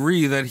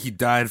agree that he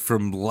died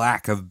from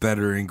lack of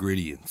better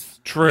ingredients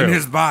True. in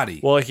his body?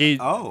 Well, he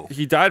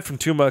died from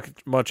too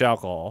much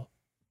alcohol,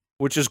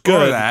 which is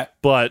good, that.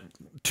 but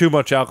too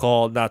much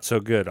alcohol not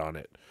so good on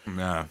it.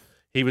 No.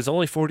 He was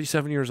only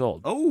 47 years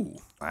old. Oh,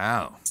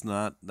 Wow.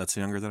 that's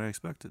younger than I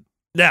expected.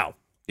 Now,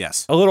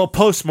 Yes. a little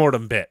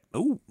post-mortem bit.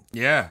 Oh,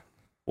 Yeah.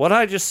 What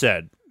I just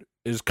said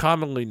is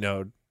commonly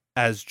known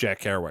as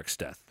Jack Kerouac's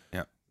death.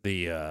 Yep.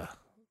 The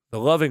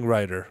loving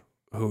writer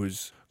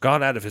who's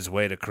gone out of his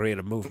way to create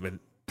a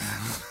movement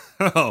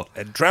Oh.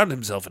 and drowned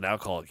himself in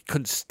alcohol. He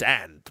couldn't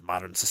stand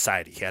modern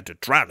society. He had to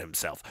drown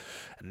himself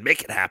and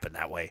make it happen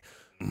that way.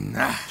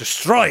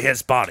 Destroy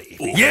his body.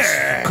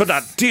 Yes. He could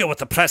not deal with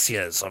the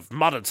pressures of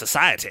modern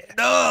society.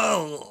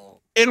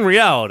 No. In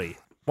reality,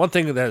 one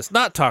thing that is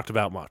not talked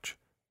about much,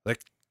 the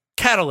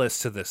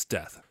catalyst to this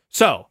death.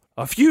 So,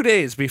 a few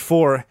days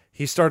before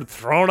he started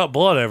throwing up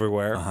blood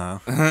everywhere,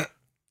 antifreeze.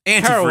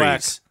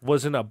 Kerouac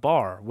was in a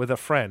bar with a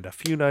friend a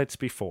few nights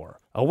before.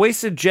 A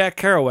wasted Jack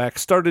Kerouac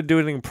started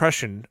doing an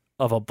impression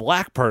of a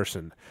black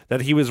person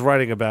that he was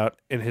writing about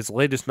in his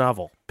latest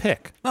novel,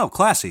 Pick. Oh,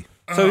 classy.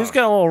 So he's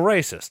getting a little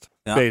racist,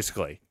 Yeah.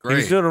 basically. Great.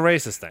 He's doing a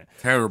racist thing.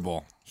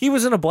 Terrible. He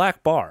was in a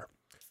black bar.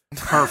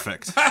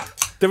 Perfect.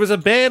 There was a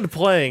band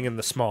playing in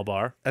the small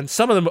bar, and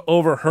some of them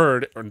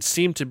overheard and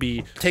seemed to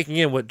be taking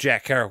in what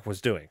Jack Kerouac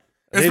was doing.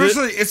 They did-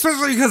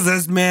 Especially because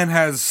this man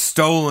has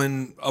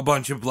stolen a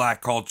bunch of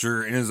black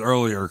culture in his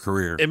earlier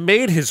career. it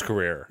made his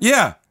career.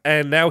 Yeah.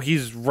 And now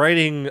he's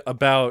writing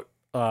about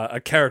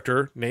a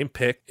character named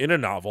Pick in a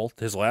novel,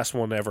 his last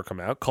one to ever come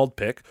out, called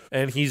Pick.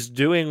 And he's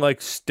doing like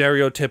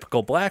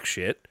stereotypical black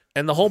shit.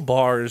 And the whole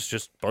bar is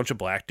just a bunch of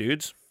black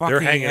dudes. They're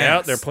Fucking hanging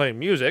out, ass. they're playing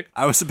music.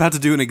 I was about to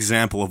do an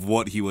example of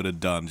what he would have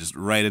done, just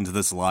right into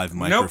this live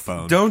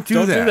microphone. Nope. Don't do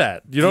Don't that. do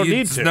that. You don't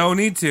need There's to. No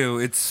need to.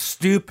 It's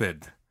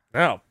stupid.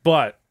 No,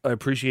 but I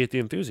appreciate the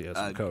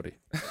enthusiasm, Cody.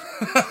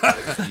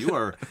 You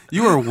are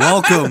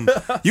welcome.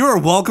 You are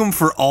welcome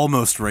for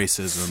almost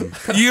racism.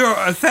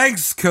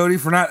 Thanks, Cody,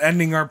 for not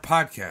ending our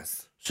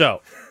podcast.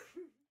 So,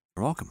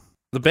 You're welcome.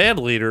 the band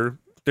leader,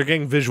 they're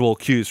getting visual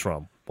cues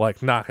from,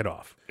 like, knock it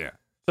off. Yeah.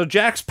 So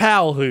Jack's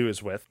pal, who he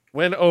was with,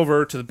 went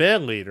over to the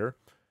band leader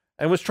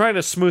and was trying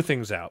to smooth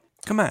things out.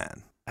 Come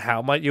on.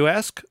 How might you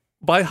ask?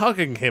 By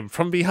hugging him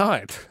from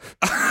behind.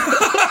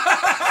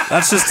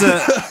 That's just a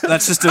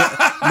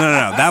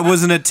no. That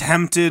was an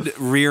attempted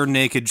rear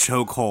naked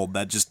chokehold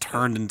that just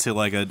turned into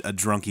like a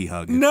drunky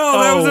hug.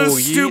 No, that was Oh,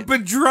 a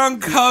stupid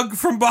drunk hug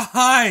from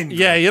behind.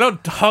 Yeah, you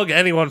don't hug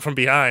anyone from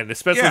behind,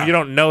 especially Yeah. if you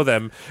don't know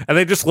them. And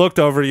they just looked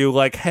over you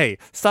like, hey,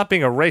 stop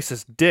being a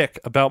racist dick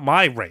about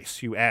my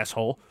race, you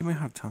asshole. Give me a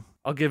hug, Tom.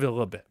 I'll give you a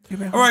little bit.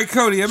 All right,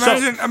 Cody.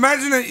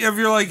 Imagine if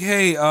you're like,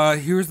 hey,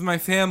 here's my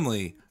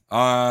family.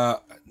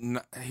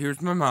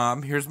 Here's my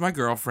mom. Here's my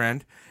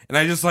girlfriend. And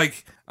I was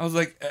like,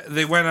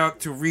 they went out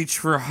to reach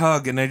for a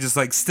hug, and I just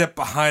like stepped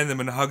behind them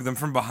and hugged them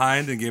from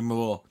behind and gave them a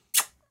little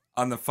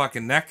on the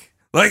fucking neck.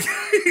 Like,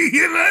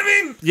 you know what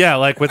I mean? Yeah,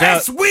 like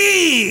without. That's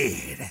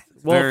weird.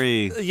 Well,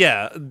 Very-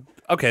 Yeah.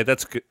 Okay,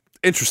 that's good.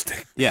 Interesting.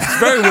 Yeah,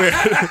 Very weird.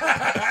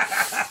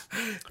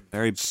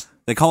 very.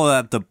 They call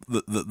that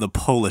the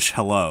Polish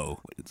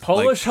hello. It's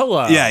Polish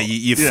hello. Yeah,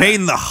 you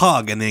feign the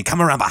hug and then you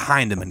come around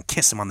behind him and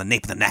kiss him on the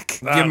nape of the neck.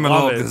 I Give him a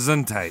love little it.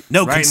 gesundheit.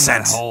 No right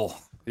consent. In that hole.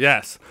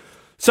 Yes.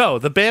 So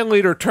the band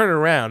leader turned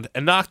around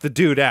and knocked the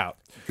dude out.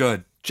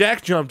 Good.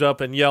 Jack jumped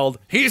up and yelled,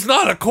 "He's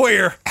not a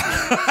queer."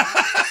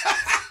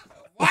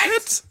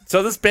 What?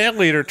 So this band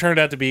leader turned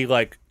out to be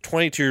like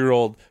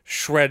 22-year-old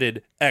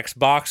shredded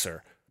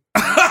ex-boxer.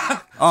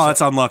 Oh,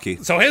 that's unlucky.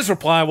 So his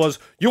reply was,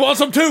 "You want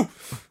some too?"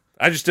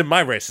 I just did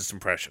my racist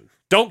impression.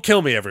 Don't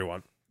kill me,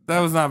 everyone. That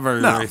was not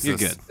very No, racist. you're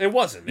good. It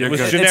wasn't. It You're was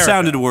good. generic. It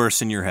sounded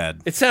worse in your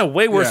head. It sounded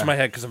way worse Yeah. in my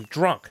head because I'm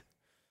drunk.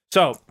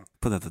 So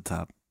Put that at the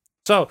top.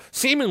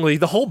 seemingly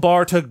the whole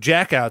bar took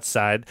Jack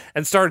outside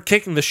and started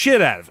kicking the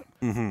shit out of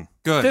him.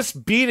 Good. This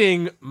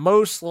beating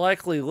most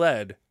likely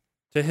led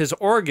to his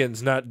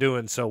organs not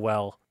doing so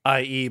well,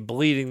 i.e.,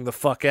 bleeding the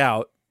fuck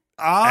out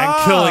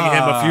and killing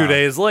him a few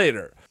days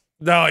later.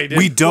 No, he didn't.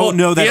 We don't Well,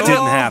 know he that had-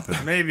 didn't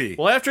happen. Maybe.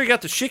 Well, after he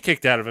got the shit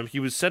kicked out of him, he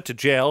was sent to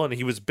jail and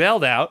he was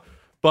bailed out,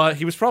 but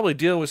he was probably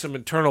dealing with some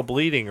internal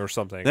bleeding or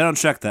something. They don't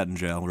check that in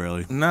jail,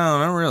 really. No,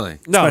 not really.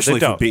 No, Especially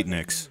they for don't.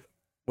 beatniks.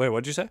 Wait,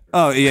 what'd you say?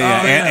 Oh,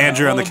 yeah. Oh, yeah.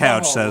 Andrew on the Oh,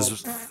 couch oh,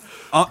 says,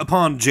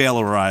 upon jail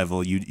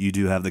arrival, you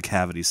do have the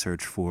cavity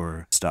search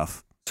for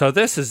stuff. So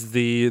this is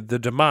the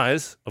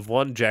demise of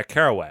one Jack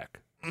Kerouac.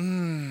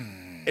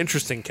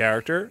 Interesting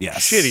character,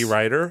 Yes. shitty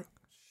writer,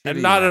 and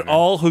Shitty not at writer.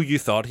 all who you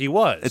thought he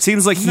was. It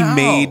seems like he No.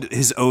 made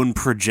his own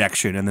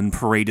projection and then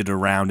paraded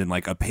around in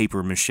like a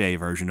paper mache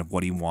version of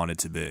what he wanted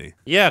to be.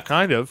 Yeah,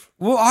 kind of.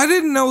 Well, I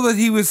didn't know that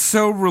he was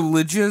so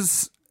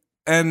religious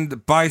and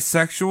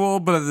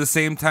bisexual, but at the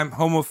same time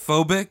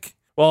homophobic.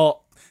 Well,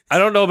 I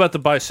don't know about the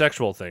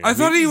bisexual thing. I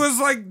thought he was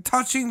like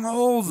touching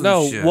holes and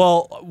No, shit.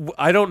 well,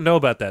 I don't know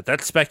about that.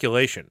 That's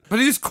speculation. But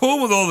he's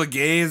cool with all the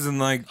gays and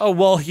like Oh,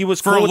 well, he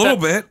was For cool a with little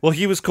that. bit. Well,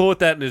 he was cool with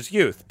that in his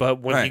youth,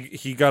 but when Right.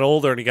 he got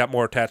older and he got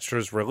more attached to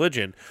his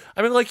religion,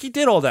 I mean, like, he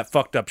did all that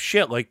fucked up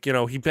shit. Like, you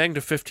know, he banged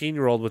a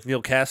 15-year-old with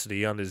Neil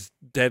Cassidy on his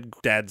dead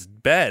dad's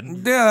bed.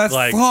 yeah, that's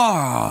like,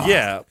 fuck.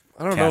 Yeah.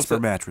 I don't know if Casper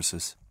that,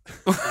 mattresses.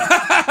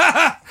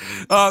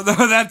 Oh,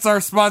 no, that's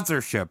our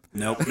sponsorship.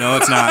 Nope, no,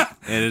 it's not.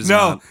 It is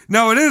No, not.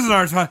 no, it isn't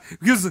our time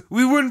because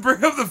we wouldn't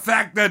bring up the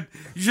fact that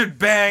you should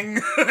bang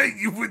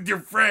with your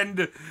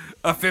friend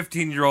a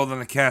 15-year-old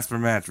on a Casper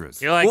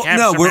mattress. You like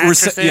Well, no, we're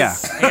yeah.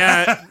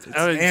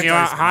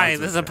 Hi,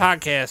 This is a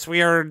podcast.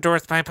 We are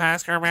endorsed by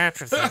Pascal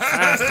mattresses.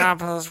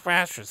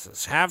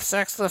 mattresses. Have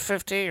sex with a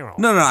 15-year-old.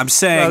 No, I'm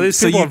saying. these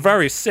so people you, are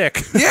very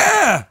sick.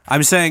 Yeah.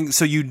 I'm saying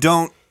so you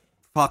don't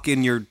fuck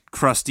in your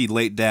crusty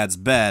late dad's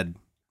bed.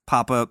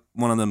 Pop up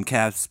one of them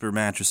Casper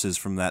mattresses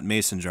from that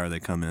mason jar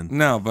they come in.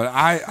 No, but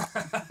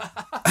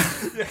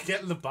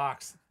Get in the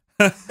box.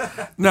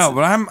 No,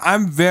 but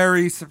I'm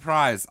very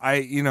surprised.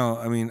 I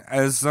mean,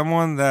 as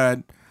someone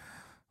that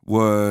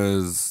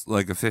was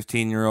like a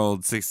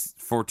 15-year-old,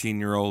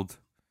 14-year-old,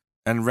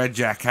 and read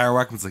Jack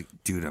Kerouac and was like,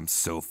 dude, I'm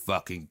so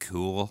fucking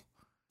cool.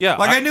 Yeah.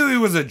 Like I knew he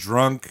was a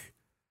drunk.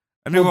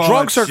 I knew all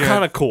drunks that are shit,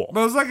 kind of cool.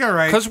 But I was like, all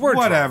right, Because we're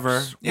whatever.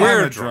 drunks. Yeah, We're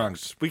I'm a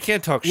drunks. We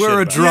can't talk shit We're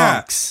a about it.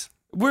 drunks.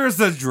 Where's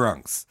the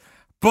drunks?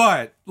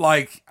 But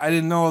like, I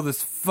didn't know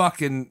this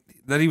fucking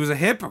that he was a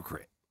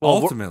hypocrite. Well,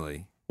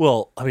 ultimately,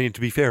 Well, I mean,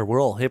 to be fair,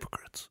 we're all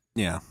hypocrites.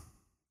 Yeah.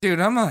 dude,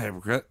 I'm not a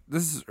hypocrite.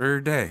 This is her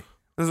day.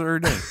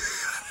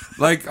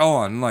 Like,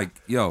 I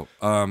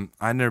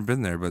never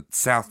been there, but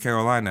South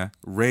Carolina,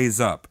 raise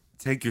up,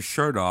 take your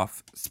shirt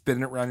off,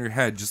 spin it around your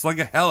head, just like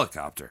a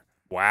helicopter.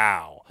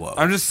 Wow.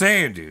 I'm just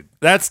saying, dude.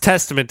 That's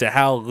testament to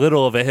how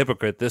little of a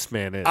hypocrite this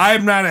man is.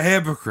 I'm not a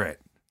hypocrite.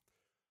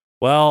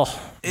 Well,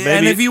 maybe,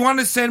 And if you want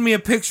to send me a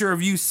picture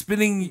of you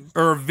spinning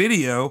or a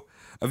video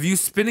of you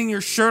spinning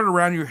your shirt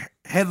around your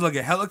head like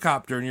a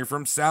helicopter and you're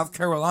from South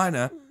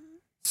Carolina,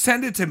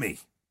 send it to me.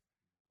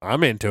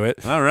 I'm into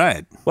it. All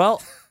right.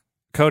 Well,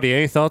 Cody,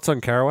 any thoughts on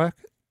Kerouac?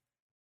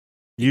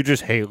 You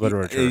just hate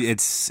literature.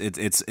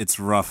 It's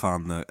rough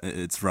on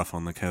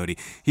the Cody.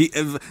 He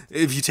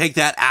if you take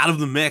that out of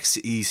the mix,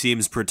 he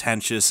seems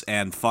pretentious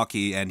and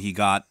fucky, and he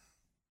got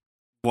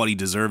what he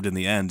deserved in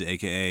the end,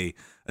 aka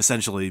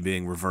essentially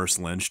being reverse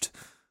lynched.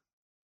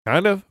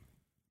 Kind of.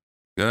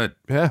 Good.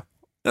 Yeah.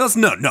 There's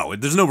no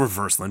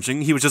reverse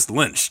lynching. He was just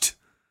lynched.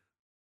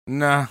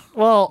 Nah.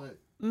 Well,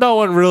 no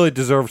one really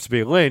deserves to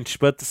be lynched,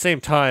 but at the same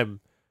time,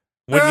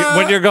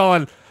 when you're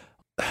going,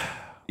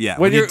 Yeah.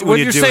 when you're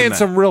doing saying that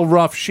some real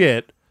rough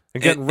shit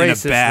and getting in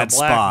racist a bad in a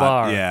black spot,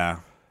 bar, yeah.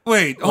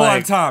 Wait, hold on,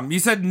 Like- Tom. You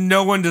said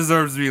no one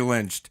deserves to be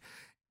lynched.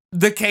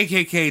 The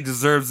KKK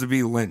deserves to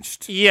be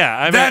lynched. yeah,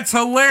 I mean, That's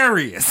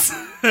hilarious.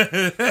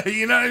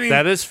 You know what I mean?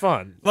 that is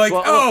fun. like,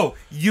 Well, oh,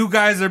 you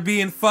guys are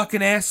being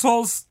fucking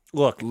assholes?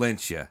 look,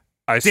 Lynch you.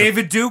 I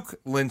David Duke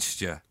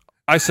lynched you.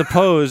 I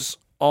suppose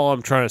all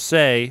I'm trying to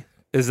say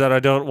is that I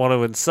don't want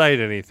to incite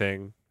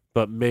anything,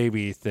 but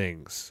maybe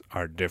things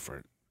are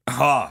different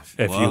Oh,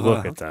 if you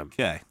look at them.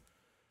 Okay.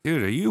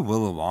 dude, are you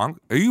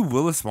Are you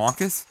Willis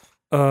Wonkus?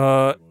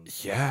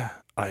 Yeah,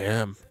 I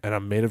am, and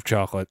I'm made of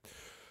chocolate.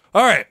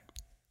 All right,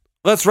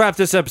 let's wrap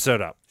this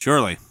episode up.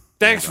 Surely.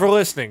 Thanks for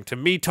listening to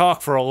me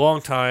talk for a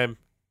long time,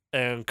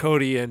 and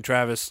Cody and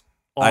Travis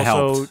I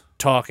also helped.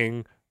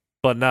 talking,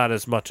 but not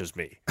as much as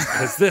me,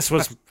 because this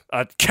was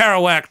a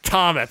Kerouac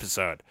Tom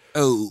episode.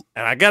 Oh,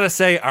 And I gotta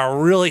say, I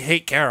really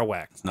hate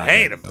Kerouac. I Not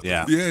hate good. him.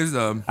 Yeah.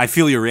 yes. I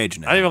feel your rage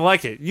now. I don't even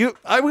like it.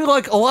 I really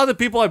like a lot of the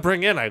people I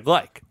bring in. I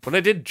like when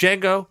I did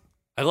Django.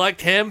 I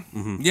liked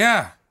him.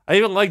 Yeah, I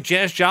even liked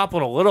Janis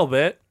Joplin a little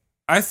bit.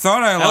 I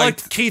thought I I liked.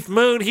 liked Keith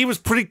Moon. He was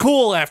pretty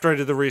cool after I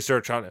did the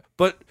research on it.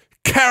 But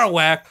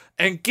Kerouac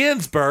and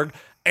Ginsberg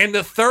and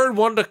the third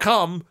one to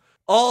come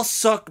all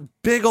suck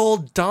big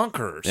old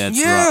donkers. It's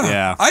Yeah, rough.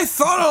 Yeah. I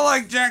thought I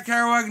liked Jack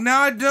Kerouac.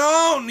 Now I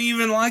don't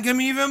even like him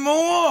even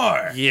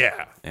more.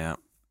 Yeah. Yeah.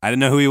 I didn't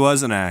know who he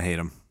was, and I hate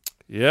him.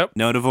 Yep.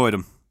 No, to avoid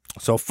him.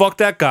 So fuck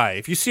that guy.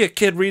 If you see a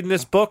kid reading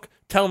this book,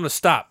 tell him to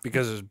stop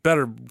because there's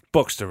better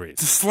books to read.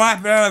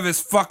 Slap it out of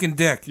his fucking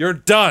dick. You're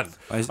done.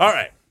 I- All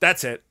right.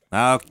 That's it.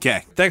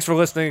 Okay. Thanks for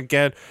listening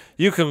again.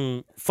 You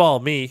can follow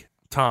me,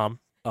 Tom,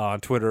 on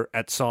Twitter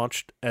at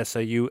Sauntcht,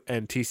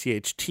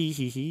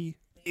 SAUNTCHT.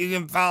 You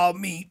can follow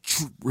me,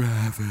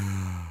 Travis,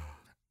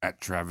 at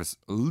Travis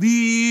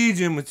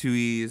Legion with 2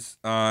 E's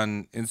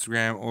on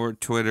Instagram or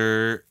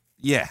Twitter.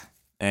 Yeah.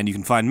 And you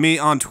can find me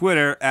on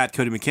Twitter at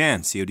Cody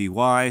McCann,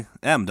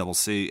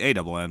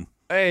 CODYMCCANN.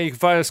 Hey, you can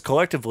find us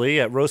collectively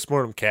at Roast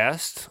Mortem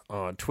Cast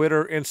on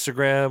Twitter,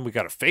 Instagram. We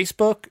got a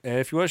Facebook, and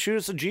if you want to shoot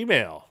us a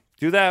Gmail,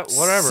 do that.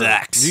 Whatever.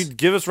 Sex. You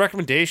give us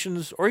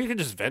recommendations, or you can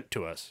just vent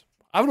to us.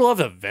 I would love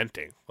the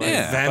venting.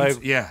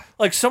 Yeah.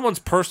 Like someone's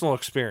personal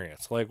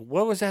experience. Like,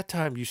 what was that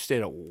time you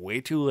stayed up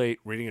way too late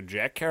reading a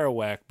Jack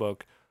Kerouac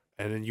book,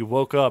 and then you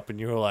woke up and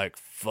you were like,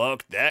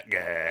 fuck that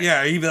guy.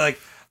 Yeah, you'd be like,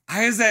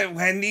 I was at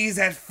Wendy's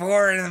at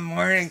 4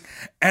 a.m.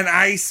 and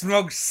I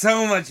smoked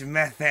so much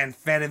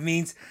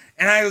methamphetamines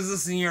and I was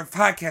listening to your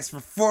podcast for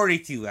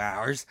 42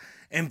 hours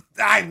and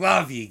I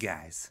love you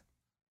guys.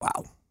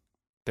 Wow.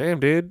 Damn,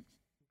 dude.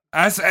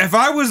 If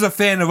I was a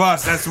fan of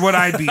us, that's what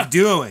I'd be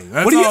doing.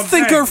 That's What do all you I'm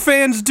think saying. our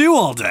fans do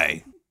all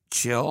day?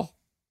 Chill?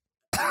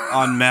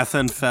 On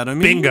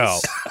methamphetamine? Bingo.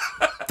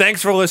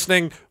 Thanks for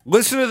listening.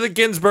 Listen to the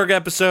Ginsburg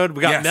episode.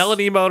 We got Yes.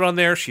 Melody Mode on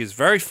there. She's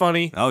very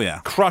funny. Oh, yeah.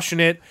 Crushing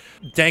it.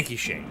 Thank you,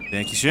 Shane.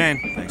 Thank you, Shane.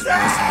 Thanks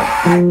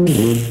for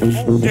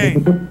listening.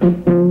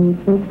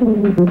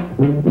 Jane.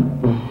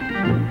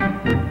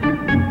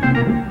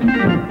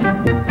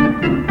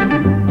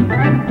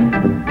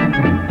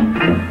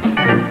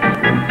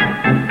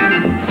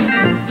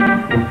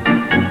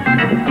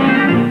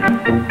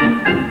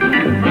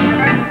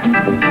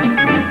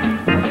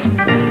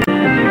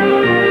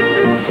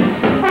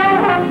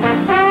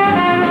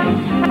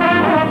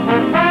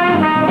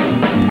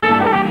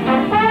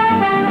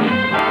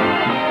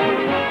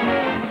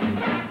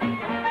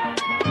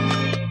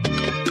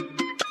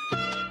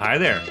 Hi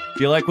there.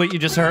 Do you like what you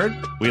just heard?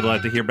 We'd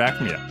love to hear back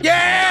from you.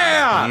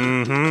 Yeah!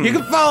 Mm-hmm. You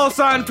can follow us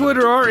on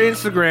Twitter or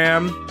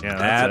Instagram. Yeah,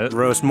 that's At it.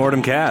 Roast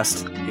Mortem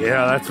Cast.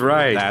 Yeah, that's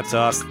right. That's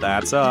us.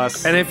 That's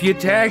us. And if you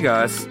tag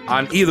us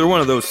on either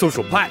one of those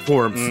social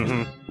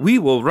platforms, we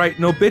will write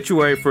an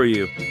obituary for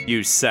you.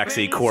 You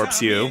sexy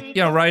corpse, you.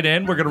 Yeah, write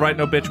in. We're going to write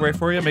an obituary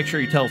for you. Make sure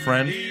you tell a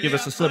friend. Give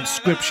us a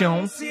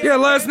subscription. Yeah,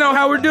 let us know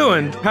how we're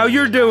doing. How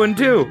you're doing,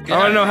 too. I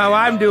want to know how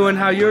I'm doing,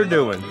 how you're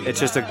doing. It's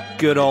just a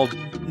good old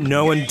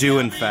no one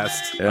doing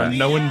fest. A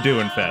No One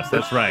Doing Fest.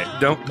 That's right.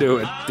 Don't do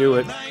it. Do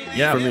it.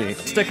 Yeah. For me.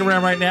 Stick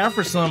around right now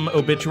for some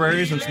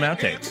obituaries and some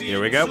outtakes. Here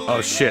we go.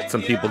 Oh, shit.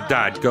 Some people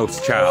died.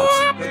 Ghost Childs.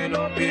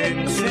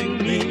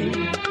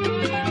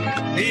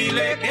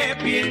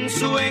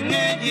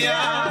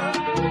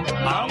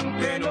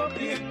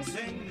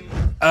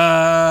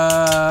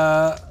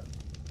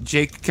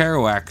 Jake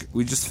Kerouac.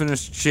 We just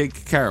finished Jake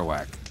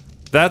Kerouac.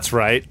 That's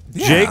right.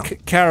 Yeah.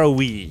 Jake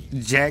Carawee.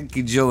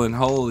 Jackie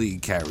Gyllenhaal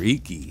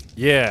Kariki.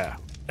 Yeah.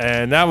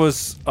 And that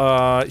was,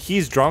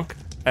 he's drunk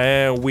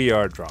and we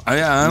are drunk. Oh,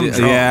 yeah, I'm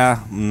drunk.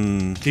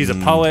 Yeah. He's a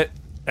poet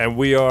and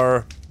we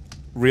are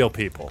real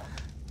people.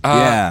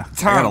 Yeah. I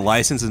got a Tom,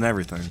 license and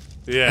everything.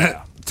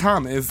 Yeah.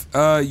 Tom, if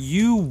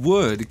you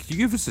would, could you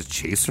give us a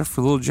chaser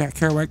for little Jack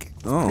Kerouac?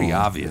 Oh. Pretty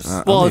obvious.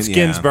 Well, I it's mean,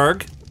 yeah.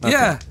 Ginsburg,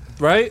 Yeah.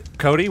 right?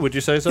 Cody, would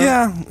you say so?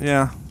 Yeah.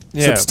 Yeah.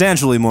 Yeah.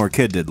 Substantially more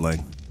kid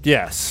diddling.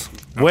 Yes.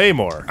 Way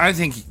more. I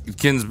think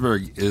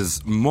Ginsburg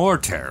is more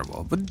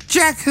terrible, but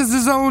Jack has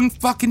his own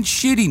fucking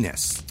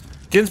shittiness.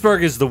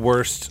 Ginsburg is the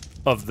worst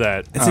of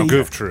that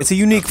goof troop. It's a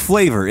unique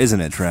flavor,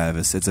 isn't it,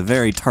 Travis? It's a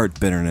very tart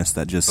bitterness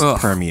that just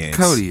permeates.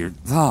 Cody, you're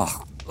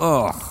ugh.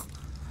 All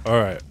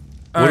right.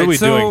 All What right, are we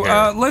so, doing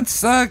here?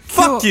 Let's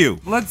Fuck you.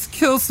 Let's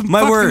kill some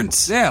My fucking,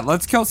 words. Yeah,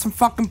 let's kill some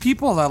fucking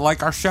people that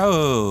like our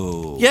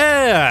show.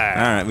 Yeah.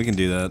 All right, we can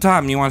do that.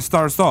 Tom, you want to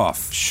start us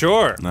off?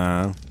 Sure.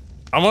 No.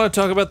 I want to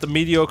talk about the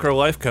mediocre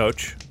life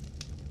coach.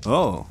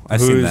 Oh, I've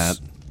seen that.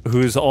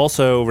 Who's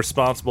also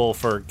responsible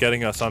for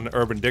getting us on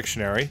Urban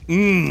Dictionary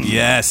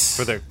Yes.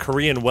 for the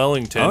Korean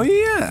Wellington. Oh,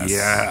 yes.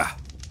 Yeah.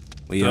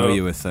 We owe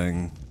you a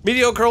thing.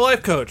 Mediocre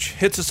life coach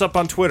hits us up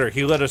on Twitter.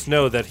 He let us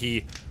know that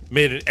he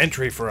made an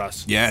entry for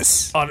us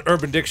Yes. on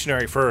Urban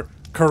Dictionary for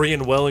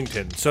Korean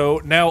Wellington. So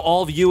now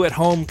all of you at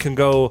home can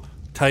go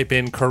type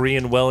in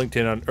Korean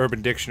Wellington on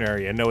Urban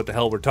Dictionary and know what the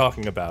hell we're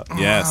talking about.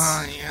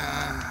 Yes.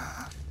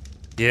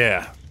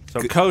 Yeah.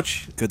 So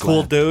Coach, good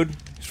cool lad. dude.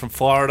 He's from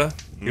Florida.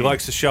 He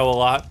likes the show a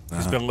lot.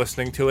 He's been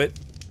listening to it.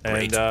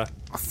 And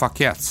Fuck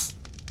yes.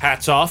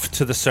 hats off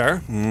to the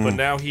sir. But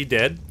now he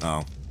did.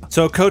 Oh.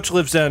 So Coach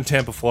lives down in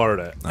Tampa,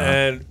 Florida.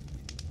 And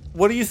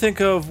what do you think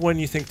of when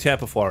you think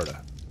Tampa,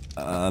 Florida?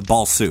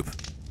 Ball soup.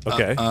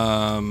 Okay.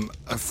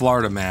 A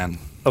Florida man.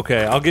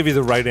 Okay, I'll give you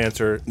the right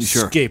answer.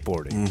 Sure.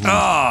 Skateboarding.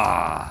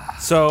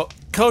 So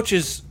Coach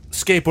is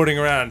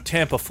skateboarding around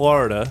Tampa,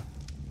 Florida,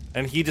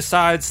 and he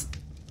decides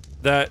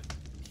that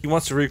he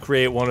wants to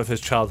recreate one of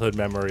his childhood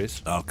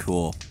memories, Oh,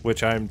 cool.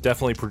 which I'm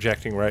definitely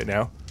projecting right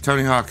now.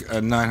 Tony Hawk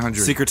 900.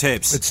 Secret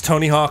tapes. It's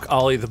Tony Hawk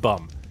Ollie the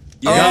Bum.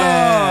 Yeah.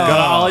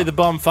 Gotta Ollie the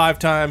Bum 5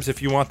 times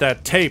if you want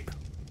that tape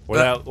or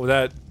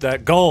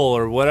that goal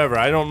or whatever.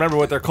 I don't remember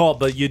what they're called,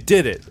 but you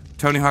did it.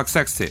 Tony Hawk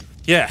sex tape.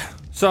 Yeah.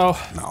 So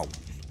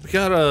we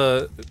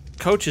got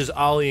coaches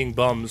ollieing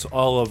bums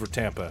all over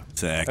Tampa.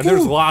 Sick. And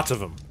there's lots of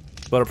them.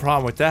 But a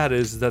problem with that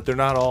is that they're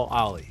not all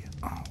Ollie.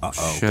 Uh-oh.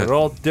 Shit. They're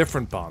all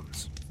different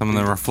bums. Some of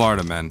them are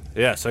Florida men.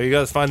 Yeah, so you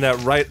gotta find that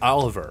right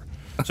Oliver.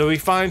 So he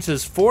finds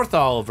his 4th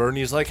Oliver, and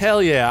he's like,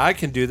 hell yeah, I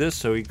can do this.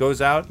 So he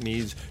goes out, and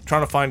he's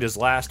trying to find his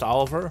last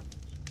Oliver.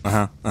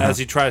 As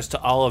he tries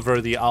to Oliver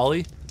the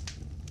Ollie,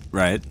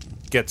 Right.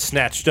 gets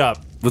snatched up.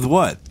 With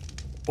what?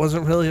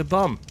 Wasn't really a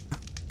bum.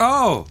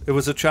 Oh, It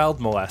was a child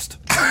molest.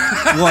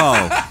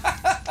 Whoa.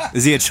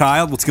 Is he a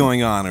child? What's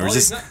going on? Or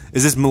is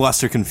this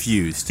molester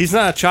confused? He's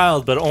not a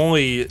child, but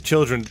only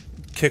children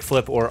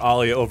kickflip or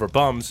ollie over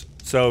bums.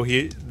 So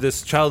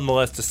this child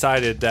molest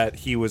decided that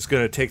he was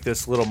going to take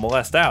this little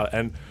molest out.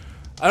 And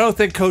I don't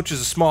think Coach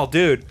is a small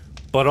dude,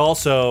 but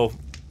also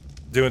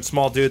doing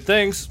small dude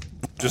things,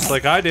 just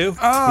like I do.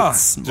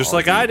 Just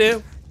like I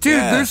do. Dude,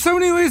 there's so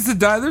many ways to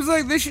die. There's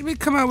like, they should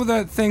come out with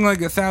that thing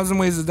like 1,000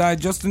 Ways to Die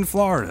just in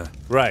Florida.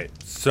 Right.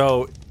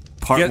 So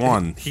Part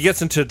 1. He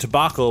gets into a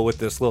debacle with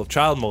this little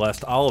child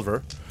molest,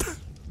 Oliver.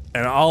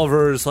 And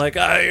Oliver is like,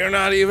 you're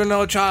not even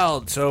no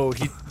child. So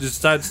he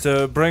decides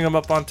to bring him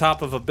up on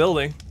top of a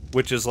building,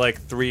 which is like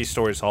 3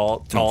 stories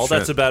tall.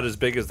 That's about as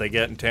big as they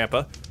get in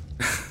Tampa.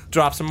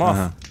 Drops him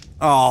off.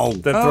 Oh.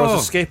 Then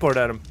throws a skateboard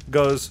at him.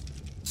 Goes,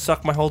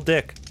 suck my whole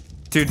dick.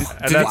 Dude,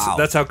 And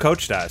that's how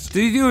Coach dies.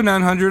 did he do a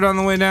 900 on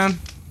the way down?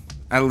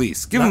 At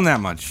least. Give him that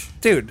much.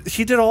 Dude,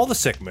 he did all the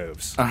sick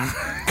moves.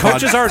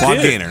 Coach is our quad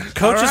dude. gainer.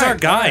 Coach is our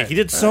Alright, guy. alright. He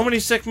did so many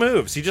sick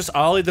moves. He just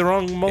ollied the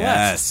wrong molest.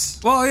 Yes.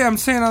 Well, yeah, I'm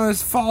saying on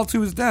his fall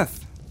to his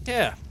death.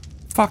 Yeah.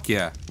 Fuck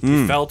yeah.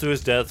 He fell to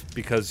his death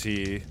because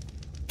he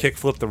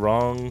kickflipped the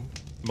wrong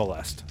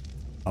molest.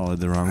 All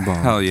at the wrong ball.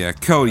 Hell yeah.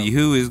 Cody,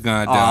 who is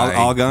gonna die?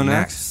 I'll go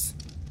next.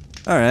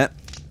 All right.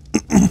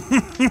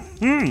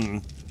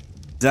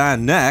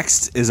 Dying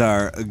next is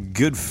our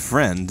good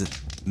friend,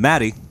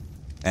 Maddie.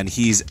 And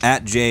he's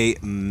at J.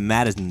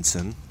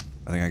 Madison.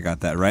 I think I got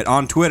that right.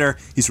 On Twitter,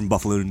 he's from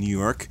Buffalo, New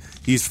York.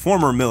 He's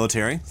former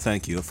military.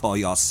 Thank you for all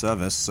your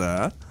service,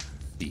 sir.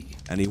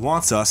 And he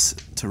wants us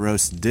to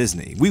roast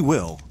Disney. We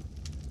will.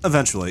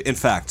 Eventually. In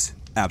fact,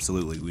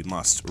 absolutely, we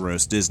must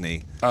roast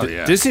Disney. Oh,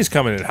 yeah. Disney's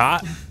coming in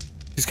hot.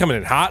 He's coming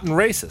in hot and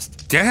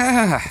racist.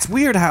 Yeah. It's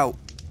weird how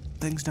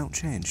things don't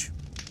change.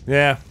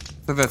 Yeah.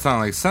 Does that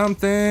sound like some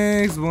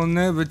things will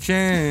never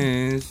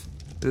change?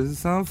 There's a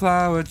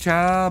sunflower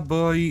child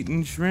boy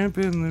eating shrimp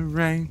in the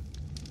rain.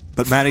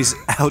 But Maddie's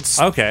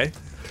Okay.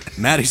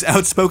 Maddie's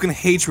outspoken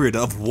hatred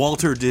of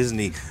Walter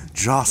Disney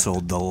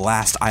jostled the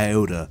last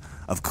iota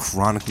of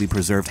chronically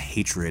preserved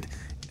hatred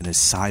in his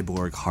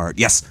cyborg heart.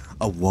 Yes,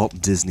 a Walt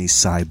Disney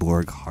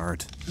cyborg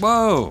heart.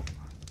 Whoa.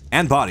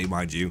 And body,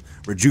 mind you,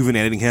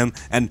 rejuvenating him.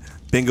 And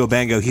bingo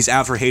bango, he's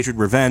out for hatred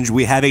revenge.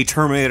 We have a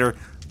Terminator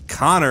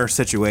Connor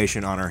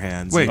situation on our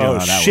hands. Wait, You know Oh,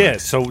 how that shit.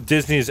 works. So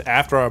Disney's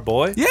after our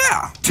boy?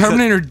 Yeah.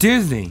 Terminator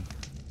Disney.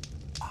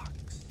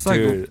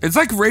 Dude. It's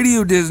like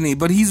Radio Disney,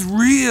 but he's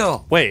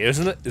real. Wait, is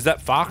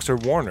that Fox or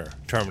Warner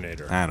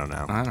Terminator? I don't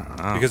know. I don't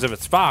know. Because if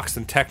it's Fox,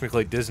 then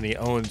technically Disney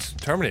owns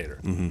Terminator.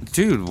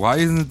 Dude, why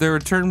isn't there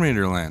a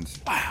Terminator Land?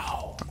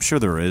 I'm sure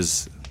there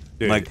is.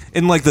 Dude. Like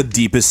in like the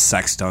deepest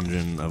sex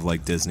dungeon of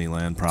like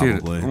Disneyland,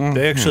 probably.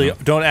 They actually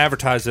don't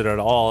advertise it at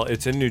all.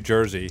 It's in New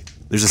Jersey.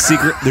 There's a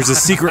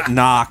secret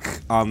knock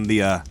on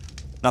the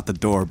not the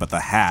door, but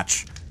the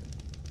hatch.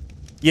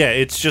 Yeah,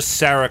 it's just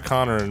Sarah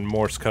Connor in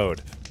Morse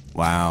code.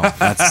 Wow,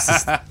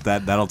 that's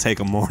that'll take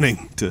a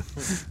morning to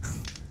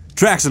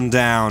tracks him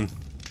down,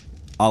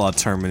 a la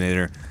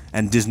Terminator,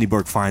 and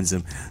Disneyborg finds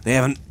him. They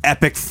have an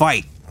epic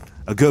fight,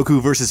 a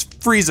Goku versus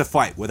Frieza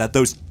fight without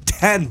those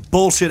 10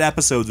 bullshit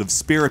episodes of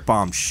Spirit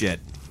Bomb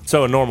shit.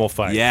 So a normal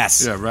fight.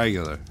 Yes,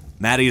 regular.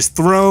 Maddie is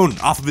thrown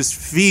off of his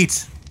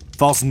feet,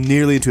 falls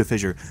nearly into a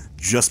fissure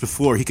just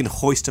before he can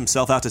hoist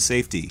himself out to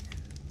safety.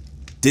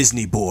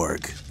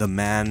 Disneyborg,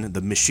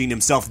 the machine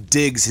himself,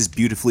 digs his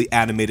beautifully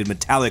animated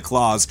metallic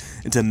claws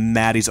into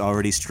Maddie's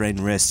already strained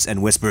wrists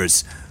and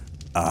whispers,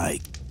 "I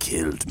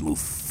killed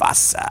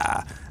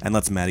Mufasa," and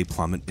lets Maddie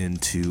plummet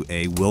into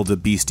a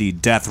wildebeesty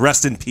death.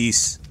 Rest in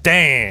peace.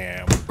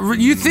 Damn.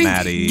 You think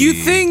Maddie.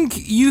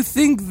 you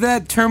think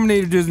that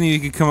Terminator Disney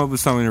could come up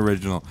with something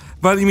original?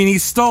 But I mean, he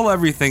stole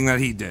everything that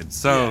he did,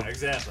 so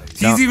exactly.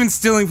 he's even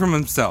stealing from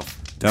himself.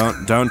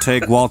 Don't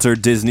take Walter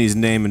Disney's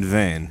name in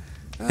vain.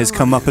 His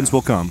comeuppance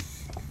will come.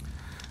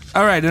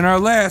 All right, and our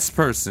last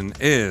person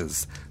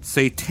is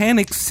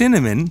Satanic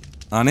Cinnamon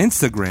on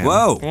Instagram.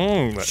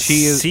 Whoa.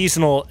 She is-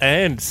 seasonal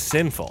and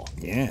sinful.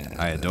 Yeah,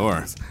 I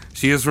adore.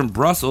 she is from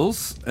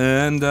Brussels,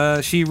 and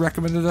she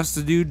recommended us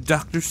to do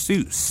Dr.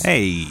 Seuss.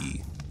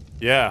 Hey.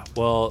 Yeah,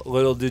 well,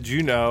 little did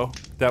you know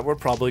that we're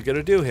probably going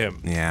to do him.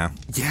 Yeah.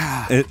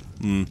 Yeah,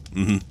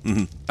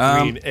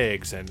 Green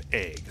eggs and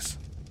eggs.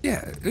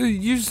 yeah.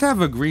 You just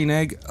have a green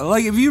egg.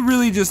 Like if you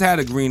really just had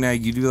a green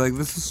egg, you'd be like,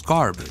 "This is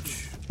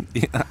garbage."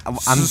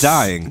 I'm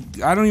dying.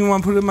 I don't even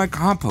want to put it in my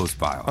compost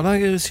pile. I'm not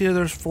going to see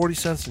there's 40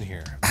 cents in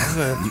here. I'm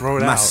going to throw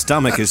it My out.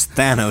 stomach is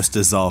Thanos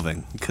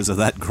dissolving because of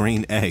that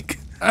green egg.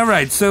 All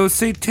right, so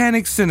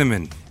Satanic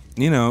Cinnamon,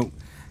 you know,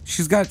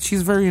 she's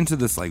very into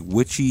this like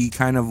witchy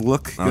kind of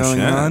look going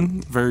shit.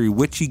 on, very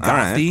witchy All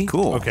right, gothy.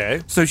 cool.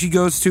 Okay. So she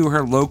goes to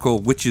her local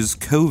witches'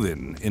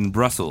 coven in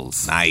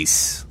Brussels,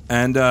 Nice.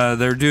 and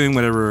they're doing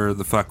whatever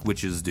the fuck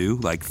witches do,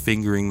 like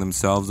fingering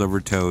themselves over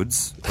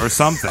toads or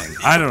something.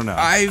 I don't know.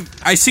 I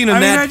seen a I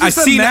mean, Nat. I'm just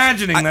I seen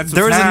imagining I- that's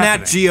there was what's a Nat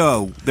happening.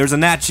 Geo. There's a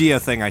Nat Geo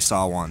thing I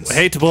saw once. I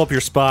hate to blow up your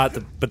spot,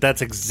 but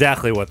that's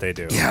exactly what they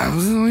do. Yeah,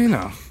 you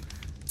know.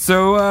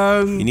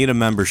 So You need a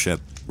membership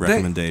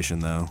recommendation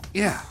though.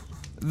 yeah,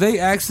 they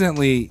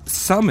accidentally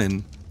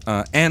summon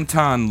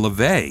Anton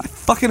LaVey.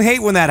 Fucking hate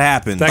when that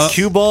happens. That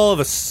cue ball of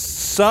a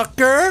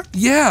sucker?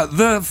 Yeah,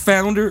 the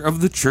founder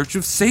of the Church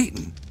of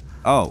Satan.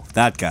 Oh,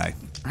 that guy.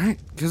 Right?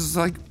 Because it's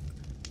like,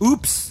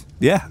 oops.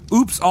 Yeah.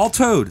 Oops, all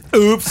Toad.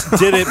 Oops,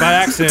 did it by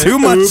accident. Too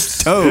much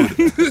Oops.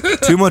 Toad.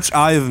 Too much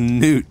Eye of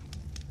Newt.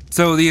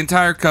 So the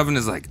entire coven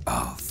is like,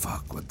 oh,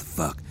 fuck, what the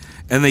fuck?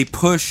 And they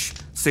push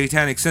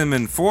Satanic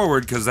Cinnamon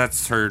forward because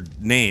that's her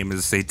name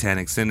is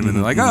Satanic Cinnamon.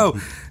 They're like, oh,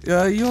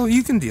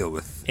 you can deal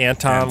with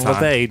Anton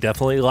LaVey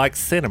definitely likes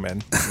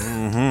cinnamon.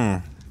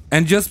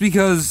 And just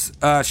because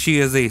she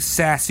is a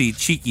sassy,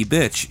 cheeky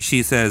bitch,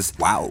 she says,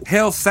 Wow.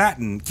 Hail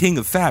Satin, king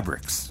of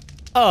fabrics.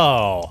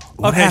 Oh,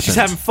 okay, she's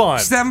happened? having fun.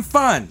 She's having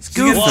fun. She's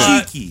Goofing.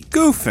 getting cheeky.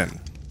 Goofing.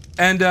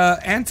 And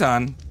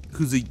Anton,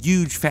 who's a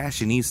huge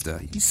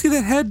fashionista, you see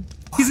that head?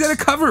 He's got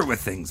to cover it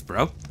with things,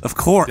 bro. Of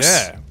course.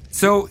 Yeah.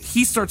 So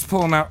he starts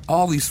pulling out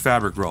all these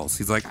fabric rolls.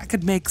 He's like, I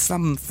could make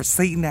something for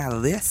Satan out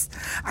of this.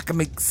 I could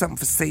make something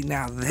for Satan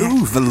out of that.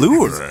 Ooh,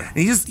 velour. And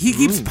he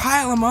keeps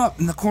piling them up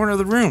in the corner of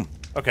the room.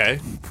 Okay.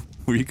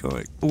 Where are you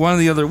going? One of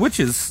the other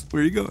witches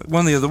Where are you going?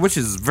 One of the other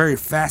witches is very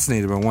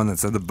fascinated by one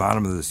that's at the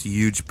bottom of this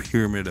huge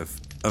pyramid of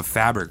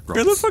fabric rolls.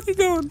 Where the fuck are you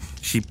going?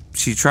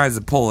 She tries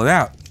to pull it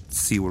out,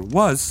 see what it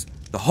was.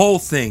 The whole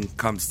thing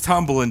comes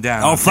tumbling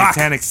down. Oh, on fuck.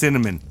 Satanic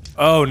Cinnamon.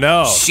 Oh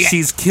no.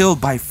 She's killed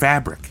by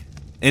fabric.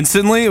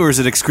 Instantly, or is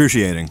it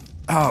excruciating?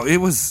 Oh,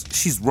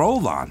 she's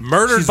rolled on.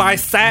 Murdered She's by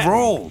satin.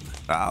 Rolled.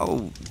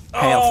 Oh,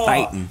 hail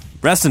Titan.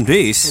 Rest in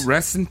peace.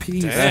 Rest in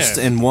peace. Rest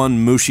in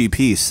one mushy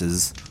piece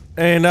is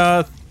And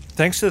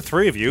thanks to the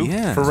three of you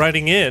Yeah. for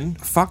writing in.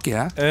 Fuck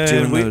yeah. And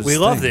Doing we those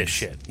love things. this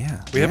shit.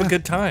 Yeah. We have a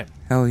good time.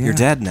 Hell yeah. You're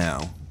dead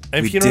now.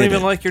 And We if you don't did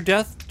even it. like your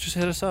death, just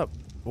hit us up.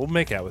 We'll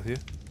make out with you.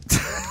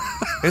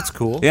 It's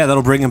cool. Yeah,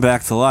 that'll bring him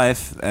back to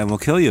life, and we'll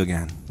kill you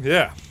again.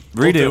 Yeah.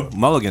 We'll do Redo. it.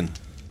 Mulligan.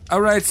 All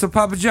right, so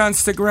Papa John,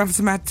 stick around for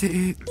some hot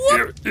tea.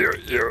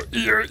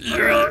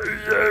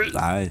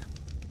 Bye.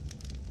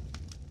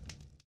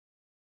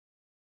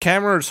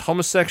 Cameron's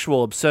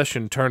homosexual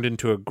obsession turned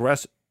into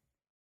aggressive.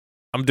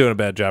 I'm doing a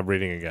bad job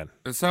reading again.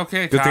 It's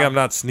okay, Good Tom. thing I'm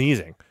not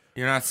sneezing.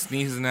 You're not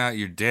sneezing out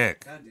your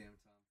dick.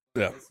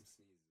 Yeah.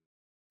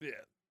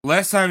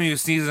 Last time he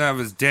was sneezing out of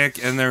his dick,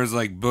 and there was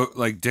like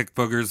dick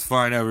boogers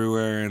flying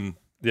everywhere, and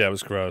Yeah, it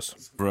was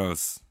gross.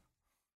 gross.